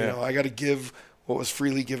program. Yeah. I got to give what was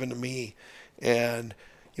freely given to me. And,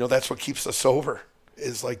 that's what keeps us sober,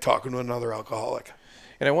 is like talking to another alcoholic.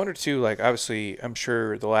 And I wonder too, like, obviously, I'm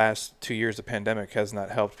sure the last 2 years of pandemic has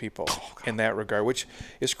not helped people in that regard, which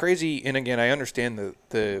is crazy. And again, I understand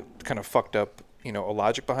the kind of fucked up, a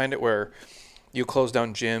logic behind it, where you close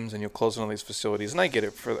down gyms and you'll close down all these facilities. And I get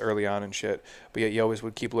it for early on and shit, but yet you always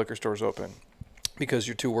would keep liquor stores open because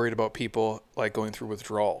you're too worried about people like going through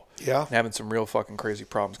withdrawal. Yeah. And having some real fucking crazy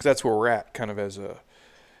problems. Because that's where we're at kind of as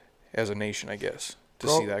a nation, I guess, to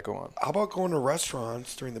see that go on. How about going to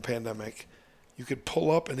restaurants during the pandemic? You could pull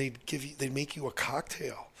up and they'd make you a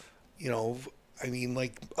cocktail.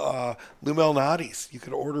 Like Lou Malnati's. You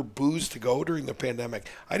could order booze to go during the pandemic.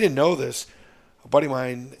 I didn't know this. A buddy of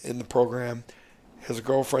mine in the program has a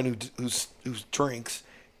girlfriend who drinks,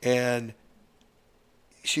 and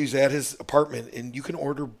she's at his apartment, and you can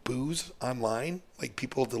order booze online. Like,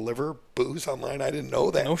 people deliver booze online. I didn't know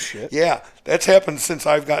that. No shit. Yeah, that's happened since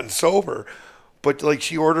I've gotten sober. But, like,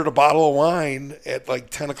 she ordered a bottle of wine at, like,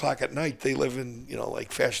 10 o'clock at night. They live in,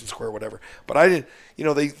 like, Fashion Square or whatever. But I didn't,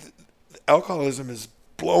 alcoholism is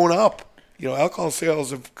blown up. Alcohol sales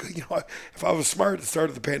have, if I was smart at the start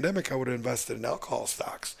of the pandemic, I would have invested in alcohol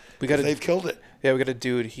stocks. They've killed it. Yeah, we got a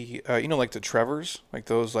dude, he, like the Trevor's, like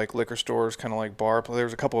those, like, liquor stores, kind of like bar.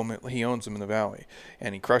 There's a couple of them, he owns them in the Valley,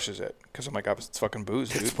 and he crushes it. Because I'm like, oh, it's fucking booze,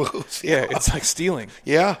 dude. It's booze. Yeah, it's like stealing.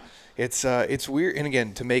 Yeah. It's weird. And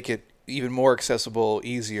again, to make it even more accessible,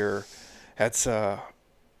 easier, that's,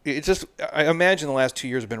 it's just, I imagine the last 2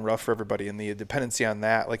 years have been rough for everybody, and the dependency on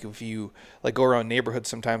that. Like if you like go around neighborhoods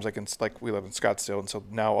sometimes, like we live in Scottsdale, and so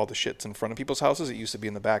now all the shit's in front of people's houses. It used to be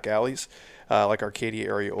in the back alleys, like Arcadia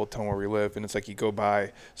area, Old Town where we live, and it's like you go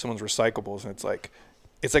by someone's recyclables, and it's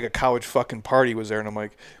like a college fucking party was there, and I'm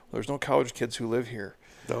like, well, there's no college kids who live here.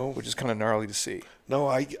 No. Which is kind of gnarly to see. No,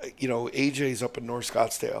 AJ's up in North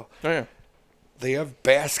Scottsdale. Oh yeah. They have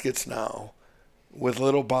baskets now with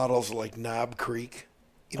little bottles of like Knob Creek.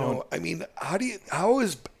 I mean, how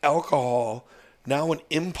is alcohol now an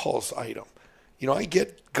impulse item? I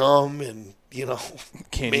get gum and,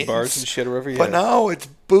 candy bars and shit or whatever. But now it's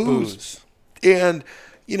booze. And,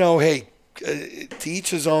 hey, to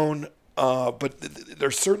each his own, but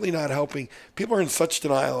they're certainly not helping. People are in such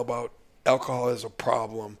denial about alcohol as a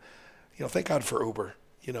problem. Thank God for Uber.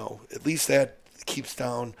 At least that keeps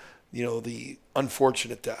down, the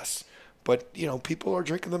unfortunate deaths. But, people are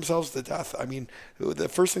drinking themselves to death. I mean, the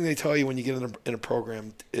first thing they tell you when you get in a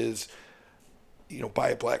program is, buy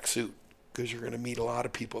a black suit because you're going to meet a lot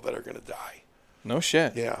of people that are going to die. No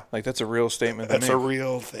shit. Yeah. Like, that's a real statement. That's a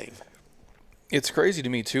real thing. It's crazy to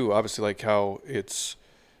me, too, obviously, like how it's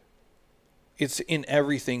in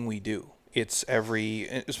everything we do. It's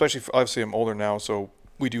especially, obviously, I'm older now, so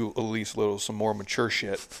we do at least some more mature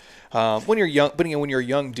shit. When you're young, but when you're a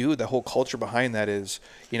young dude, the whole culture behind that is,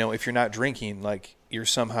 if you're not drinking, like you're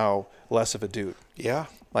somehow less of a dude. Yeah.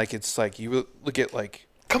 Like it's like you look at like,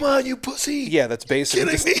 come on, you pussy. Yeah, that's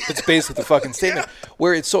basically it's basically the fucking statement. Yeah.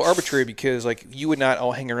 Where it's so arbitrary because like you would not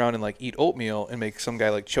all hang around and like eat oatmeal and make some guy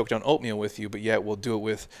like choke down oatmeal with you, but yet we'll do it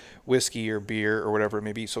with whiskey or beer or whatever it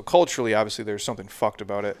may be. So culturally, obviously, there's something fucked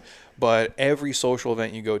about it. But every social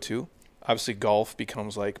event you go to, obviously, golf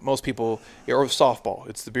becomes like most people, or softball,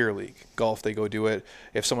 it's the beer league. Golf, they go do it.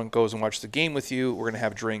 If someone goes and watches the game with you, we're going to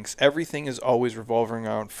have drinks. Everything is always revolving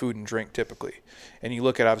around food and drink typically. And you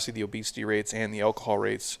look at obviously the obesity rates and the alcohol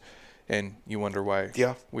rates, and you wonder why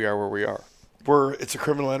we are where we are. It's a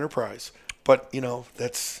criminal enterprise. But,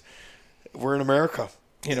 we're in America.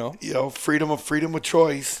 Freedom of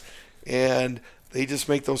choice. And they just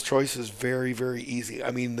make those choices very, very easy. I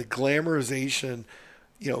mean, the glamorization.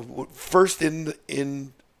 First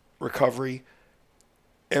in recovery,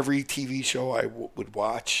 every TV show I would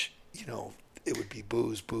watch, it would be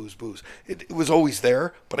booze, booze, booze. It was always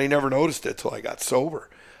there, but I never noticed it till I got sober.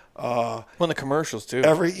 Well, the commercials too.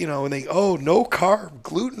 And they, no carb,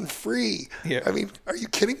 gluten free. Yeah. I mean, are you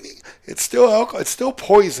kidding me? It's still alcohol. It's still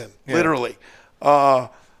poison, literally. But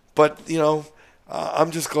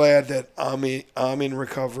I'm just glad that I'm in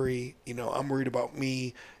recovery. I'm worried about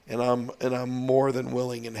me. And I'm more than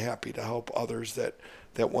willing and happy to help others that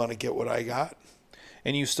want to get what I got.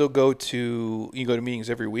 And you still go to meetings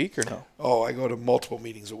every week or no? Oh, I go to multiple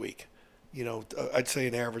meetings a week. I'd say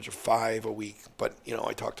an average of 5 a week. But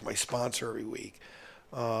I talk to my sponsor every week.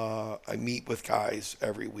 I meet with guys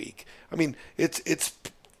every week. I mean, it's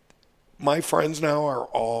my friends now are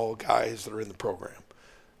all guys that are in the program.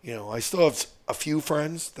 I still have a few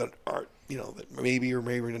friends that are. That maybe or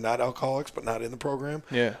maybe not alcoholics, but not in the program.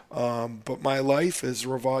 Yeah. But my life is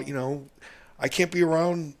I can't be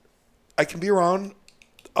around. I can be around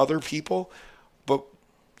other people, but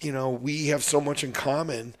we have so much in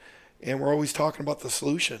common, and we're always talking about the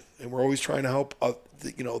solution, and we're always trying to help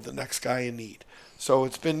the next guy in need. So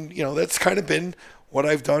it's been that's kind of been what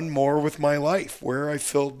I've done more with my life, where I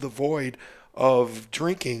filled the void of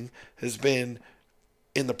drinking has been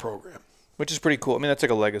in the program. Which is pretty cool. I mean, that's like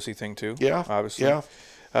a legacy thing too. Yeah. Obviously. Yeah.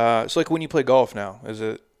 So like when you play golf now,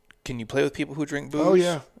 can you play with people who drink booze? Oh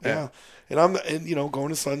yeah. And I'm going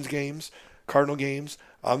to Suns games, Cardinal games.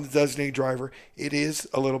 I'm the designated driver. It is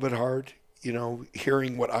a little bit hard,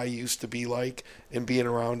 hearing what I used to be like and being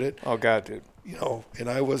around it. Oh God, dude. And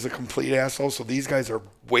I was a complete asshole. So these guys are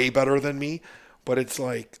way better than me. But it's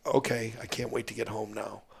like, okay, I can't wait to get home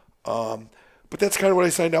now. But that's kind of what I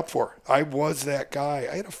signed up for. I was that guy.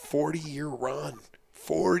 I had a 40-year run.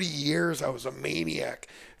 40 years. I was a maniac.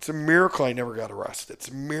 It's a miracle I never got arrested. It's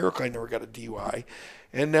a miracle I never got a DUI.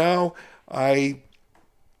 And now I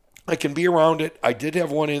can be around it. I did have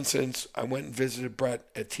one instance. I went and visited Brett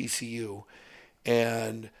at TCU,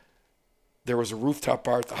 and there was a rooftop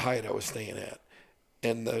bar at the Hyatt I was staying at.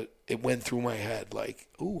 And it went through my head like,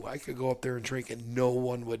 ooh, I could go up there and drink and no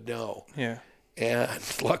one would know. Yeah. And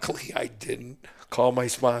luckily I didn't. Call my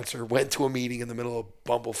sponsor, went to a meeting in the middle of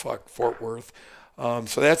bumblefuck Fort Worth.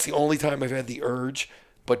 So that's the only time I've had the urge,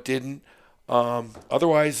 but didn't.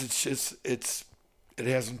 Otherwise, it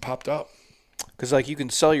hasn't popped up. Because like you can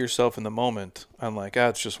sell yourself in the moment on like,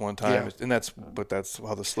 it's just one time, and that's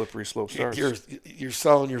how the slippery slope starts. You're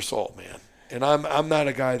selling your soul, man. And I'm not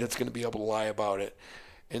a guy that's going to be able to lie about it.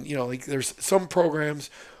 And, you know, like there's some programs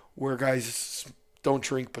where guys don't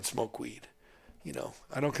drink but smoke weed. You know,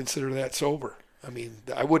 I don't consider that sober. I mean,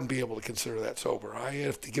 I wouldn't be able to consider that sober. I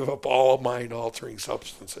have to give up all mind-altering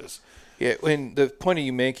substances. Yeah, and the point of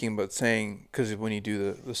you making about saying, because when you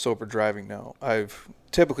do the sober driving now, I've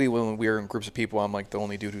typically when we're in groups of people, I'm like the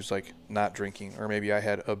only dude who's like not drinking, or maybe I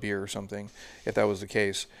had a beer or something, if that was the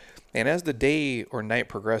case. And as the day or night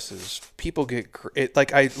progresses, people get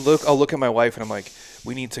like I'll look at my wife and I'm like,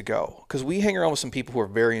 we need to go, because we hang around with some people who are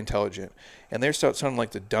very intelligent, and they're sounding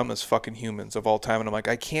like the dumbest fucking humans of all time. And I'm like,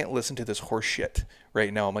 I can't listen to this horse shit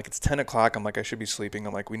right now. I'm like, it's 10 o'clock. I'm like, I should be sleeping.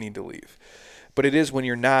 I'm like, we need to leave. But it is when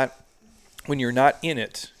you're not in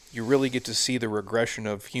it, you really get to see the regression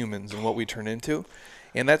of humans and what we turn into.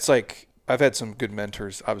 And that's like, I've had some good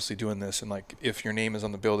mentors obviously doing this, and like if your name is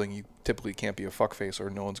on the building, you typically can't be a fuckface or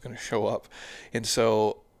no one's going to show up. And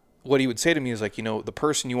so what he would say to me is like, you know, the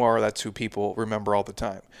person you are, that's who people remember all the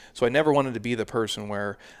time. So I never wanted to be the person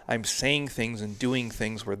where I'm saying things and doing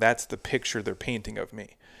things where that's the picture they're painting of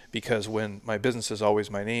me. Because when my business is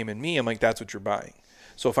always my name and me, I'm like, that's what you're buying.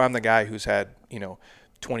 So if I'm the guy who's had, you know,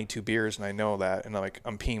 22 beers and I know that, and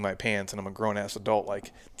I'm peeing my pants and I'm a grown ass adult,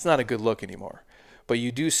 like it's not a good look anymore. But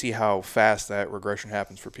you do see how fast that regression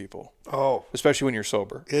happens for people. Oh, especially when you're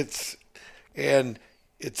sober. It's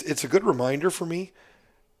a good reminder for me,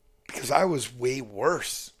 because I was way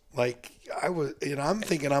worse. Like I was, and I'm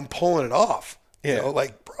thinking I'm pulling it off. Yeah. You know,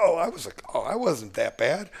 like, bro, I was like, oh, I wasn't that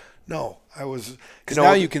bad. No, I was. Because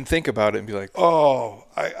now you can think about it and be like, oh,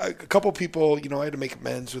 a couple people, you know, I had to make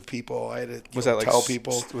amends with people. I had to tell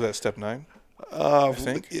people. Was that step 9? I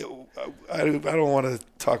think. I don't want to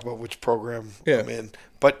talk about which program I'm in,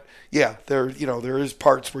 but yeah, there is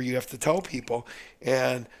parts where you have to tell people,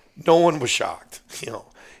 and no one was shocked, you know,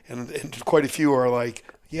 and quite a few are like,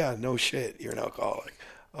 yeah, no shit, you're an alcoholic.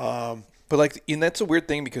 But like, and that's a weird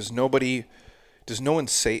thing, because we don't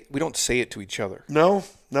say it to each other. No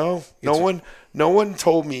one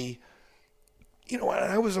told me, you know,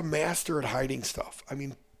 I was a master at hiding stuff. I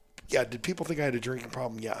mean, yeah, did people think I had a drinking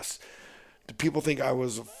problem? Yes. Did people think I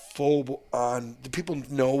was full on? Did people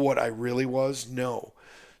know what I really was? No.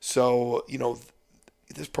 So, you know,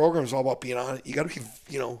 this program is all about being honest. You got to be,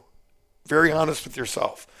 you know, very honest with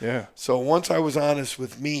yourself. Yeah. So once I was honest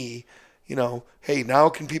with me, you know, hey, now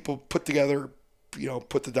can people put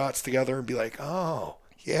the dots together and be like, oh,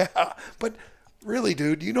 yeah. But really,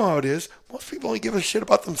 dude, you know how it is. Most people only give a shit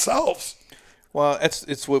about themselves. Well,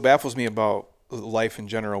 it's what baffles me about life in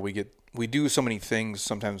general. We do so many things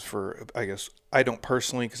sometimes for, I guess, I don't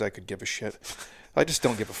personally, because I could give a shit. I just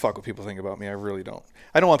don't give a fuck what people think about me. I really don't.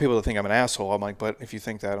 I don't want people to think I'm an asshole. I'm like, but if you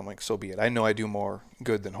think that, I'm like, so be it. I know I do more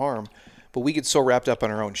good than harm, but we get so wrapped up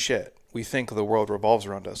in our own shit. We think the world revolves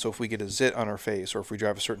around us. So if we get a zit on our face, or if we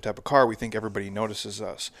drive a certain type of car, we think everybody notices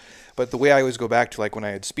us. But the way I always go back to, like when I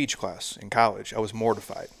had speech class in college, I was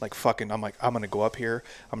mortified. Like fucking, I'm like, I'm going to go up here.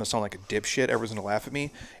 I'm going to sound like a dipshit. Everyone's going to laugh at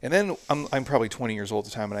me. And then I'm probably 20 years old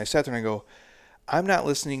at the time. And I sat there and I go, I'm not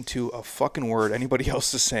listening to a fucking word anybody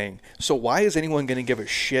else is saying. So why is anyone going to give a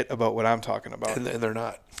shit about what I'm talking about? And they're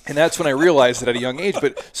not. And that's when I realized it at a young age.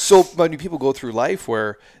 But so many people go through life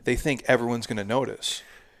where they think everyone's going to notice.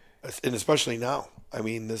 And especially now. I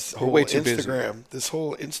mean, this whole Instagram,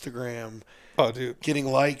 oh, dude, getting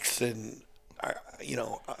likes, and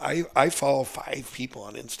I follow 5 people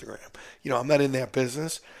on Instagram. You know, I'm not in that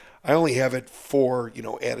business. I only have it for, you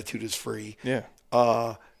know, attitude is free. Yeah.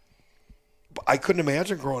 But I couldn't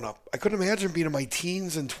imagine growing up. I couldn't imagine being in my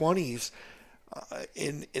teens and 20s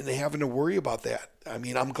and having to worry about that. I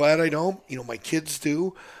mean, I'm glad I don't. You know, my kids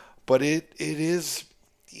do, but it is,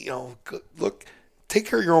 you know, look. Take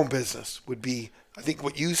care of your own business would be, I think,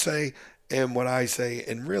 what you say and what I say,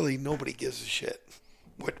 and really nobody gives a shit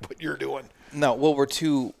what you're doing. No, well,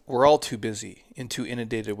 we're all too busy and too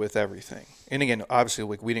inundated with everything. And again, obviously,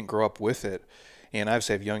 like we didn't grow up with it, and I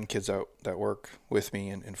obviously have young kids out that work with me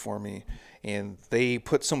and for me, and they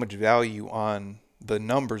put so much value on the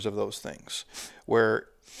numbers of those things, where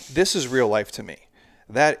this is real life to me.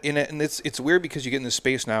 That in it, and it's weird, because you get in this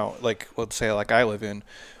space now, like let's say like I live in,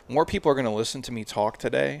 more people are going to listen to me talk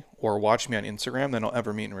today or watch me on Instagram than I'll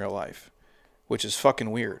ever meet in real life, which is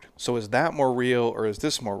fucking weird. So is that more real, or is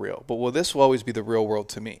this more real? But this will always be the real world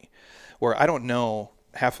to me, where I don't know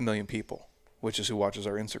 500,000 people, which is who watches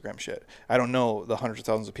our Instagram shit. I don't know the hundreds of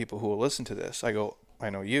thousands of people who will listen to this. I go, I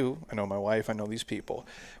know you, I know my wife, I know these people,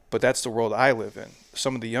 but that's the world I live in.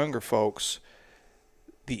 Some of the younger folks,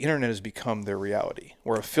 the internet has become their reality,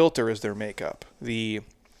 where a filter is their makeup. The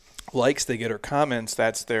likes they get or comments,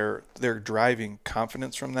 that's they're driving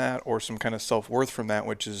confidence from that, or some kind of self-worth from that,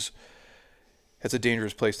 which is It's a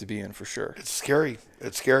dangerous place to be in for sure. It's scary.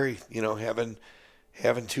 It's scary. Having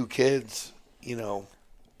 2 kids.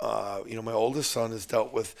 My oldest son has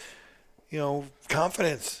dealt with,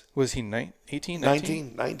 confidence. Was he 18,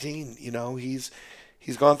 19? 19.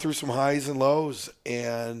 He's gone through some highs and lows,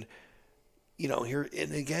 and here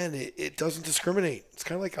and again, it doesn't discriminate. It's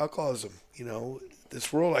kind of like alcoholism.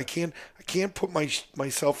 This world, I can't put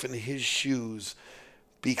myself in his shoes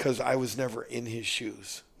because I was never in his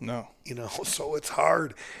shoes. No. So it's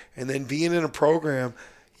hard. And then being in a program,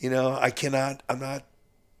 I'm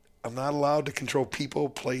not allowed to control people,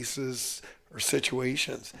 places, or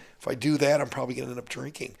situations. If I do that, I'm probably going to end up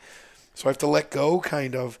drinking. So I have to let go,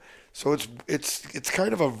 kind of. So it's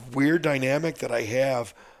kind of a weird dynamic that I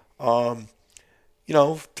have. To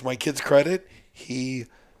my kid's credit, he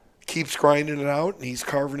keeps grinding it out and he's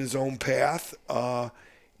carving his own path.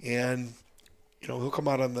 And he'll come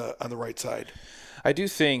out on the right side. I do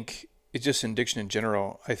think it's just addiction in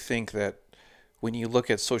general. I think that when you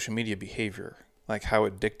look at social media behavior, like how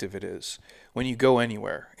addictive it is, when you go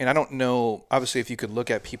anywhere, and I don't know, obviously, if you could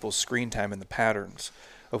look at people's screen time and the patterns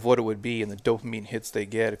of what it would be and the dopamine hits they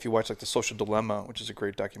get. If you watch like The Social Dilemma, which is a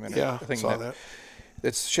great documentary, yeah, I think saw that.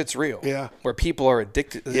 It's shit's real. Yeah, where people are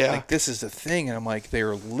addicted. Yeah, like this is the thing, and I'm like,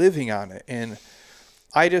 they're living on it, and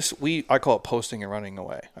I call it posting and running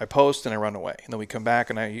away. I post and I run away. And then we come back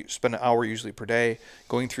and I spend an hour usually per day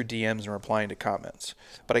going through DMs and replying to comments.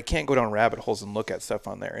 But I can't go down rabbit holes and look at stuff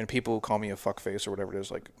on there. And people who call me a fuckface or whatever it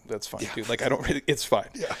is, like, that's fine, dude. Like, it's fine.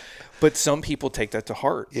 Yeah. But some people take that to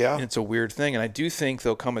heart. Yeah. And it's a weird thing. And I do think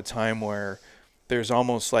there'll come a time where there's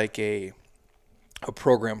almost like a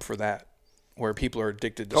program for that, where people are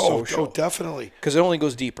addicted to social. Oh, definitely. Because it only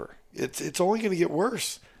goes deeper. It's only going to get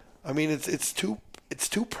worse. I mean, it's too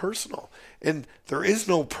personal, and there is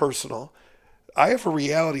no personal. I have a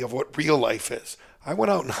reality of what real life is. I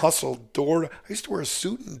went out and hustled I used to wear a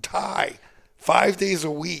suit and tie 5 days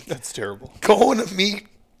a week. That's terrible. Going to meet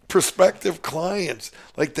prospective clients.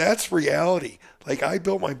 Like, that's reality. Like, I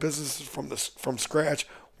built my business from scratch,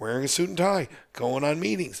 wearing a suit and tie, going on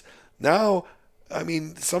meetings. Now, I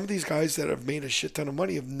mean, some of these guys that have made a shit ton of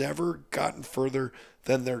money have never gotten further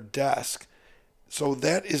than their desk. So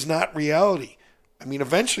that is not reality. I mean,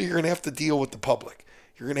 eventually you're going to have to deal with the public.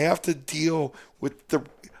 You're going to have to deal with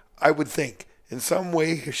I would think, in some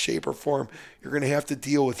way, shape, or form, you're going to have to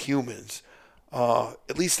deal with humans.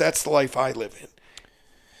 At least that's the life I live in.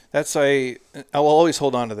 I'll always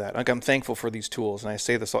hold on to that. Like, I'm thankful for these tools, and I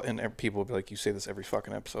say this, and people will be like, you say this every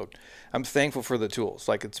fucking episode. I'm thankful for the tools.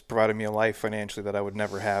 Like, it's provided me a life financially that I would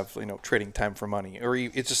never have, trading time for money, or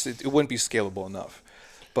it wouldn't be scalable enough.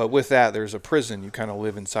 But with that, there's a prison. You kind of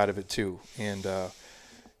live inside of it too. And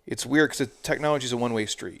it's weird because technology is a one-way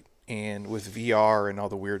street. And with VR and all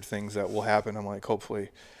the weird things that will happen, I'm like, hopefully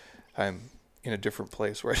I'm in a different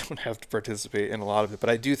place where I don't have to participate in a lot of it. But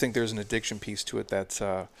I do think there's an addiction piece to it that's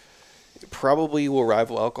probably will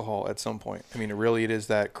rival alcohol at some point. I mean, it is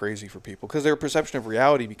that crazy for people because their perception of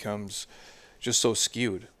reality becomes just so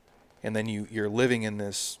skewed. And then you're living in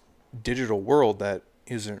this digital world that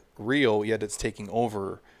isn't real, yet it's taking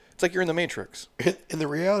over. It's like you're in the Matrix. And the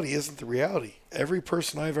reality isn't the reality. Every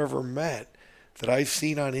person I've ever met that I've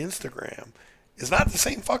seen on Instagram is not the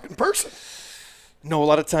same fucking person. No, a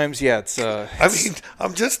lot of times, yeah. I mean,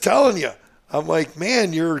 I'm just telling you. I'm like,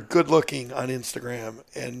 man, you're good looking on Instagram,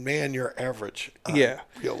 and man, you're average on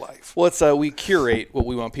real life. Well, we curate what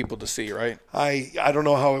we want people to see, right? I don't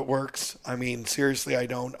know how it works. I mean, seriously, I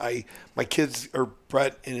don't. My kids, or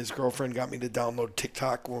Brett and his girlfriend, got me to download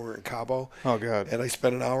TikTok when we were in Cabo. Oh God! And I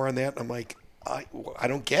spent an hour on that, and I'm like, I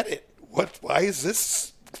don't get it. Why is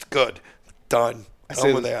this good? Done. I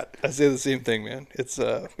say the same thing, man.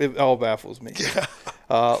 It all baffles me. Yeah.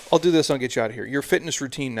 I'll do this. I'll get you out of here. Your fitness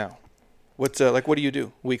routine now. What do you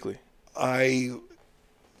do weekly? I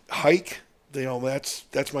hike.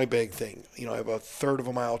 That's my big thing. I have a third of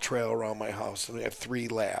a mile trail around my house, and we have 3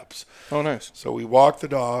 labs. Oh, nice. So we walk the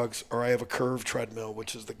dogs, or I have a curved treadmill,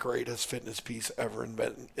 which is the greatest fitness piece ever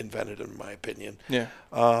invented, in my opinion. Yeah.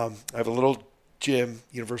 I have a little gym,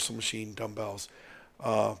 universal machine, dumbbells,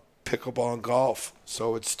 pickleball, and golf.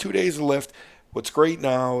 So it's 2 days of lift. What's great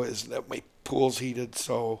now is that my pool's heated,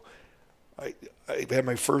 so I had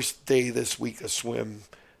my first day this week of swim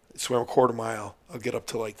a quarter mile. I'll get up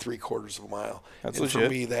to like 3/4 of a mile. That's and legit. For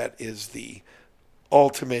me, that is the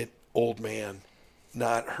ultimate old man,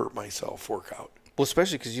 not hurt myself workout. Well,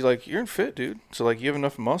 especially because you're fit, dude. So you have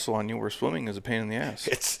enough muscle on you where swimming is a pain in the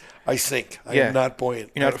ass. I sink. I am not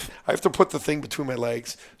buoyant. I have to put the thing between my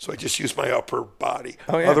legs, so I just use my upper body.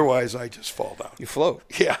 Oh, yeah. Otherwise, I just fall down. You float.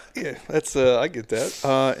 Yeah. Yeah, that's I get that.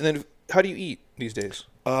 And then how do you eat these days?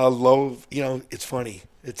 Low, it's funny.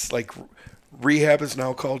 It's like rehab is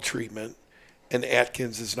now called treatment, and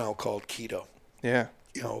Atkins is now called keto. Yeah.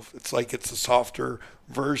 It's like it's a softer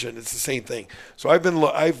version. It's the same thing. So I've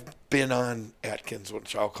been on Atkins,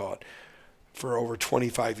 which I'll call it, for over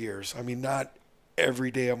 25 years. I mean, not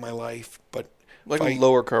every day of my life, but Like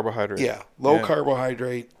lower carbohydrate. Yeah, low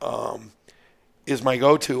carbohydrate is my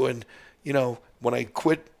go-to. And when I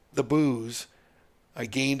quit the booze, I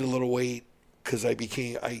gained a little weight because I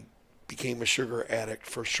became a sugar addict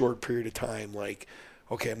for a short period of time. Like,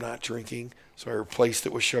 okay, I'm not drinking, so I replaced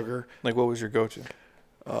it with sugar. Like, what was your go-to?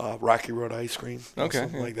 Rocky Road ice cream,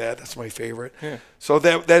 something like that. That's my favorite. Yeah. So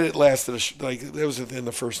that it lasted that was within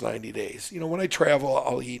the first 90 days. When I travel,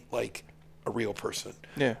 I'll eat like a real person.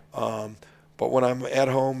 Yeah. But when I'm at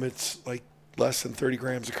home, it's like less than 30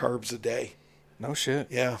 grams of carbs a day. No shit.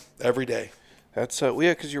 Yeah, every day. That's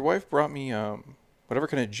because your wife brought me whatever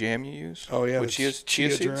kind of jam you use. Oh yeah, with chia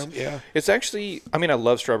seeds. Jam. Yeah. It's actually, I mean, I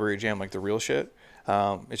love strawberry jam, like the real shit.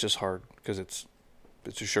 It's just hard because it's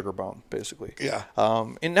a sugar bomb, basically. Yeah.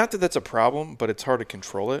 And not that that's a problem, but it's hard to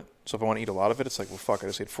control it. So if I want to eat a lot of it, it's like, well, fuck, I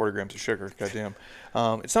just ate 40 grams of sugar. Goddamn.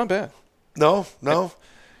 It's not bad. No.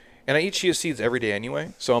 And I eat chia seeds every day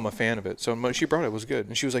anyway, so I'm a fan of it. So when she brought it, it was good.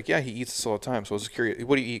 And she was like, yeah, he eats this all the time. So I was just curious.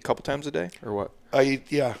 What do you eat, a couple times a day or what? I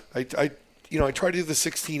try to do the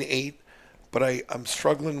 16-8, but I'm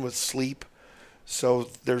struggling with sleep. So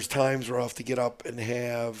there's times where I'll have to get up and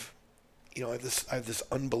have, I have this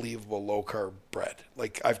unbelievable low carb bread.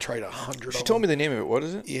 Like I've tried 100. She told me the name of it. What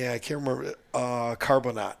is it? Yeah, I can't remember.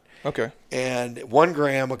 Carbonat. Okay. And 1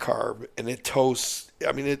 gram of carb, and it toasts.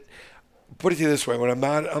 I mean, put it to you this way: when I'm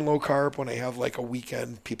not on low carb, when I have like a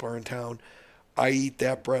weekend, people are in town, I eat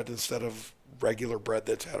that bread instead of regular bread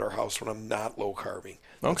that's at our house when I'm not low carbing.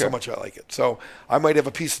 That's Okay. how much I like it. So I might have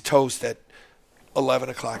a piece of toast at 11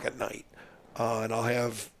 o'clock at night, and I'll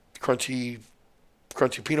have crunchy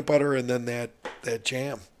peanut butter and then that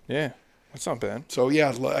jam. Yeah, that's not bad. So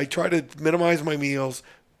yeah, I try to minimize my meals,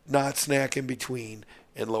 not snack in between,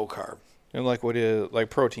 and low carb. And like what is like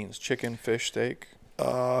proteins? Chicken, fish, steak.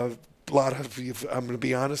 A lot of, I'm going to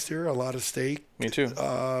be honest here, a lot of steak. Me too.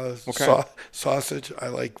 What kind? Sausage. I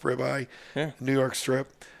like ribeye. Yeah. New York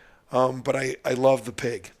strip. But I love the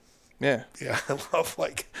pig. Yeah. Yeah, I love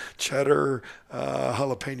like cheddar,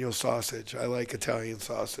 jalapeno sausage. I like Italian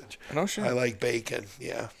sausage. No shit. I like bacon.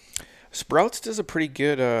 Yeah. Sprouts does a pretty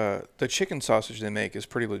good. The chicken sausage they make is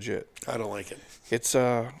pretty legit. I don't like it. It's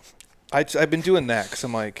I've been doing that because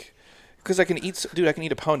I'm like, because I can eat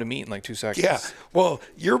a pound of meat in like 2 seconds. Yeah. Well,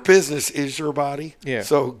 your business is your body. Yeah.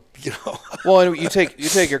 So Well, and you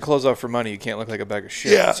take your clothes off for money. You can't look like a bag of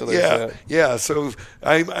shit. Yeah, So there's that. yeah. So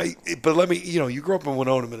but let me, you grew up in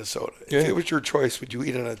Winona, Minnesota. Yeah. If it was your choice, would you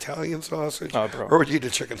eat an Italian sausage Oh, bro. or would you eat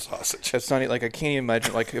a chicken sausage? That's not like I can't even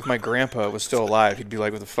imagine. Like if my grandpa was still alive, he'd be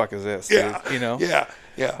like, "What the fuck is this?" Yeah. Dude? You know?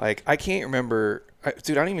 Yeah. Like I can't remember,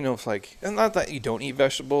 dude. I don't even know if like, and not that you don't eat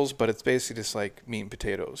vegetables, but it's basically just like meat and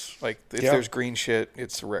potatoes. Like if Yeah. there's green shit,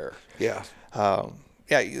 it's rare. Yeah.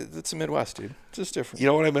 Yeah, it's the Midwest, dude. It's just different. You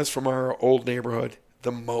know what I miss from our old neighborhood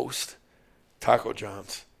the most? Taco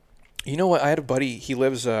John's. You know what? I had a buddy. He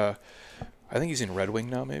lives. I think he's in Red Wing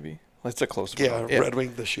now. Maybe that's a close. Yeah, Red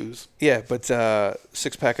Wing, the shoes. Yeah, but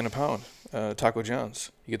 6-pack and a pound. Taco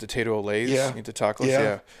John's. You get the Tato Olays. Yeah. You get the tacos. Yeah.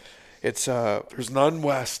 Yeah. It's There's none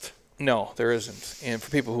west. no, there isn't. And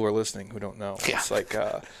for people who are listening who don't know, Yeah. it's like.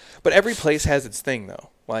 But every place has its thing though.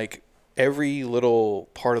 Like every little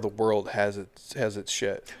part of the world has its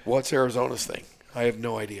shit. What's Arizona's thing? I have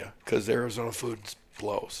no idea because Arizona food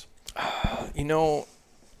blows. You know,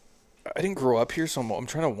 I didn't grow up here, so I'm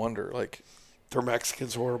trying to wonder. Like, Their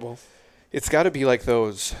Mexicans horrible. it's got to be like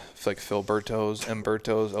those, like Filbertos,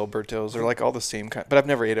 Embertos, Albertos. They're like all the same kind, but I've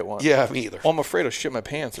never ate at one. Yeah, me either. Well, I'm afraid I'll shit my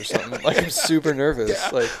pants or something. Like I'm super nervous. Yeah.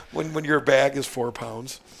 Like, When your bag is 4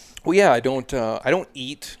 pounds. well, yeah, I don't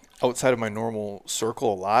eat outside of my normal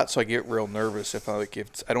circle a lot, so I get real nervous if I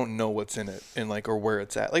don't know what's in it and like or where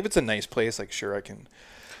it's at. Like if it's a nice place, like sure I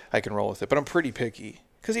can roll with it, but I'm pretty picky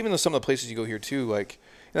because even though some of the places you go here too, like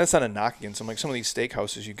and that's not a knock against them. Like some of these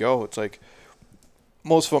steakhouses you go, it's like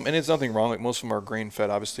most of them, and it's nothing wrong. Like most of them are grain fed.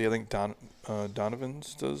 Obviously, I think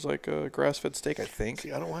Donovan's does like a grass fed steak. I think.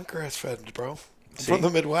 See, I don't want grass fed, bro. I'm See? from the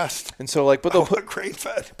Midwest. And so like, but I they'll put. want grain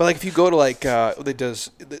fed. But like if you go to like it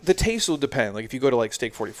does the taste will depend. Like if you go to like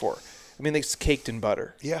Steak 44, I mean it's caked in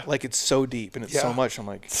butter. Yeah. Like it's so deep and it's so Yeah. much. I'm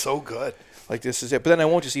like So good. this is it. But then I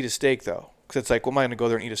won't just eat a steak though, because it's like, well, am I gonna go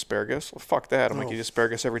there and eat asparagus? Well, fuck that. I'm like No. eat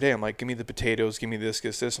asparagus every day. I'm like, give me the potatoes, give me this.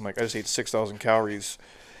 I'm like, I just ate 6,000 calories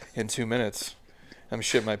in 2 minutes. I'm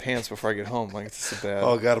shitting my pants before I get home. Like it's just a bad.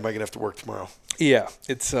 Oh God, am I gonna have to work tomorrow? Yeah,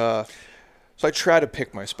 it's so So I try to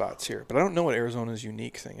pick my spots here, but I don't know what Arizona's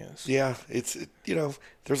unique thing is. Yeah, there's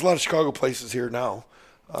a lot of Chicago places here now.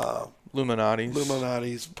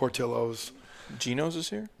 Illuminati's, Portillo's. Geno's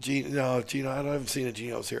is here? No, Gino. I haven't seen a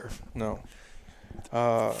Geno's here. No.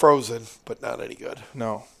 Frozen, but not any good.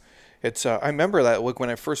 No. It's. I remember that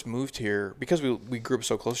when I first moved here, because we grew up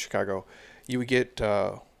so close to Chicago, you would get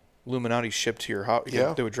Illuminati shipped to your house.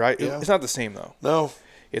 Yeah. They would dry. Yeah. It's not the same though. No.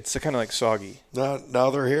 It's kind of like soggy.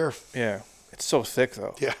 Now they're here. Yeah. It's so thick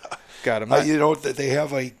though. Yeah. God, I'm not. They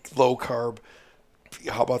have like low carb.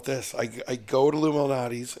 How about this? I go to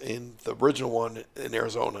Illuminati's in the original one in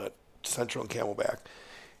Arizona, Central and Camelback,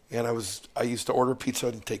 and I used to order pizza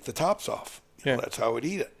and take the tops off. That's how I would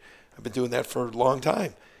eat it. I've been doing that for a long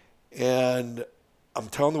time, and I'm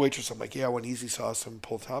telling the waitress, I'm like, yeah, I want easy sauce and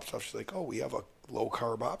pull the tops off. She's like, oh, we have a low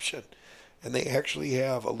carb option, and they actually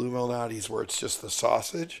have Illuminati's where it's just the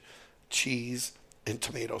sausage, cheese, and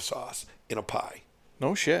tomato sauce in a pie.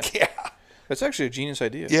 No shit. Yeah. That's actually a genius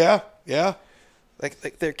idea. Yeah.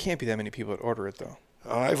 Like there can't be that many people that order it though.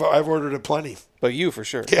 I've ordered it plenty. But you for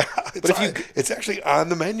sure. Yeah, it's actually on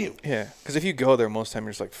the menu. Yeah, because if you go there, most time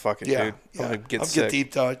you're just like, "Fuck it, dude. I'm gonna get sick."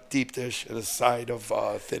 Get deep dish and a side of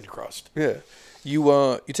thin crust. Yeah.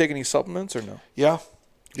 You take any supplements or no? Yeah.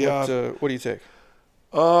 What do you take?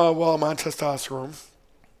 Well, I'm on testosterone.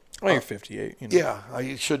 Oh, you're 58. You know. Yeah,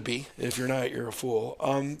 I should be. If you're not, you're a fool.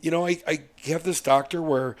 I have this doctor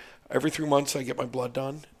where every 3 months I get my blood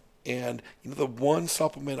done. And the one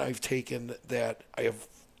supplement I've taken that I have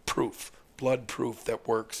blood proof that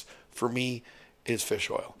works for me is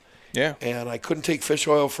fish oil. Yeah. And I couldn't take fish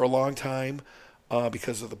oil for a long time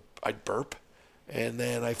because I'd burp. And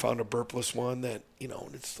then I found a burpless one that,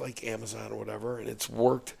 it's like Amazon or whatever, and it's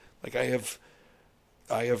worked. Like I have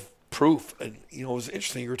proof. And, it was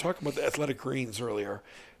interesting. You were talking about the athletic greens earlier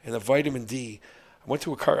and the vitamin D. I had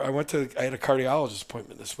a cardiologist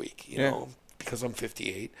appointment this week, because I'm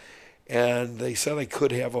 58, and they said I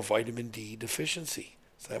could have a vitamin D deficiency.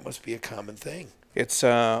 So that must be a common thing. It's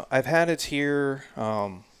I've had it here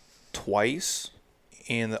twice,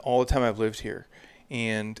 and all the time I've lived here,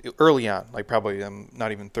 and early on, like probably I'm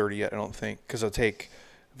not even 30 yet, I don't think, because I take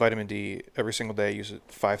vitamin D every single day. I use it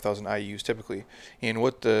 5,000 IUs typically, and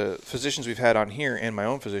what the physicians we've had on here and my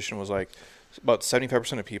own physician was like, about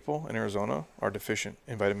 75% of people in Arizona are deficient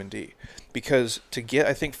in vitamin D, because to get,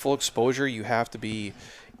 I think, full exposure, you have to be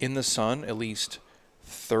in the sun at least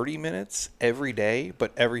 30 minutes every day,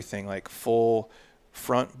 but everything like full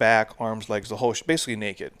front, back, arms, legs, the whole basically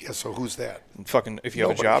naked. Yeah, so who's that? Fucking, if you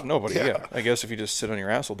have a job, nobody. Yeah. I guess if you just sit on your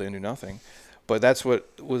ass all day and do nothing. But that's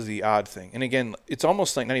what was the odd thing. And again, it's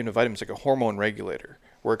almost like not even a vitamin, it's like a hormone regulator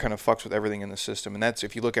where it kind of fucks with everything in the system. And that's,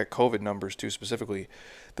 if you look at COVID numbers too specifically,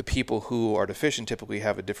 the people who are deficient typically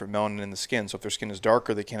have a different melanin in the skin. So if their skin is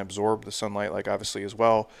darker, they can't absorb the sunlight, like obviously as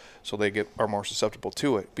well. So they are more susceptible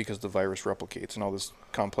to it because the virus replicates and all this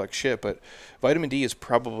complex shit. But vitamin D is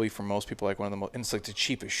probably for most people like one of the most, and it's like the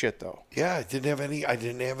cheapest shit though. Yeah, I didn't have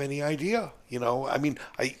any idea. I mean,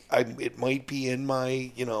 it might be in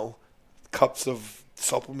my, cups of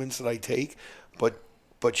supplements that I take, but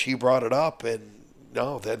she brought it up, and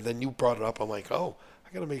no, then you brought it up. I'm like, oh,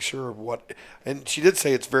 I got to make sure and she did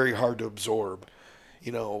say it's very hard to absorb,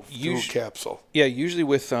 through a capsule. Yeah, usually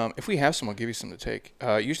with, if we have some, I'll give you some to take.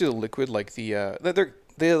 Usually the liquid, like they're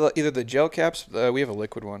either the gel caps, we have a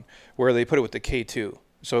liquid one, where they put it with the K2.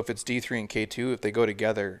 So if it's D3 and K2, if they go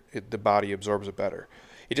together, the body absorbs it better.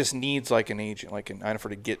 It just needs like an agent, like an item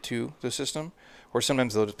to get to the system. Or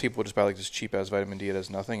sometimes people will just buy like this cheap ass vitamin D that has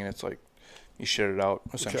nothing, and it's like you shit it out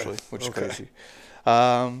essentially, which is crazy.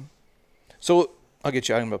 So I'll get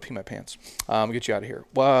you. I'm gonna pee my pants. I'll get you out of here.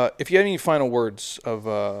 Well, if you had any final words of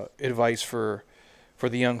advice for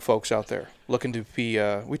the young folks out there looking to be,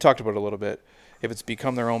 we talked about it a little bit. If it's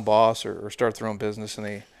become their own boss or start their own business,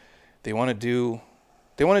 and they want to do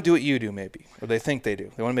what you do maybe, or they think they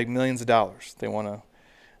do. They want to make millions of dollars. They want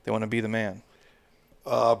to be the man.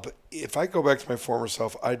 But if I go back to my former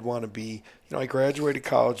self, I'd want to be, I graduated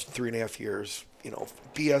college in 3.5 years,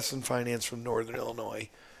 BS in finance from Northern Illinois.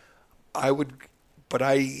 But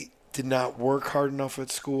I did not work hard enough at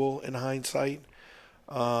school in hindsight.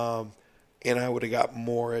 And I would have got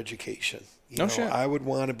more education. Shit. I would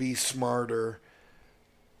want to be smarter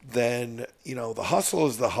than, the hustle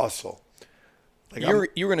is the hustle. Like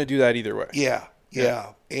you were going to do that either way. Yeah.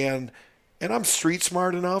 And I'm street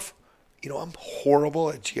smart enough. I'm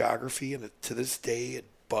horrible at geography, and to this day it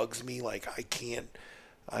bugs me. Like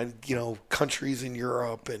countries in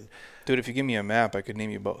Europe and. Dude, if you give me a map, I could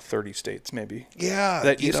name you about 30 states, maybe. Yeah,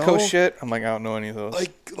 that East Coast shit, I'm like, I don't know any of those.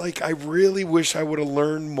 Like I really wish I would have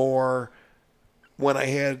learned more when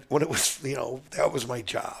it was, that was my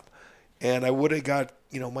job. And I would have got,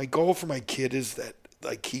 my goal for my kid is that,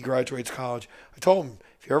 like, he graduates college. I told him,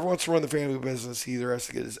 if he ever wants to run the family business, he either has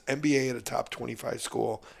to get his MBA at a top 25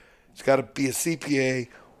 school, he's got to be a CPA,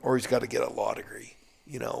 or he's got to get a law degree.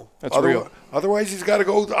 That's real. Otherwise, he's got to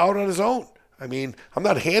go out on his own. I mean, I'm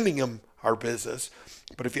not handing him our business,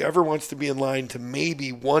 but if he ever wants to be in line to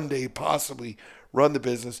maybe one day possibly run the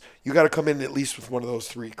business, you got to come in at least with one of those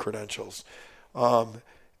 3 credentials.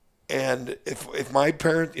 And if my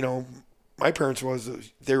parents was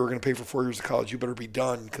they were going to pay for 4 years of college, you better be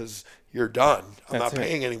done because you're done. I'm not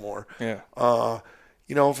paying anymore. Yeah.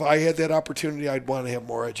 If I had that opportunity, I'd want to have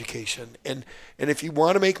more education. And if you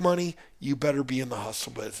want to make money, you better be in the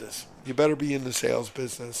hustle business. You better be in the sales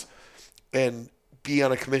business and be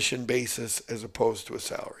on a commission basis as opposed to a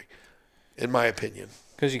salary, in my opinion.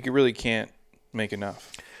 Because you really can't make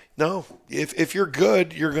enough. No. If you're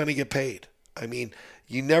good, you're going to get paid. I mean,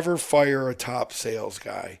 you never fire a top sales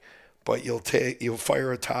guy, but you'll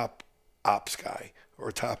fire a top ops guy or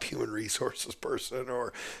a top human resources person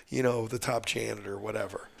or, the top janitor,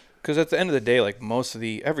 whatever. Because at the end of the day, like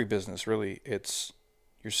every business really,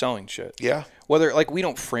 you're selling shit. Yeah. Whether, like, we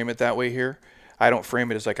don't frame it that way here. I don't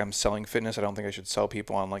frame it as like I'm selling fitness. I don't think I should sell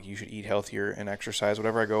people on like you should eat healthier and exercise,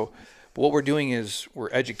 whatever I go. But what we're doing is we're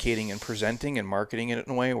educating and presenting and marketing it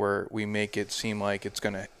in a way where we make it seem like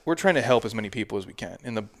we're trying to help as many people as we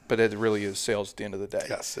can. But it really is sales at the end of the day.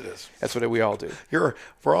 Yes, it is. That's what we all do.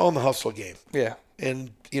 We're all in the hustle game. Yeah.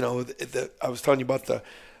 And I was telling you about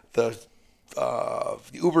the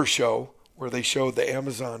Uber show where they showed the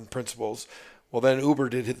Amazon principles. Well, then Uber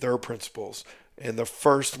did hit their principles, and the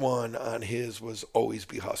first one on his was always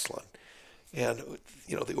be hustling. And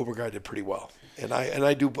the Uber guy did pretty well, and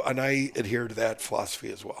I adhere to that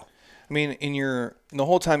philosophy as well. I mean, in the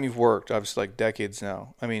whole time you've worked, obviously like decades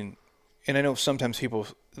now. I mean, and I know sometimes people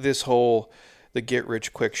the get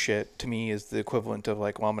rich quick shit to me is the equivalent of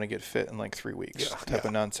like, well, I'm going to get fit in like 3 weeks type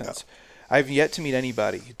of nonsense. Yeah. I've yet to meet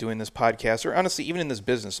anybody doing this podcast, or honestly, even in this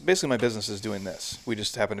business. Basically, my business is doing this. We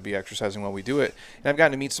just happen to be exercising while we do it. And I've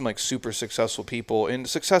gotten to meet some like super successful people, and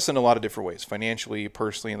success in a lot of different ways, financially,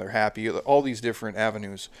 personally, and they're happy. All these different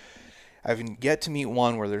avenues. I've yet to meet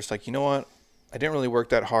one where there's like, you know what? I didn't really work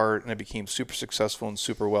that hard, and I became super successful and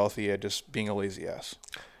super wealthy at just being a lazy ass.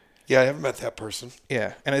 Yeah, I haven't met that person.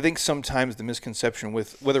 Yeah, and I think sometimes the misconception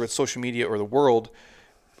with whether it's social media or the world,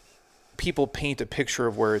 people paint a picture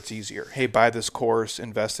of where it's easier. Hey, buy this course,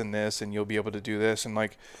 invest in this, and you'll be able to do this. And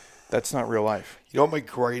like, that's not real life. You know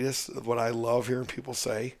what I love hearing people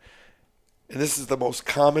say? And this is the most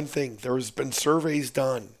common thing. There's been surveys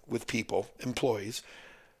done with people, employees.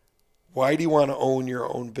 Why do you want to own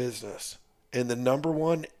your own business? And the number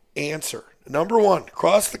one answer,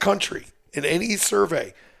 across the country in any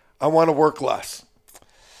survey, I want to work less.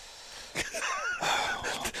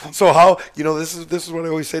 So how, this is what I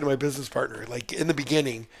always say to my business partner. Like in the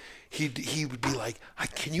beginning, he would be like,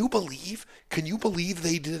 can you believe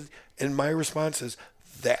they did? And my response is,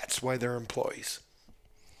 that's why they're employees.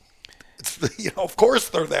 Of course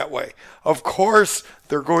they're that way. Of course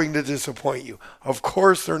they're going to disappoint you. Of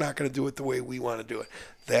course they're not going to do it the way we want to do it.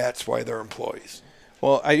 That's why they're employees.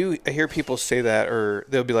 Well, I hear people say that, or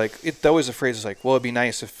they'll be like, always the phrase is like, well, it'd be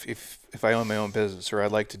nice if I own my own business, or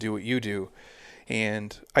I'd like to do what you do.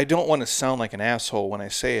 And I don't want to sound like an asshole when I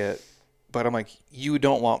say it, but I'm like, you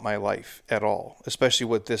don't want my life at all, especially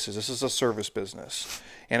what this is. This is a service business,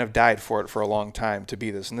 and I've died for it for a long time to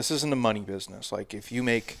be this. And this isn't a money business. Like if you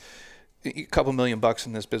make a couple $1,000,000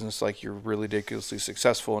 in this business, like you're really ridiculously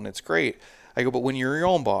successful and it's great. I go, but when you're your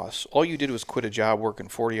own boss, all you did was quit a job working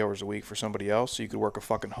 40 hours a week for somebody else so you could work a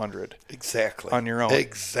fucking 100. Exactly. On your own.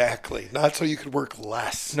 Exactly. Not so you could work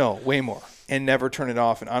less. No, way more. And never turn it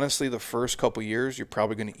off. And honestly, the first couple years, you're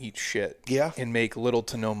probably going to eat shit. Yeah. And make little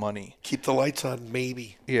to no money. Keep the lights on,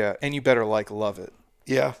 maybe. Yeah. And you better love it.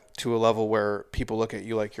 Yeah. To a level where people look at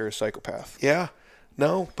you like you're a psychopath. Yeah.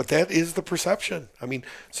 No, but that is the perception. I mean,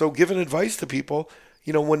 so giving advice to people,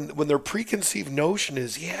 when their preconceived notion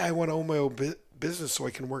is, I want to own my own business so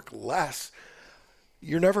I can work less,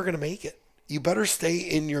 you're never going to make it. You better stay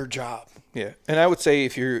in your job. Yeah. And I would say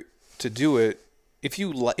if you're to do it, if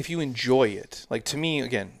you enjoy it, like to me,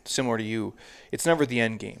 again, similar to you, it's never the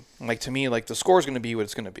end game. Like to me, like the score is going to be what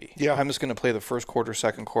it's going to be. Yeah. I'm just going to play the first quarter,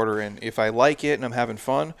 second quarter, and if I like it and I'm having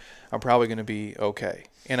fun, I'm probably going to be okay.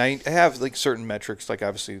 And I have like certain metrics, like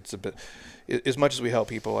obviously it's a bit, as much as we help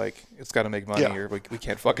people, like it's got to make money or we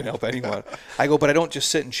can't fucking help anyone. I go, but I don't just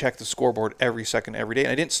sit and check the scoreboard every second, every day.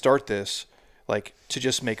 And I didn't start this like to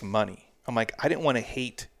just make money. I'm like, I didn't want to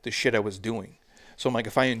hate the shit I was doing. So I'm like,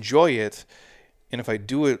 if I enjoy it, and if I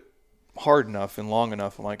do it hard enough and long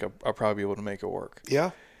enough, I'm like, I'll probably be able to make it work.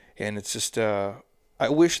 Yeah. And it's just, I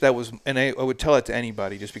wish that was, and I would tell that to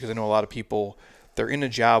anybody, just because I know a lot of people, they're in a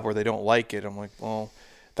job where they don't like it. I'm like, well,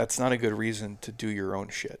 that's not a good reason to do your own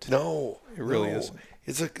shit. No, it really isn't.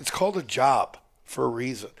 It's called a job for a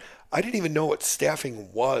reason. I didn't even know what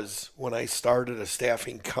staffing was when I started a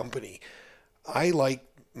staffing company. I like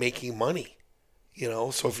making money,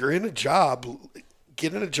 So if you're in a job,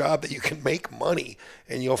 get in a job that you can make money,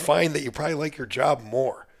 and you'll find that you probably like your job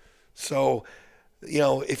more. So,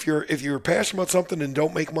 if you're passionate about something and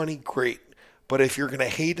don't make money, great. But if you're gonna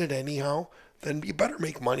hate it anyhow, then you better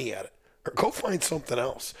make money at it. Or go find something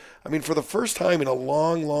else. I mean, for the first time in a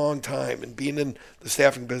long, long time, and being in the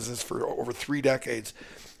staffing business for over 3 decades,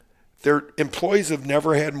 their employees have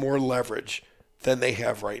never had more leverage than they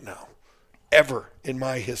have right now, ever in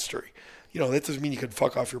my history. That doesn't mean you can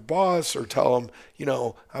fuck off your boss or tell them,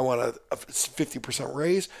 I want a 50%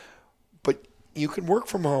 raise, but you can work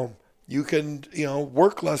from home. You can,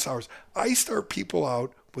 work less hours. I start people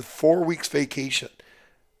out with 4 weeks vacation.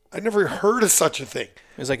 I never heard of such a thing.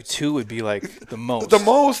 It was like 2 would be like the most. The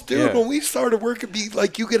most, dude. Yeah. When we started work, it'd be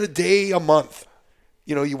like you get a day a month.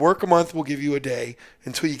 You work a month, we'll give you a day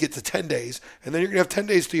until you get to 10 days. And then you're going to have 10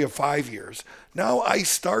 days till you have 5 years. Now I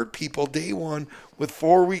start people day one with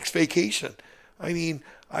 4 weeks vacation. I mean,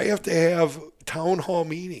 I have to have town hall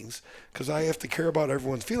meetings because I have to care about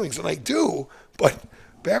everyone's feelings. And I do. But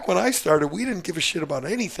back when I started, we didn't give a shit about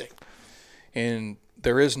anything. And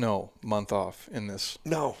there is no month off in this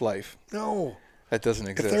life. No. That doesn't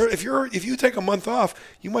exist. If you take a month off,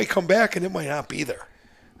 you might come back and it might not be there.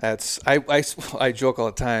 That's I joke all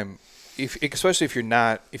the time, especially if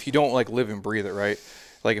you don't like live and breathe it, right?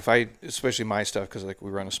 Like especially my stuff, because like we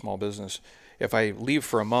run a small business. If I leave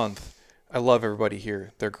for a month, I love everybody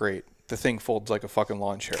here. They're great. The thing folds like a fucking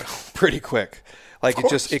lawn chair pretty quick. Like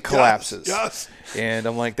it collapses. Yes. And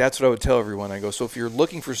I'm like, that's what I would tell everyone. I go, so if you're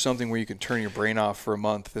looking for something where you can turn your brain off for a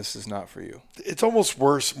month, this is not for you. It's almost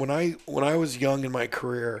worse. When I was young in my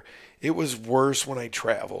career, it was worse when I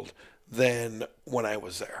traveled than when I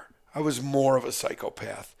was there. I was more of a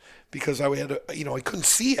psychopath because I couldn't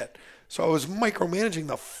see it. So I was micromanaging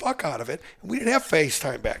the fuck out of it. And we didn't have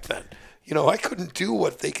FaceTime back then. I couldn't do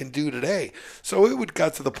what they can do today. So it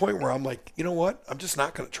got to the point where I'm like, you know what? I'm just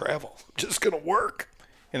not going to travel. I'm just going to work.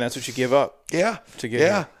 And that's what you give up. Yeah. To get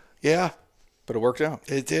here. Yeah. But it worked out.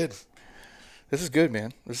 It did. This is good,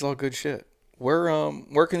 man. This is all good shit. Where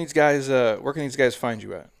can these guys find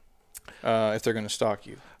you at? If they're going to stalk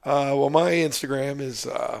you. Well, my Instagram is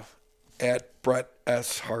at Brett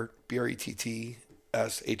S. Hart, BRETTSHARDT.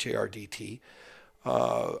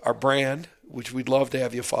 Our brand, which we'd love to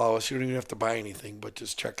have you follow us. You don't even have to buy anything, but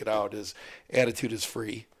just check it out, is Attitude is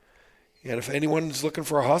Free. And if anyone's looking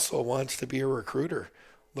for a hustle, wants to be a recruiter,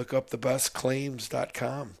 look up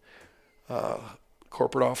thebestclaims.com.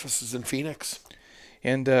 Corporate offices in Phoenix.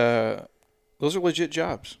 And those are legit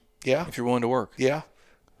jobs. Yeah. If you're willing to work. Yeah.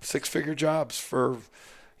 6-figure jobs for,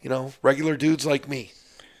 regular dudes like me.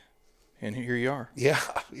 And here you are. Yeah.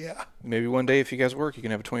 Maybe one day if you guys work, you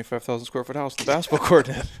can have a 25,000 square foot house with a basketball court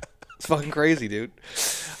in it. It's fucking crazy, dude.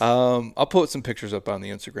 I'll put some pictures up on the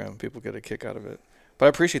Instagram. People get a kick out of it. But I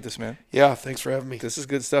appreciate this, man. Yeah, thanks for having me. This is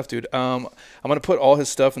good stuff, dude. I'm going to put all his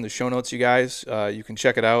stuff in the show notes, you guys. You can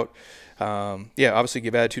check it out. Obviously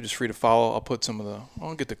Give Attitude is free to follow.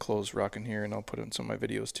 I'll get the clothes rocking here, and I'll put it in some of my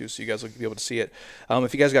videos too, so you guys will be able to see it.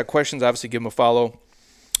 If you guys got questions, obviously give him a follow.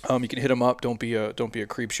 You can hit him up. Don't be a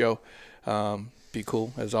creep show. Be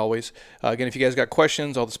cool, as always. Again, if you guys got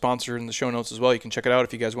questions, all the sponsors in the show notes as well. You can check it out.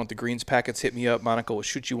 If you guys want the greens packets, hit me up. Monica will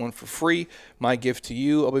shoot you one for free. My gift to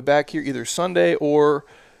you. I'll be back here either Sunday or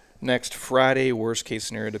next Friday, worst case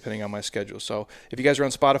scenario, depending on my schedule. So if you guys are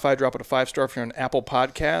on Spotify, drop it a 5-star. If you're on Apple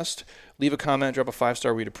Podcast, leave a comment, drop a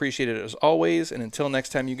 5-star. We'd appreciate it as always. And until next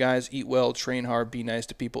time, you guys, eat well, train hard, be nice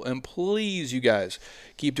to people. And please, you guys,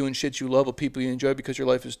 keep doing shit you love with people you enjoy, because your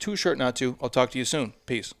life is too short not to. I'll talk to you soon.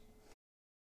 Peace.